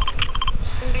 so. Are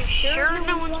you sure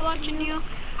no one's watching you?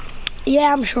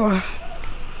 Yeah, I'm sure.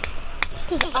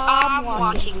 Because I'm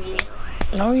watching you.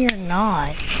 No, you're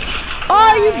not.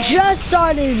 Oh, you just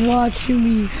started watching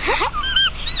me.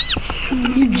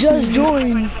 You just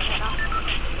joined.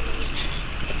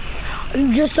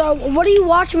 You just what are you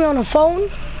watching me on a phone?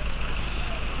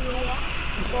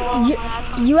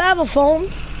 You have a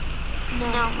phone?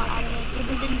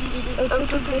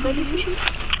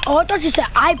 Oh, I thought you said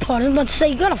iPod. I was about to say,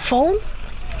 you got a phone?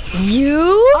 You?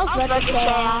 I was about to say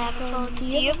I have a phone. Do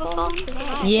you have a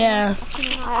phone? Yeah.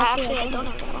 I don't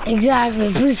have a phone.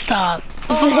 Exactly. Please stop.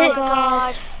 Oh my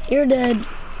god. You're dead.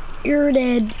 You're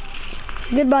dead.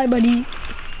 Goodbye, buddy.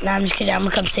 Nah, I'm just kidding. I'm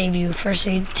gonna come save you. First,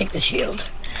 I need to take the shield.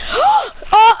 Oh,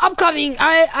 I'm coming.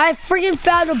 I freaking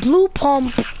found a blue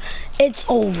pump. It's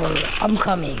over. I'm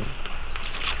coming.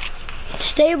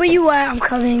 Stay where you at. I'm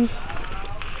coming.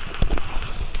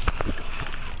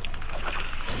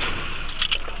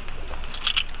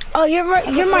 Oh, you're right.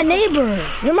 You're my neighbor.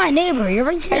 You're my neighbor. You're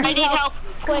right here. I need help.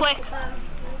 Quick.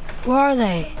 Where are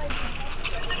they?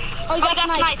 Oh, you got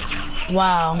sniped.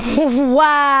 Wow.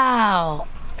 Wow.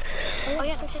 Oh,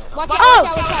 yeah, that's his. Watch Oh,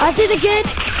 I see the kid.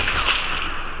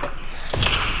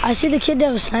 I see the kid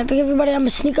that was sniping everybody. I'm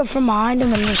gonna sneak up from behind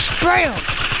him and just spray him.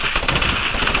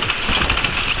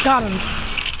 Got him.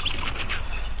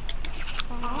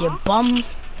 You bum.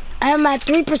 I am at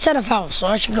 3% of health, so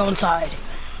I should go inside.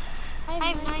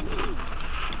 I have 19.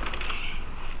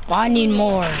 Well, I need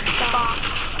more.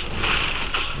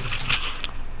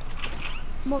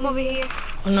 Move over here.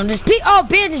 Oh, no, there's oh,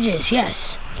 bandages, yes.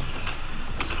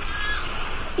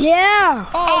 Yeah.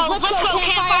 Oh, let's go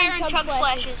campfire and chug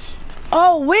splashes.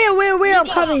 Oh, where? I'm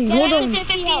coming. Get Hold up on. to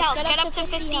 50 health. Get up to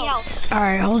 50 health.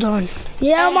 Alright, hold on.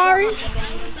 Yeah, Mari?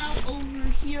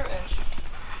 Over here-ish.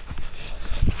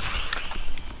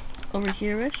 Over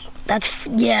here-ish? That's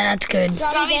good.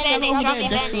 Drop me bandage.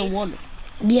 That's the one.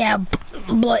 Yeah,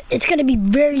 but it's gonna be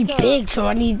very big, so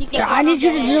I need you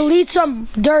to delete some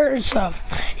dirt and stuff.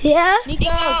 Yeah? Nico,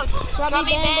 drop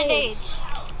me bandage.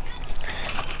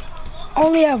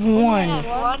 Only have one.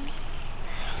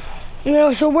 You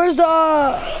know, so where's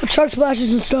the chug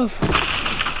splashes and stuff?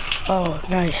 Oh,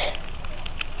 nice.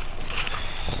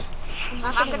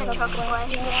 I'm gonna chug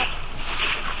splash.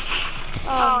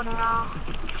 Oh no.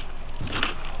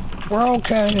 We're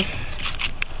okay.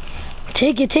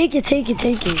 Take it. Take the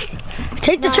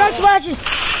chug splashes.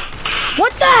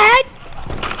 What the heck?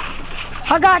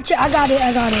 I got it.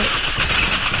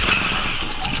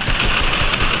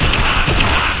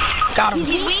 Got him.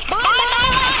 He's weak.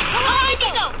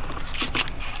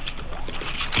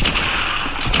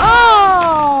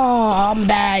 Oh, I'm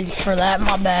bad for that.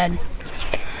 My bad.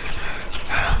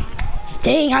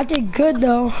 Dang, I did good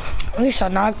though. At least I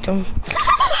knocked him.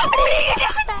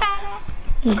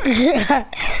 Yo,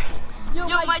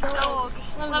 my dog.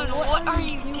 Lemon, what are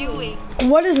you doing?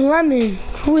 What is Lemon?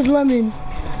 Who is Lemon?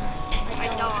 My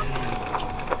dog.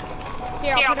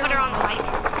 Here, I'll put her on the mic.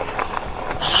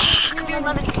 Come here,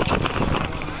 Lemon. Okay.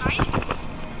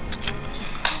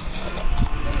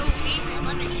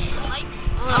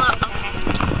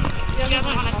 She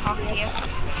doesn't want to talk to you.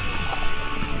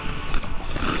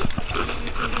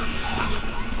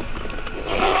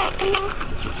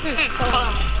 Hold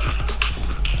on.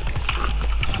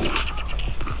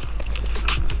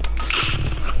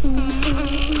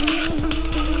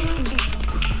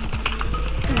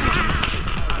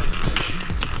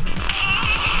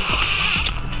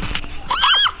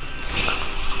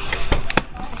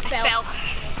 Fell.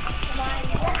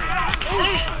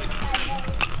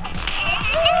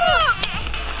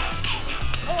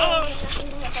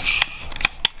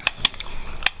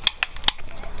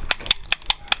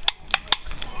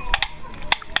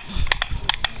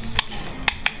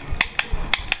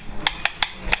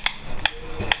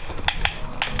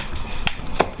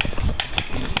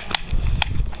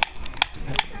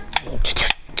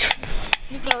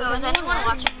 Nico, is anyone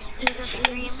watching this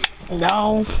stream?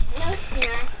 No.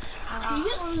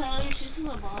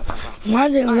 Why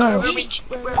did it go?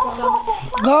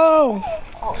 Go.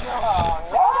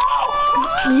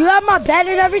 You have my bed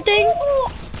and everything?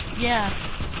 Yeah.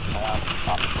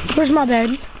 Where's my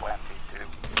bed?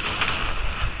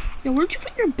 Yo, where'd you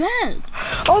put your bed?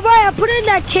 Oh right, I put it in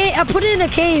that cave. I put it in a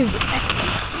cave.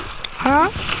 Huh?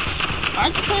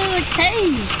 Why'd you put it in a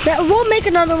cave? Yeah, we'll make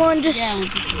another one. Just Yeah,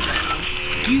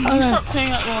 you start playing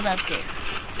that little that's good.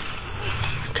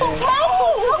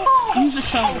 Use a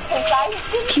shovel.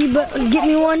 Get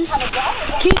me one.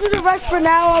 Can you do the rest for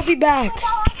now? I'll be back.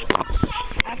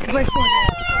 I have to play Fortnite.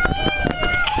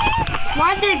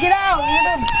 Monday, get out.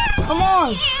 Come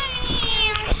on.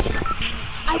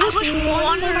 I wish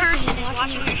one person is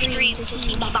watching the stream to see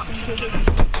me boxing kids.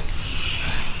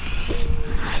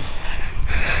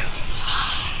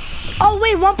 Oh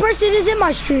wait, one person is in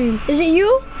my stream. Is it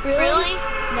you? Really?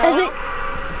 No. Is it?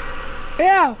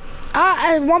 Yeah.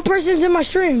 One person's in my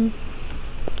stream.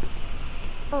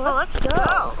 Oh, let's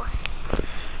go.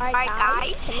 Alright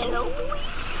guys, hello.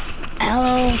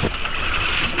 Hello.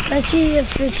 Let's see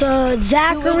if it's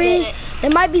Zachary.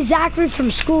 It might be Zachary from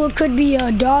school. It could be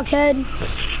Doghead.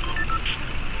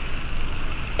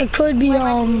 It could be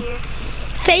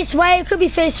Faceway. It could be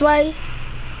Faceway.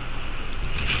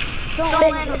 Don't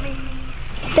land with me.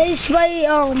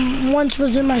 Faceway once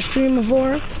was in my stream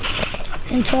before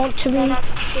and talked to me.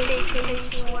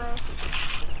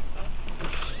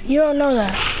 You don't know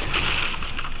that.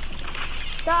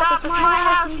 Stop, it's my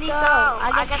house, Nico.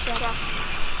 I got the chest.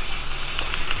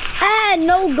 I had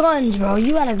no guns, bro.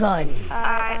 You got a gun.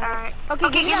 Alright. Okay,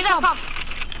 give me that pump.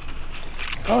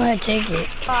 Go ahead, take it.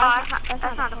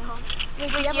 That's not a pump.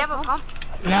 Wait, do you have a pump?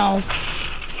 No.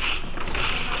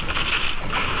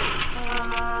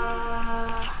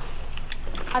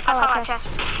 I call that chest.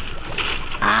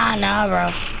 Ah, nah,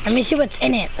 bro. Let me see what's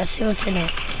in it. Let's see what's in it.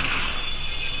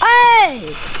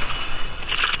 Hey!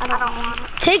 I don't want it.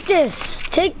 Take this.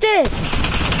 Take this.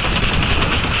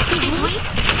 He's weak?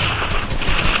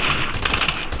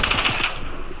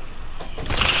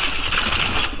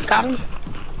 Got him.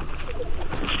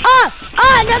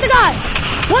 Another guy.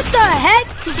 What the heck?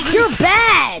 You're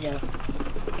bad.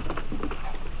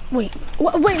 Wait,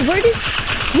 where did?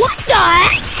 What the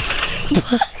heck?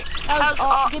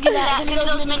 Give me that. Give me those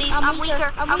minis.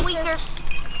 I'm weaker.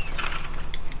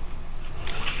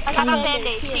 I got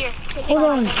band-aids here. Hold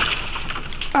on.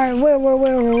 Alright,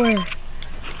 where?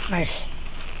 Nice.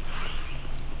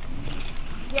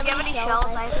 Do you have any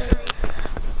shells?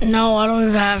 No, I don't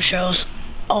even have shells.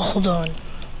 Oh, hold on.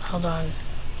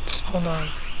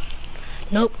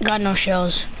 Nope, got no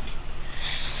shells.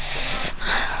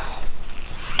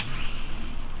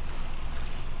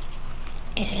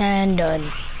 And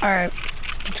done. Alright,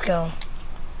 let's go.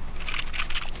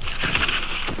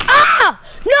 Ah!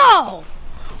 No!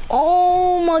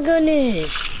 Oh my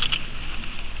goodness.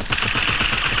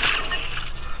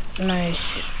 Nice.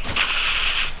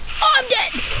 Oh, I'm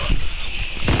dead!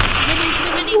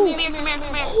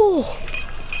 Oh,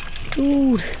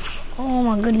 dude. Oh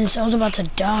my goodness, I was about to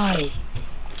die.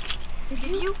 Did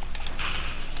you?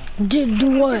 Do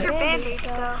what? Your band-aids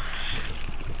go.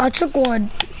 I took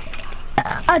one.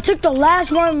 I took the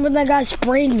last one when that guy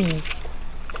sprayed me.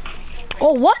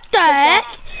 Oh, what the heck?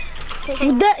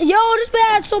 Yo, this man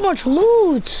had so much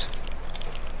loot.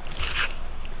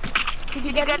 Did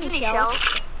you get any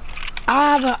shells?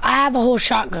 I have a whole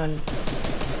shotgun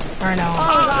right now.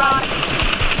 Oh god.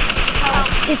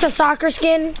 It's a soccer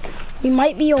skin. We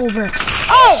might be over.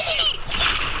 Oh!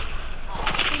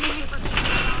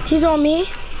 He's on me.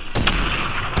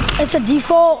 It's a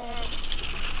default.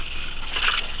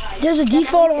 There's a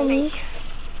default on me.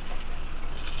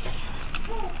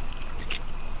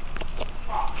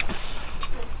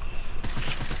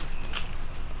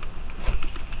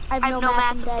 I have no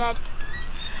mats, I'm dead.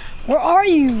 Where are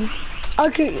you?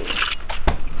 Okay.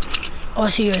 Oh, I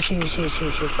see you. Go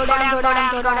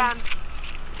down.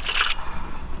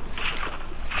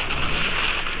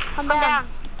 Come down.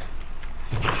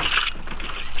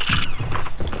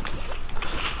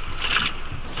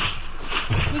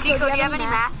 Nico, do you have any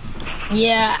mats?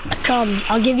 Yeah, come.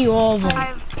 I'll give you all of them.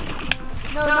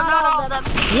 No, not all of them.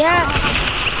 Yeah.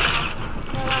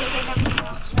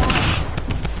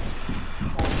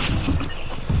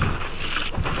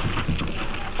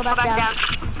 Go back down.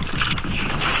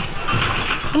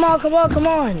 Come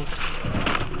on.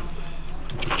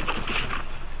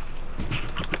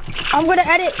 I'm gonna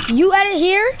edit. You edit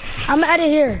here. I'm gonna edit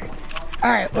here. All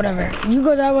right, whatever. You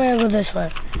go that way. I go this way.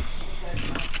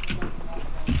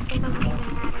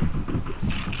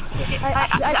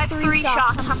 I have 3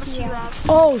 shots. How much do you have?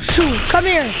 Oh shoot! Come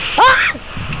here. Ah!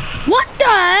 What the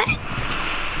heck?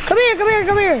 Come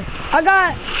here. I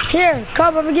got here.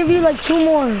 Come. I'm gonna give you like 2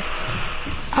 more.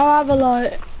 I'll have a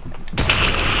lot.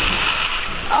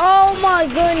 Oh my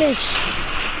goodness.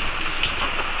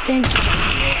 Thank you.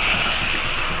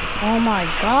 Oh my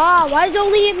god, why is it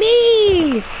only at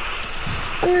me?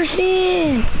 I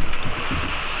understand.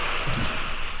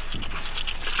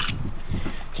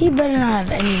 He better not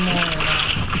have any more.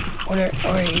 Or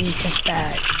he's just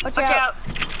bad. Watch out.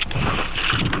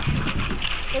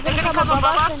 They're gonna come above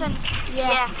us and...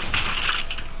 Yeah.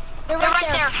 They're right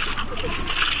there.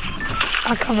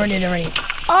 I covered it already.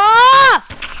 Ah!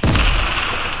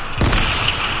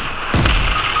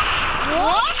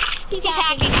 What? He's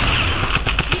hacking.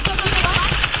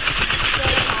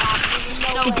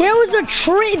 There was a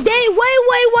tree.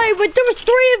 Wait, but there was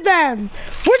 3 of them.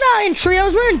 We're not in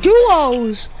trios, we're in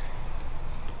duos.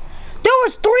 There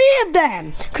was 3 of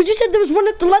them. Cause you said there was one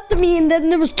at the left of me and then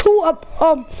there was 2 up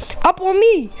on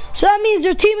me. So that means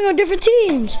they're teaming on different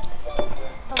teams.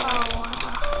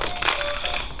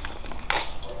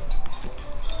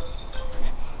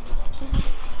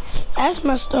 That's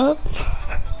messed up.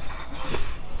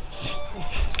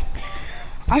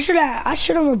 I should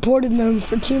have reported them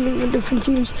for teaming with different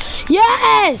teams.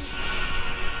 Yes!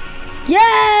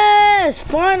 Yes!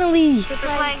 Finally!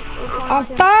 I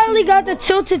finally got the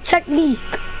tilted technique.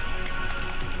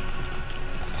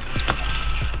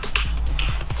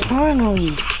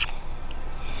 Finally.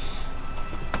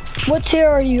 What tier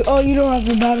are you? Oh, you don't have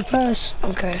the battle pass.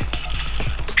 Okay.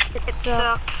 It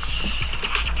sucks.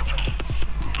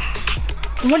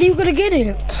 What are you gonna get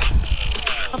it?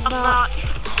 I'm not.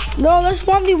 No, let's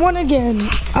 1v1 again.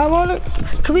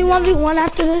 Can we 1v1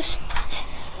 after this?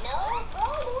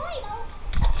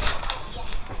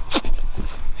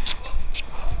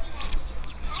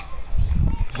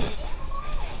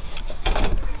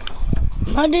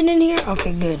 London in here?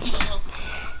 Okay, good.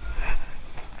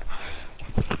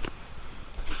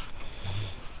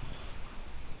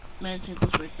 Mansion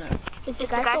goes right there. Is the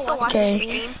guy still watching Okay. the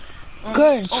stream?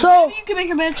 Good. Oh, So maybe you can make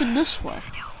a mansion this way.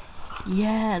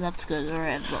 Yeah, that's good.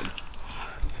 Alright, look.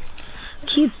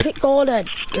 can you pick all that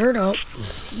dirt up?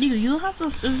 You have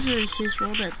to just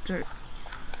roll that dirt.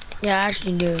 Yeah, I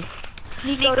actually do.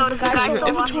 Nico, does the guy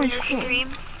still watching inventory your full.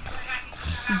 stream?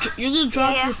 You're gonna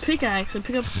drop Yeah. your pickaxe and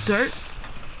pick up dirt.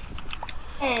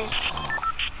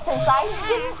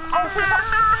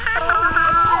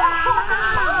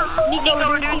 Nico,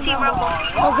 we're doing Team Rumble.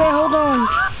 Okay, hold on.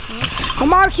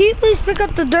 Amar, can you please pick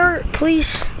up the dirt,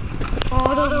 please?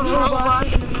 Oh, those robots are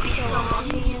gonna be so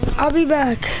I'll be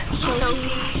back.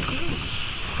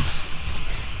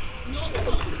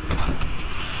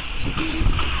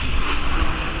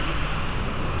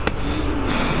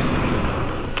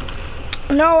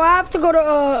 No, I have to go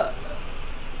to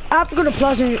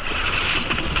Pleasant.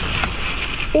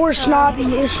 Or Snobby.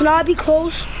 Is Snobby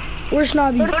close? Where's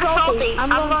Snobby? Go to Salty. I'm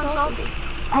going Salty.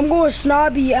 I'm going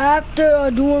Snobby. I have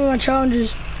to do one of my challenges.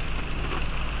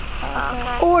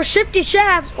 Okay. Or Shifty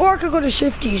Shafts. Or I could go to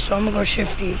Shifty, so I'm gonna go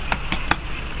Shifty.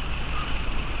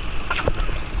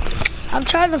 I'm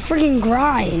trying to freaking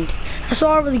grind. That's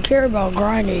all I really care about,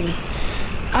 grinding.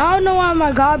 I don't know why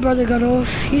my god brother got off.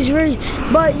 He's really,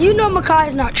 but you know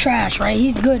Makai's not trash, right?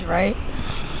 He's good, right?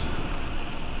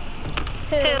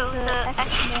 Who? The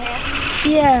X-Man?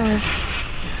 Yeah.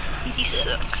 He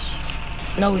sucks.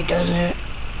 No, he doesn't. Yeah,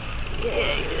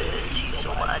 he is. He's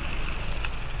so bad.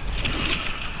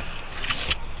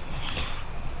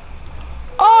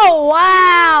 Oh,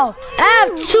 wow! I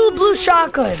have 2 blue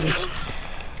shotguns.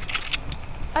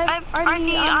 I'm not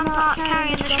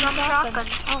carrying the drum shotgun.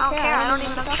 I don't care. I don't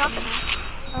even have shotgun.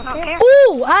 I don't care.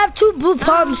 Ooh, I have 2 blue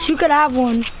pumps. You could have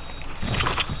one.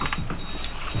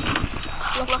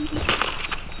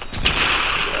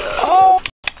 Oh.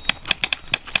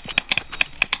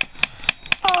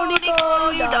 Oh, Nico,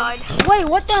 you died. Wait,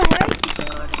 what the heck?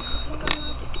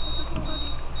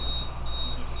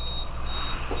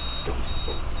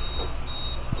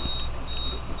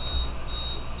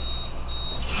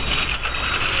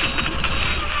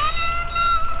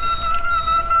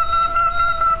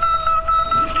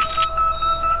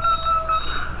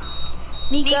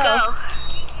 Nico.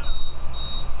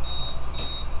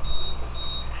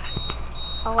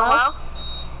 Hello?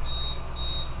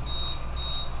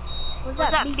 What's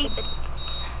that beeping?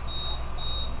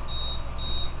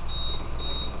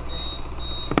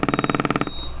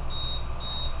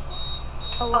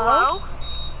 Hello?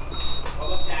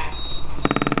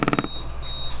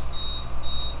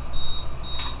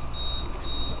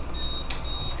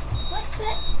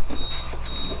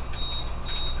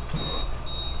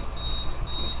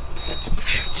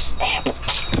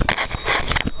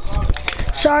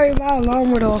 Sorry, my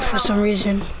alarm went off for some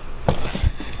reason.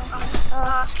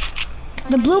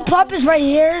 The blue pup is right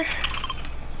here.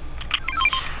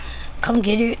 Come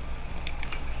get it.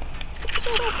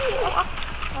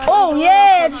 Oh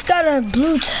yeah, it's got a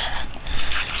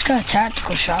it's got a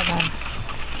tactical shotgun.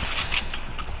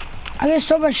 I get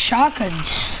so much shotguns.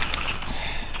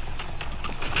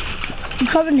 You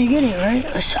coming to get it, right?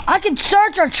 I can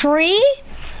search a tree?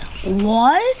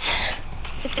 What?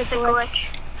 It's a glitch.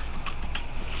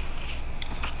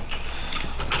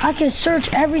 I can search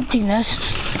everything. That's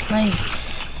like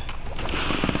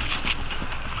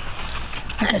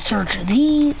I can search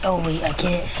these. Oh wait, I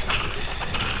can't.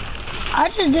 I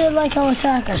just did like how I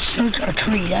said I could search a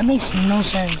tree. That makes no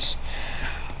sense.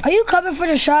 Are you coming for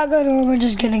the shotgun or we're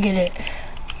just gonna get it?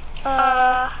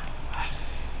 I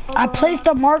placed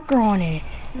a marker on it.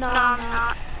 No, I'm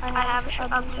not. I have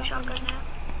a blue shotgun now.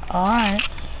 Alright.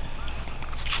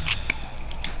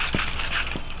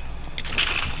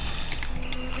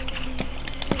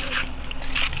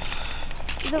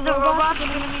 The robots are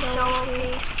gonna be so OP.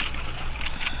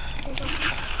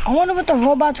 I wonder what the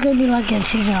robot's gonna be like in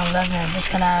season 11. If it's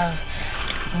gonna have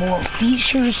more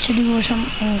features to do or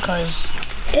something, because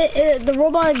the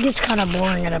robot gets kind of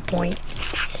boring at a point,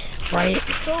 right?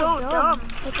 It's so dumb.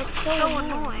 It's so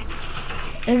annoying.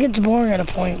 It gets boring at a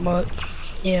point, but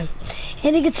yeah.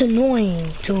 And it gets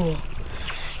annoying too.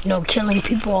 You know, killing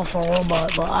people off a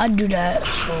robot, but I do that,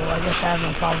 so I guess I have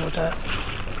no problem with that.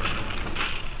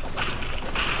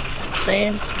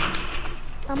 Saying?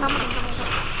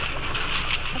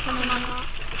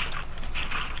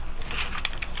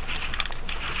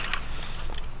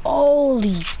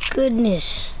 Holy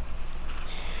goodness.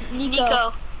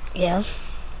 Nico. Yeah.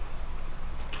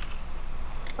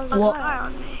 What?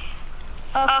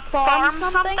 Farm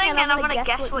something and I'm gonna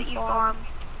guess what you farm.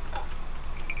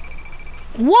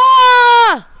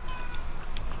 What?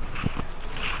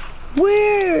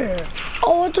 Where?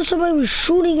 Oh, I thought somebody was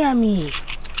shooting at me.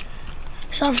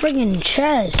 It's not freaking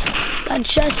chest. That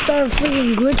chest started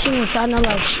freaking glitching and sounded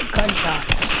like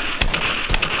gunshots.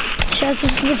 Chest,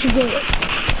 this is what you get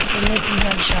for making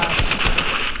gunshots.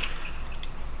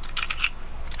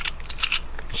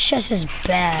 Chest is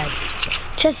bad.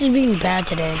 Chest is being bad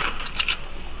today.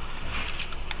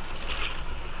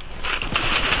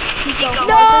 No!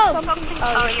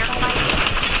 Oh, you're fighting.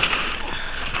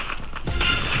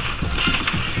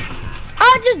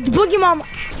 I just boogie mom.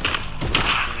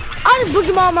 I just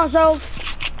boogie mom myself.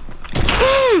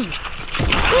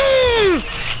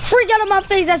 Freak out of my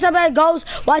face. That's how bad it goes.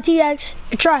 YTX.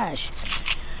 Trash.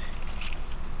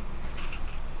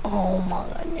 Oh my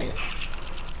goodness.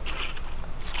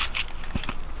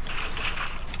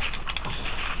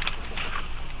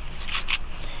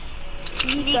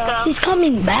 Nico. He's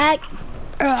coming back.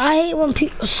 I hate when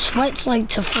people sweats like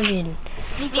to friggin'.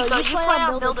 Nico, you play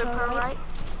on Builder Pro, right?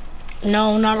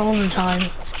 No, not all the time.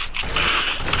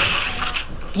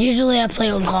 Usually I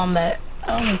play on combat.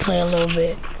 I only play a little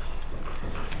bit.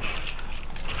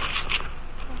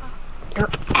 Your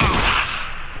ass.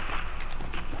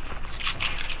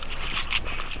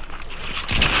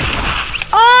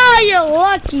 Oh, you're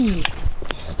lucky.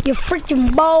 You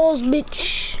freaking balls,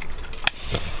 bitch.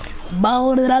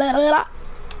 Balls,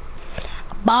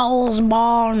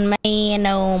 born man,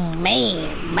 oh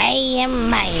man,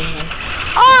 man.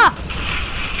 Ah!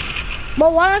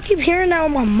 But why do I keep hearing that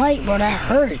on my mic, bro? That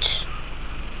hurts.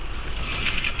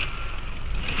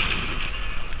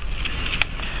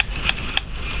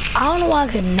 I don't know why I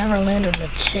could never land on the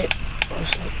tip or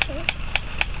something.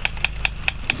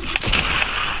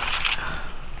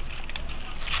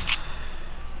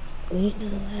 We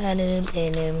know how to play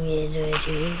them games with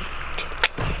you.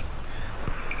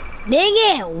 Dang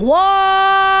it!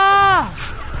 Whoa!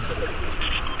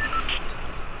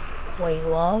 Wait,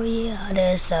 what we are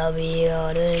the subby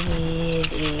or the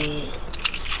giddy?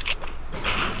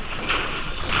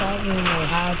 So we know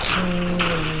how to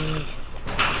lead.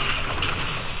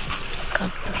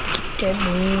 Got to get the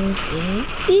move.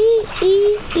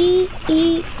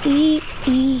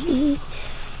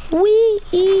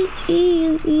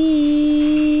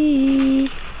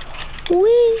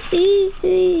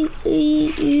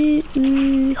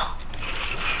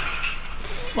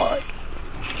 Fudge.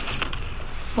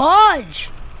 Fudge!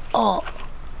 Oh.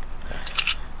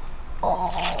 Oh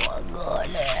my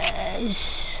goodness.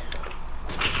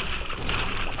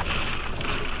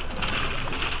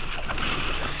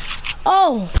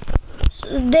 Oh.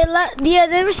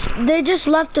 They just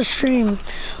left the stream.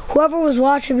 Whoever was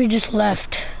watching me just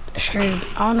left the stream.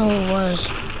 I don't know who it was.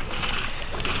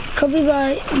 Could be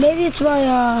maybe it's my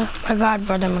god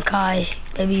brother Makai.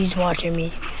 Maybe he's watching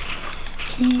me.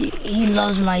 He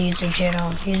loves my YouTube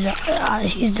channel. He's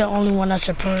the only one I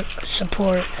support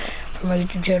from my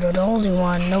YouTube channel. The only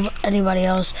one. Anybody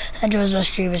else that joins my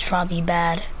stream is probably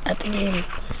bad at the game.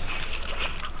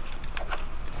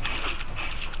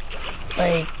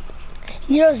 Like,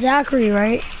 you know Zachary,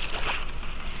 right?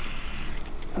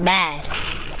 Bad.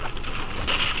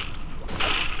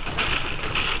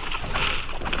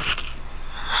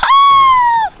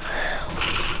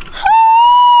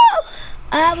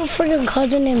 I have a freaking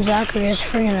cousin named Zachary. It's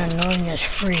freaking annoying as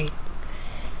freak.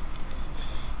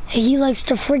 He likes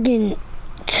to freaking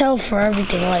tell for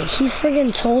everything. Like, he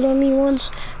freaking told on me once,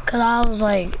 cause I was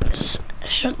like,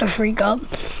 shut the freak up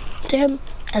to him,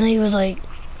 and he was like,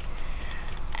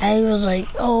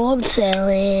 oh, I'm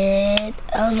telling.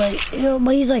 I was like, you know,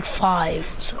 but he's like 5,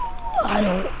 so I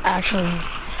don't actually.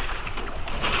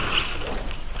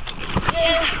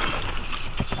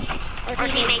 Or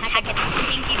he may hack it.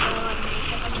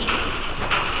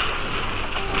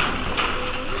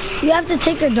 You have to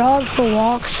take your dog for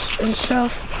walks and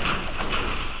stuff.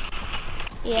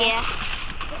 Yeah.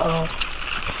 Oh.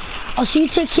 Oh, so you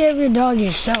take care of your dog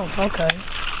yourself? Okay.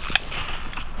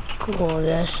 Cool, I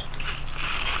guess.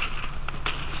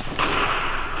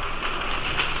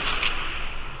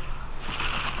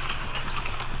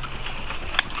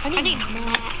 I need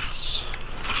mats.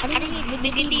 I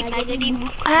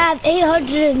have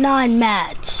 809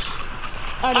 mats.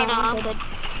 Oh no, I'm good.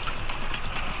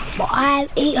 Well, I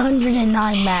have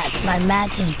 809 mats. My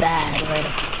mats is bad. Right?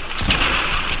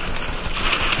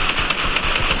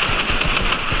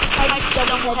 I just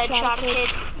double headshot kid.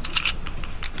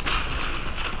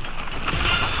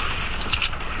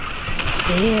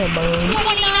 Yeah, boy.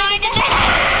 29.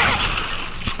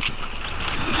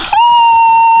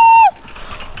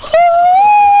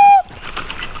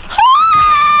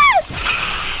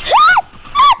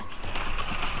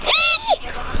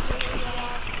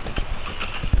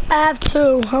 I have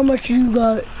 2. How much you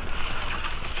got?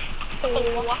 4.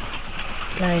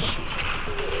 Nice.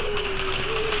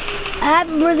 I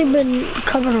haven't really been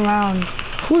coming around.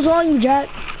 Who's on you, Jack?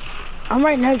 I'm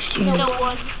right next to you. No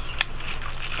one.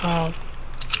 Oh.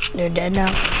 They're dead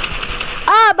now.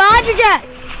 Ah, behind you, Jack!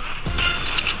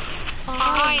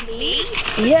 Behind me?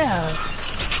 Yeah.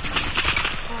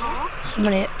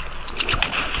 Somebody.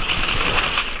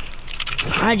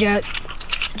 Hi, Jack.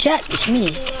 Jack, it's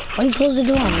me. Why you close the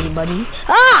door on me, buddy?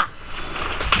 Ah!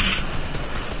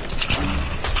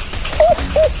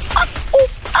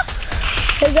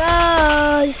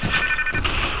 god.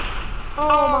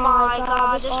 Oh my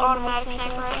god, this automatic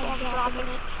sniper I'm dropping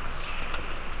it.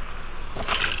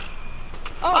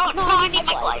 Oh no, I need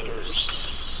my gliders.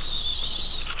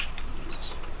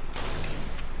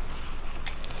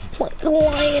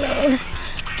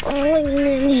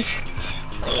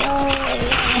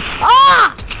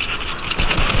 Ah!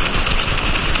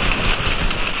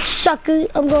 Sucker,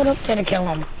 I'm going up there to kill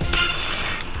him.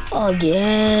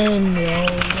 Again, yo,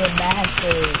 you're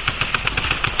bastard.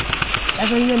 That's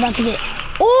what you're about to get.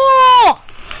 Oh!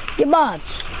 Get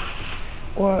bots.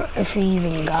 Or if he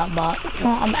even got bot. No,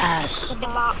 I'm ass. Get the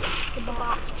box. Get the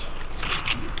box.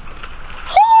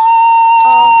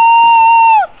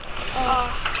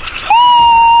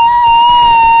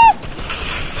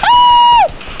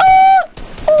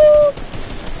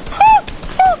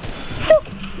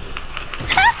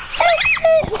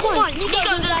 Come on, you go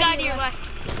this guy to your left.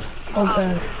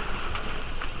 Okay.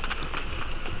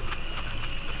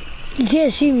 You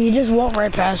can't see me, you just walk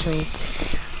right past me.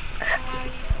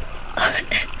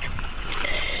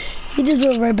 You just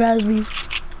went right past me.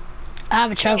 I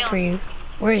have a chunk for you.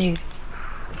 Where is you?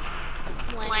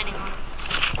 Landing on him.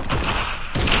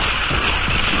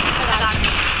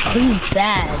 Oh, he's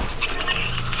bad.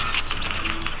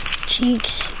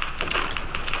 Cheeks.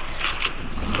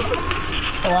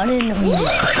 Oh, I didn't know he was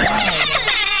bad.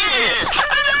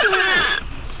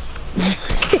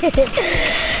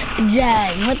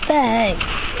 Jag, what the heck?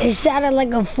 It sounded like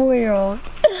a 4-year-old.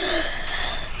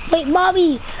 Wait,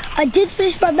 Mommy, I did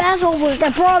finish my math homework,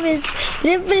 I promise. You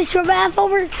didn't finish your math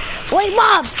homework? Wait,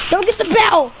 Mom, don't get the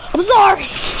bell. I'm sorry.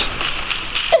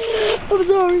 I'm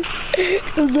sorry.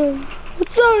 I'm sorry. I'm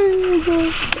sorry. I'm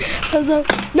sorry. I'm sorry.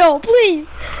 No, please.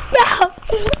 No.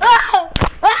 Ah!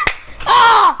 Ah!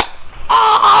 Ah!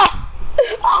 Ah! Ah!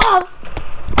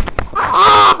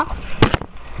 Ah!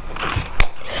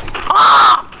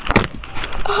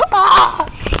 Ah!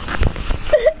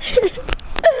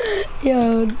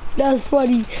 Yo, that's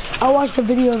funny. I watched a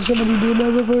video of somebody doing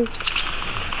that before.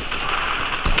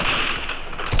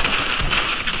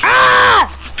 Ah!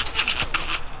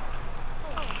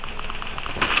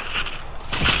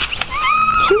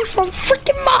 He was from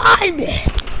freaking behind me.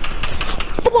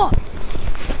 Come on.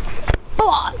 Come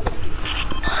on.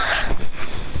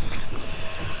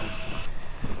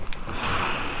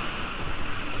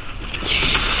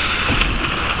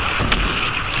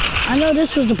 I know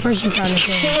this was the person trying to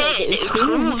kill me.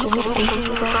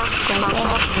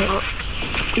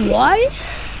 What?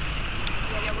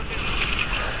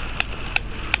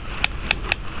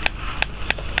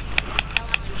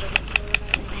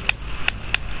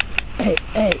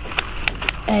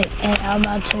 Hey, I'm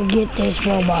about to get this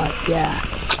robot, yeah.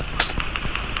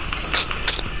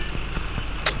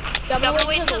 I'm gonna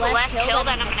wait until the last kill,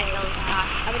 then I'm gonna kill this guy.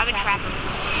 I'm gonna trap him.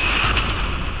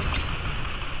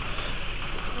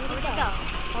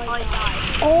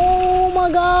 Oh my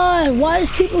god, why does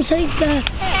people take that?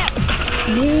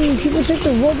 Dude, people take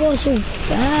the robot so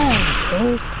fast,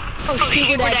 bro. Oh shit,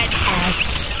 we're dead.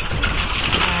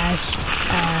 Ass.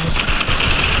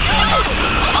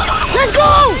 Let's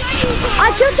go!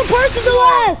 I killed the person the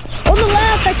last! On the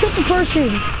left, I killed the person.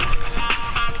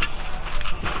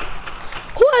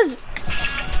 Who has...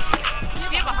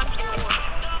 We have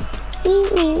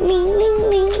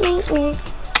 104.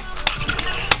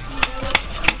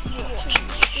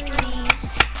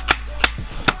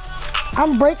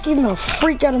 I'm breaking the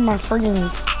freak out of my friggin'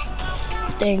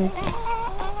 thing.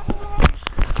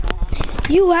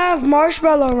 You have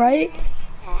marshmallow, right?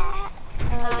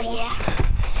 Yeah.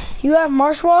 You have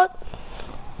marshmallow?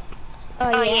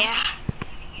 Oh yeah.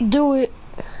 Do it.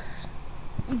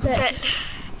 Bet.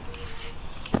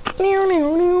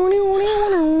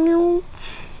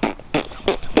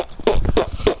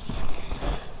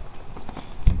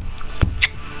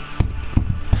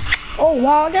 Oh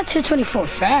wow, I got 224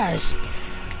 fast.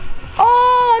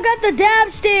 Oh, I got the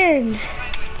dab stand.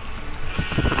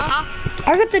 Huh?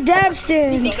 I got the dab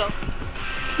stand. Nico.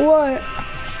 What?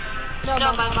 No,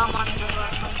 my mom wanted to go.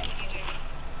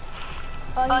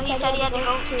 Oh, he said he had to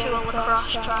go to a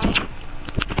lacrosse try.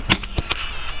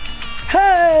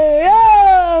 Hey,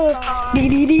 yo!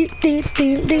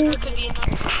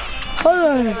 Hold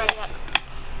on.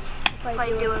 If I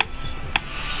do it.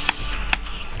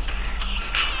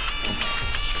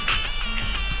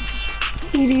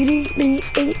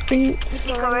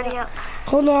 Already up.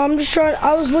 Hold on, I'm just trying.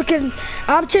 I was looking.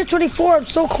 I'm tier 24. I'm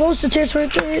so close to tier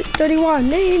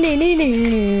 31. I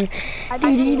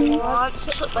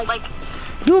just want like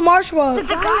Do a marshmallow. The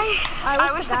guy, I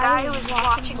wish the guy who was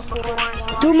watching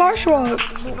before. Do marshmallow.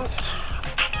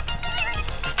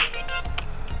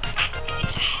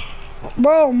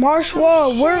 Bro, Marsh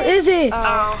Walk, where is it?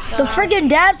 Oh, The freaking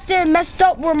dad stand messed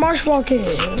up where Marsh Walk is.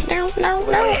 No.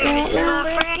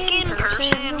 Freaking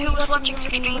person who was watching your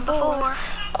stream before.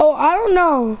 Oh, I don't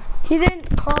know. He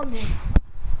didn't call me.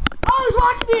 Oh, he's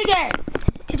watching me again.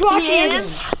 He's watching me.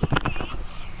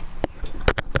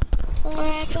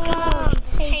 Let's go.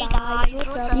 Hey guys,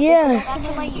 what's up? Yeah. Welcome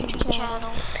to my YouTube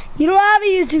channel. You don't have a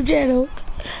YouTube channel.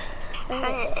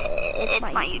 It's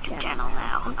my YouTube channel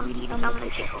now. I'm gonna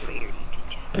take over your YouTube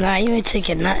channel. Nah, you ain't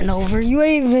taking nothing over. You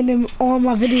ain't even on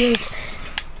my videos.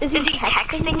 Is he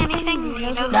texting anything?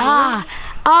 You know Nah.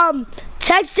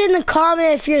 Text in the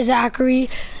comment if you're Zachary.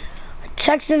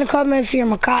 Text in the comment if you're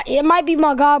my god. It might be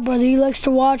my god brother. He likes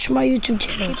to watch my YouTube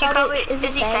channel. Is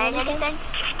he saying anything?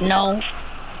 No.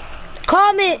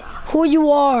 Comment who you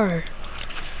are.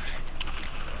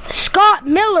 Scott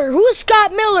Miller. Who is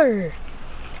Scott Miller?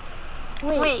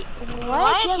 Wait,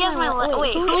 what?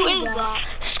 Wait, who is that?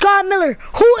 Scott Miller.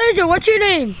 Who is it? What's your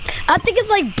name? I think it's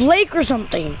like Blake or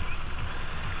something.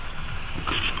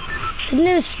 His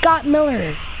name is Scott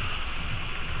Miller.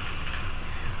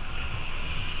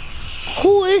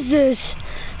 Who is this?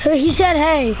 He said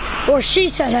hey, or she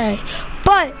said hey.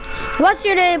 But, what's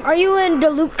your name? Are you in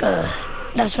DeLuca?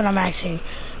 That's what I'm asking.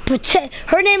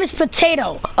 Her name is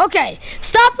Potato. Okay,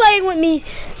 stop playing with me.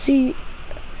 See,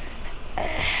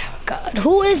 God,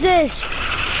 who is this?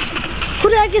 Who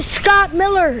the heck is Scott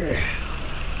Miller?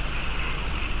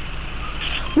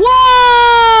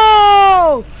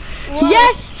 Whoa! What?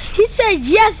 Yes, he said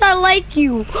yes, I like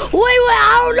you. Wait,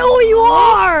 I don't know who you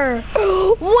are.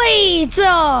 Wait,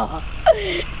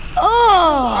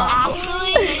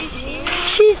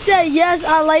 she said yes,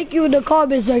 I like you in the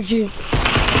comment section.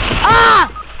 Ah!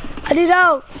 I need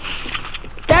help.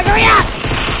 Hurry up!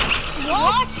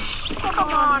 What? Come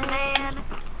on, man.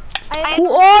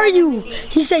 Who are you?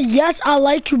 He said yes, I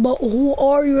like you, but who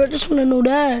are you? I just want to know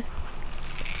that.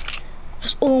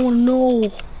 That's all I want to know.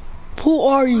 Who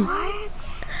are you?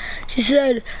 She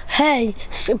said, hey,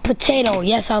 Potato,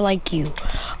 yes, I like you.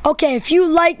 Okay, if you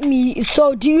like me,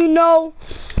 so do you know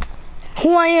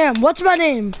who I am? What's my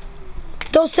name?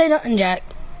 Don't say nothing, Jack.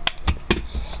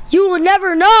 You will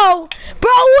never know.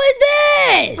 Bro, who is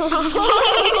this?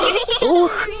 You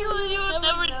would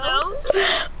never know.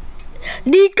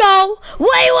 Nico.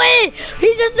 Wait.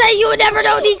 He just said you would never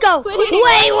know, Nico. Wait.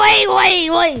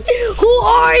 Who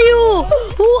are you?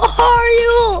 Who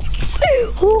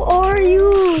are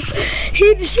you?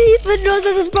 She even knows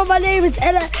that this, but my name is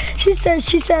Anna. She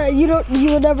said you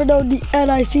will never know the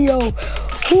NICO.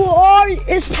 Who are you?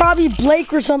 It's probably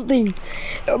Blake or something.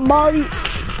 Molly.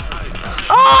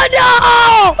 Oh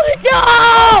no!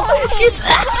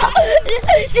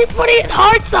 She's putting in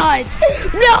heart signs.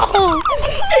 No!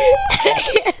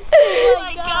 Oh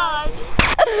my god.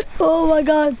 Oh my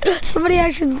god. Somebody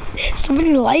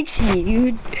likes me,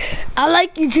 dude. I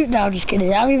like you too. No, I'm just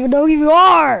kidding. I don't even know who you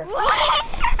are.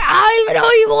 I don't even know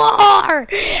who you are.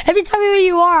 Every time you know who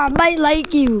you are, I might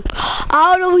like you.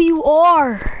 I don't know who you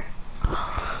are.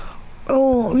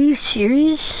 Oh, are you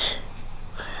serious?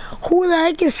 Who the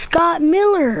heck is Scott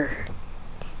Miller?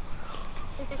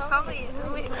 It's probably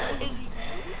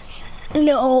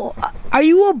No, are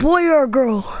you a boy or a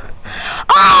girl?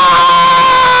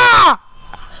 Ah!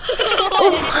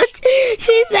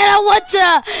 She said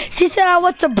I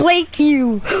want to Blake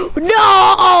you.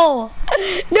 No!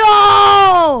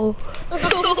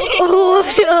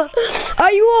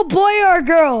 Are you a boy or a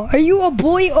girl? Are you a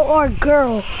boy or a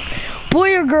girl?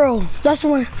 Boy or girl? That's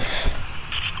one.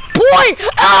 Boy!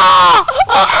 Ah!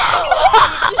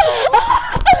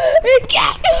 He's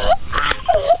gay!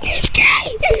 He's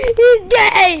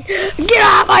gay! Get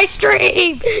off my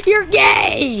stream! You're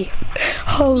gay!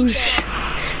 Oh,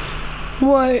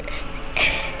 what?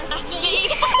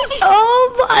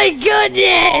 Oh my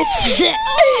goodness!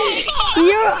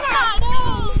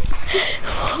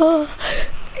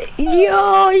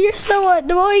 You're so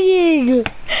annoying!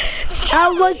 I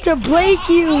want to break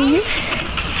you!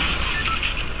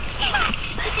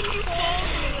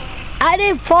 I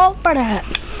didn't fall for that.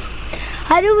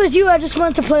 I knew it was you, I just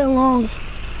wanted to play along.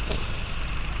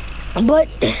 But,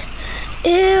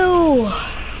 ew.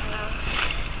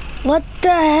 What the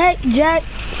heck, Jack?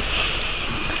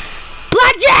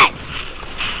 Blackjack!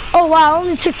 Oh wow, I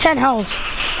only took 10 health.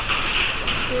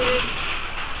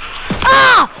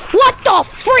 Ah! What the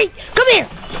freak? Come here!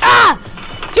 Ah!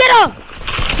 Get him!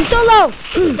 He's so low!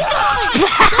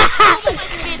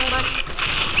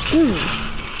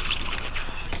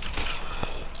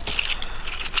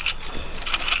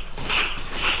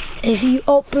 If you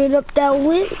open up that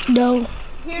window,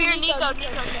 Here, Nico.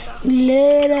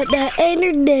 let out that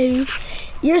energy.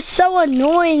 You're so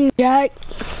annoying, Jack.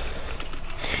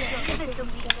 it to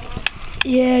me.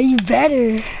 Yeah, you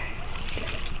better.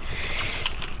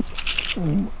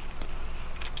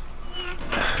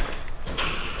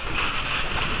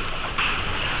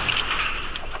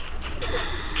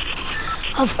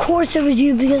 Of course it was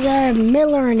you because I had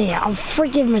Miller in it. I'm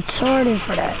freaking retarded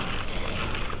for that.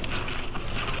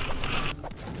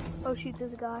 Oh shoot,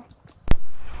 there's a guy.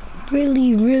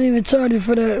 Really, really retarded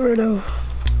for that, Rito.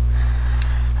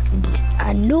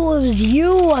 I knew it was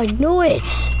you. I knew it.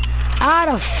 I had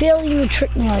a feeling you would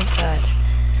trick me like that.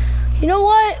 You know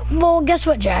what? Well, guess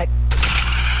what, Jack?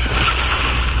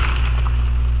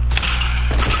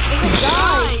 There's a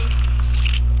guy.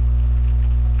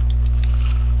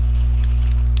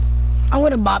 I'm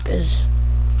gonna bop his.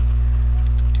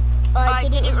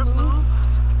 Alright, did it remove?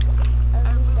 I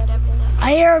removed everything.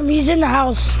 I hear him. He's in the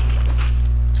house.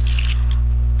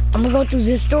 I'm gonna go through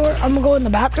this door. I'm gonna go in the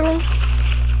bathroom.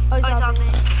 Oh, he's on me.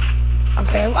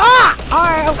 Okay. Ah!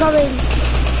 Alright, I'm coming.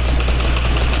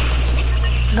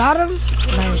 Got him?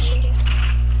 Nice.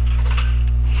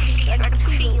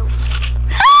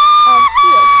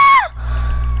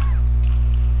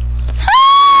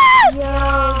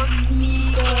 Yo,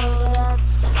 Nico, that's...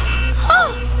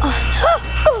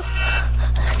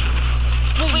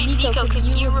 Wait, Nico, can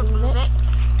you remove it?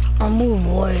 I'll move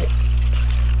what?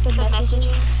 The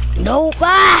messages? Nope.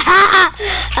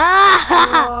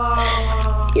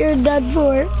 You're done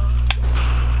for.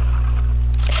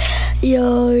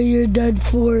 Yo, you're done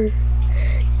for.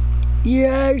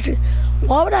 You're actually...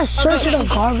 Why would I search in a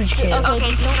garbage can?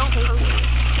 Okay, just don't post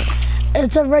it.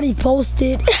 It's already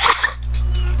posted.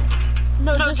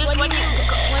 No, just when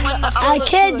I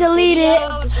can't delete it.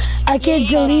 I can't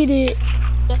delete it.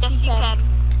 Yes, you can.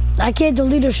 I can't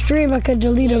delete a stream. I can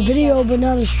delete a video, but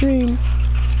not a stream.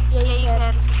 Yeah, you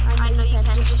can. I know you can.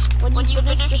 Just when you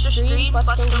finish the stream, plus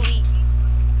delete.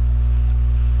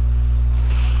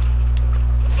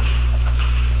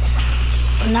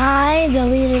 Nah, I ain't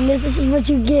deleting this. This is what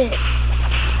you get.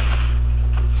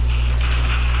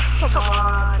 Come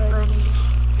on,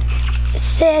 buddy.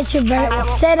 Say that you're better.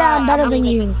 Say that I'm better than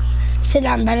you. Say that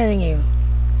I'm better than you.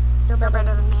 You're better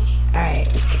than me. Alright,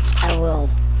 I will.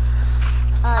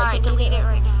 Alright, delete it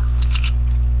right now.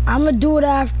 I'm gonna do it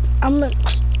after. I'm gonna.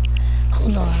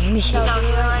 Hold on, let me see. No, do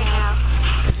it right now.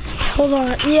 Hold on.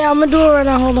 Yeah, I'm gonna do it right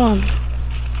now. Hold on.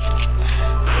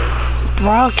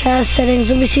 Broadcast settings.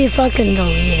 Let me see if I can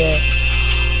delete it.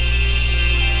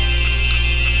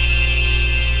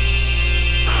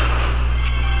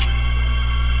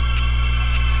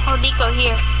 Oh, Nico,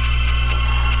 here.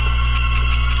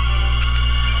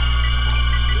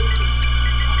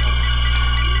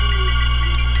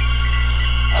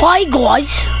 Hi,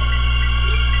 guys.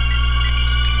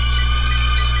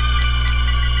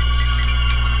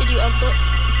 Did you end it?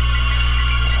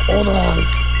 Hold on.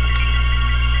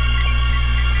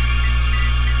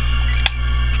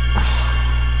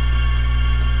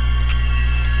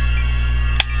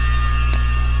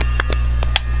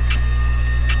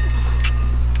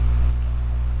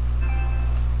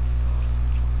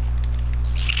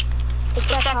 It's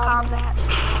that combat.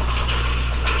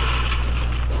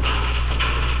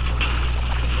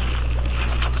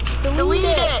 Delete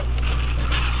it!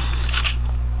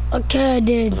 Okay, I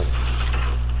did. No,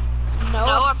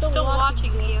 I'm still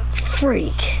watching you.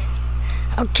 Freak.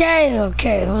 Okay,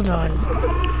 hold on.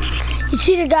 You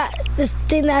see the guy, this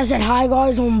thing that said hi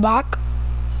guys on back?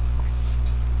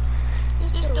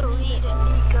 Just delete it,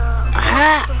 Nico.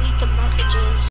 Ah. Delete the messages.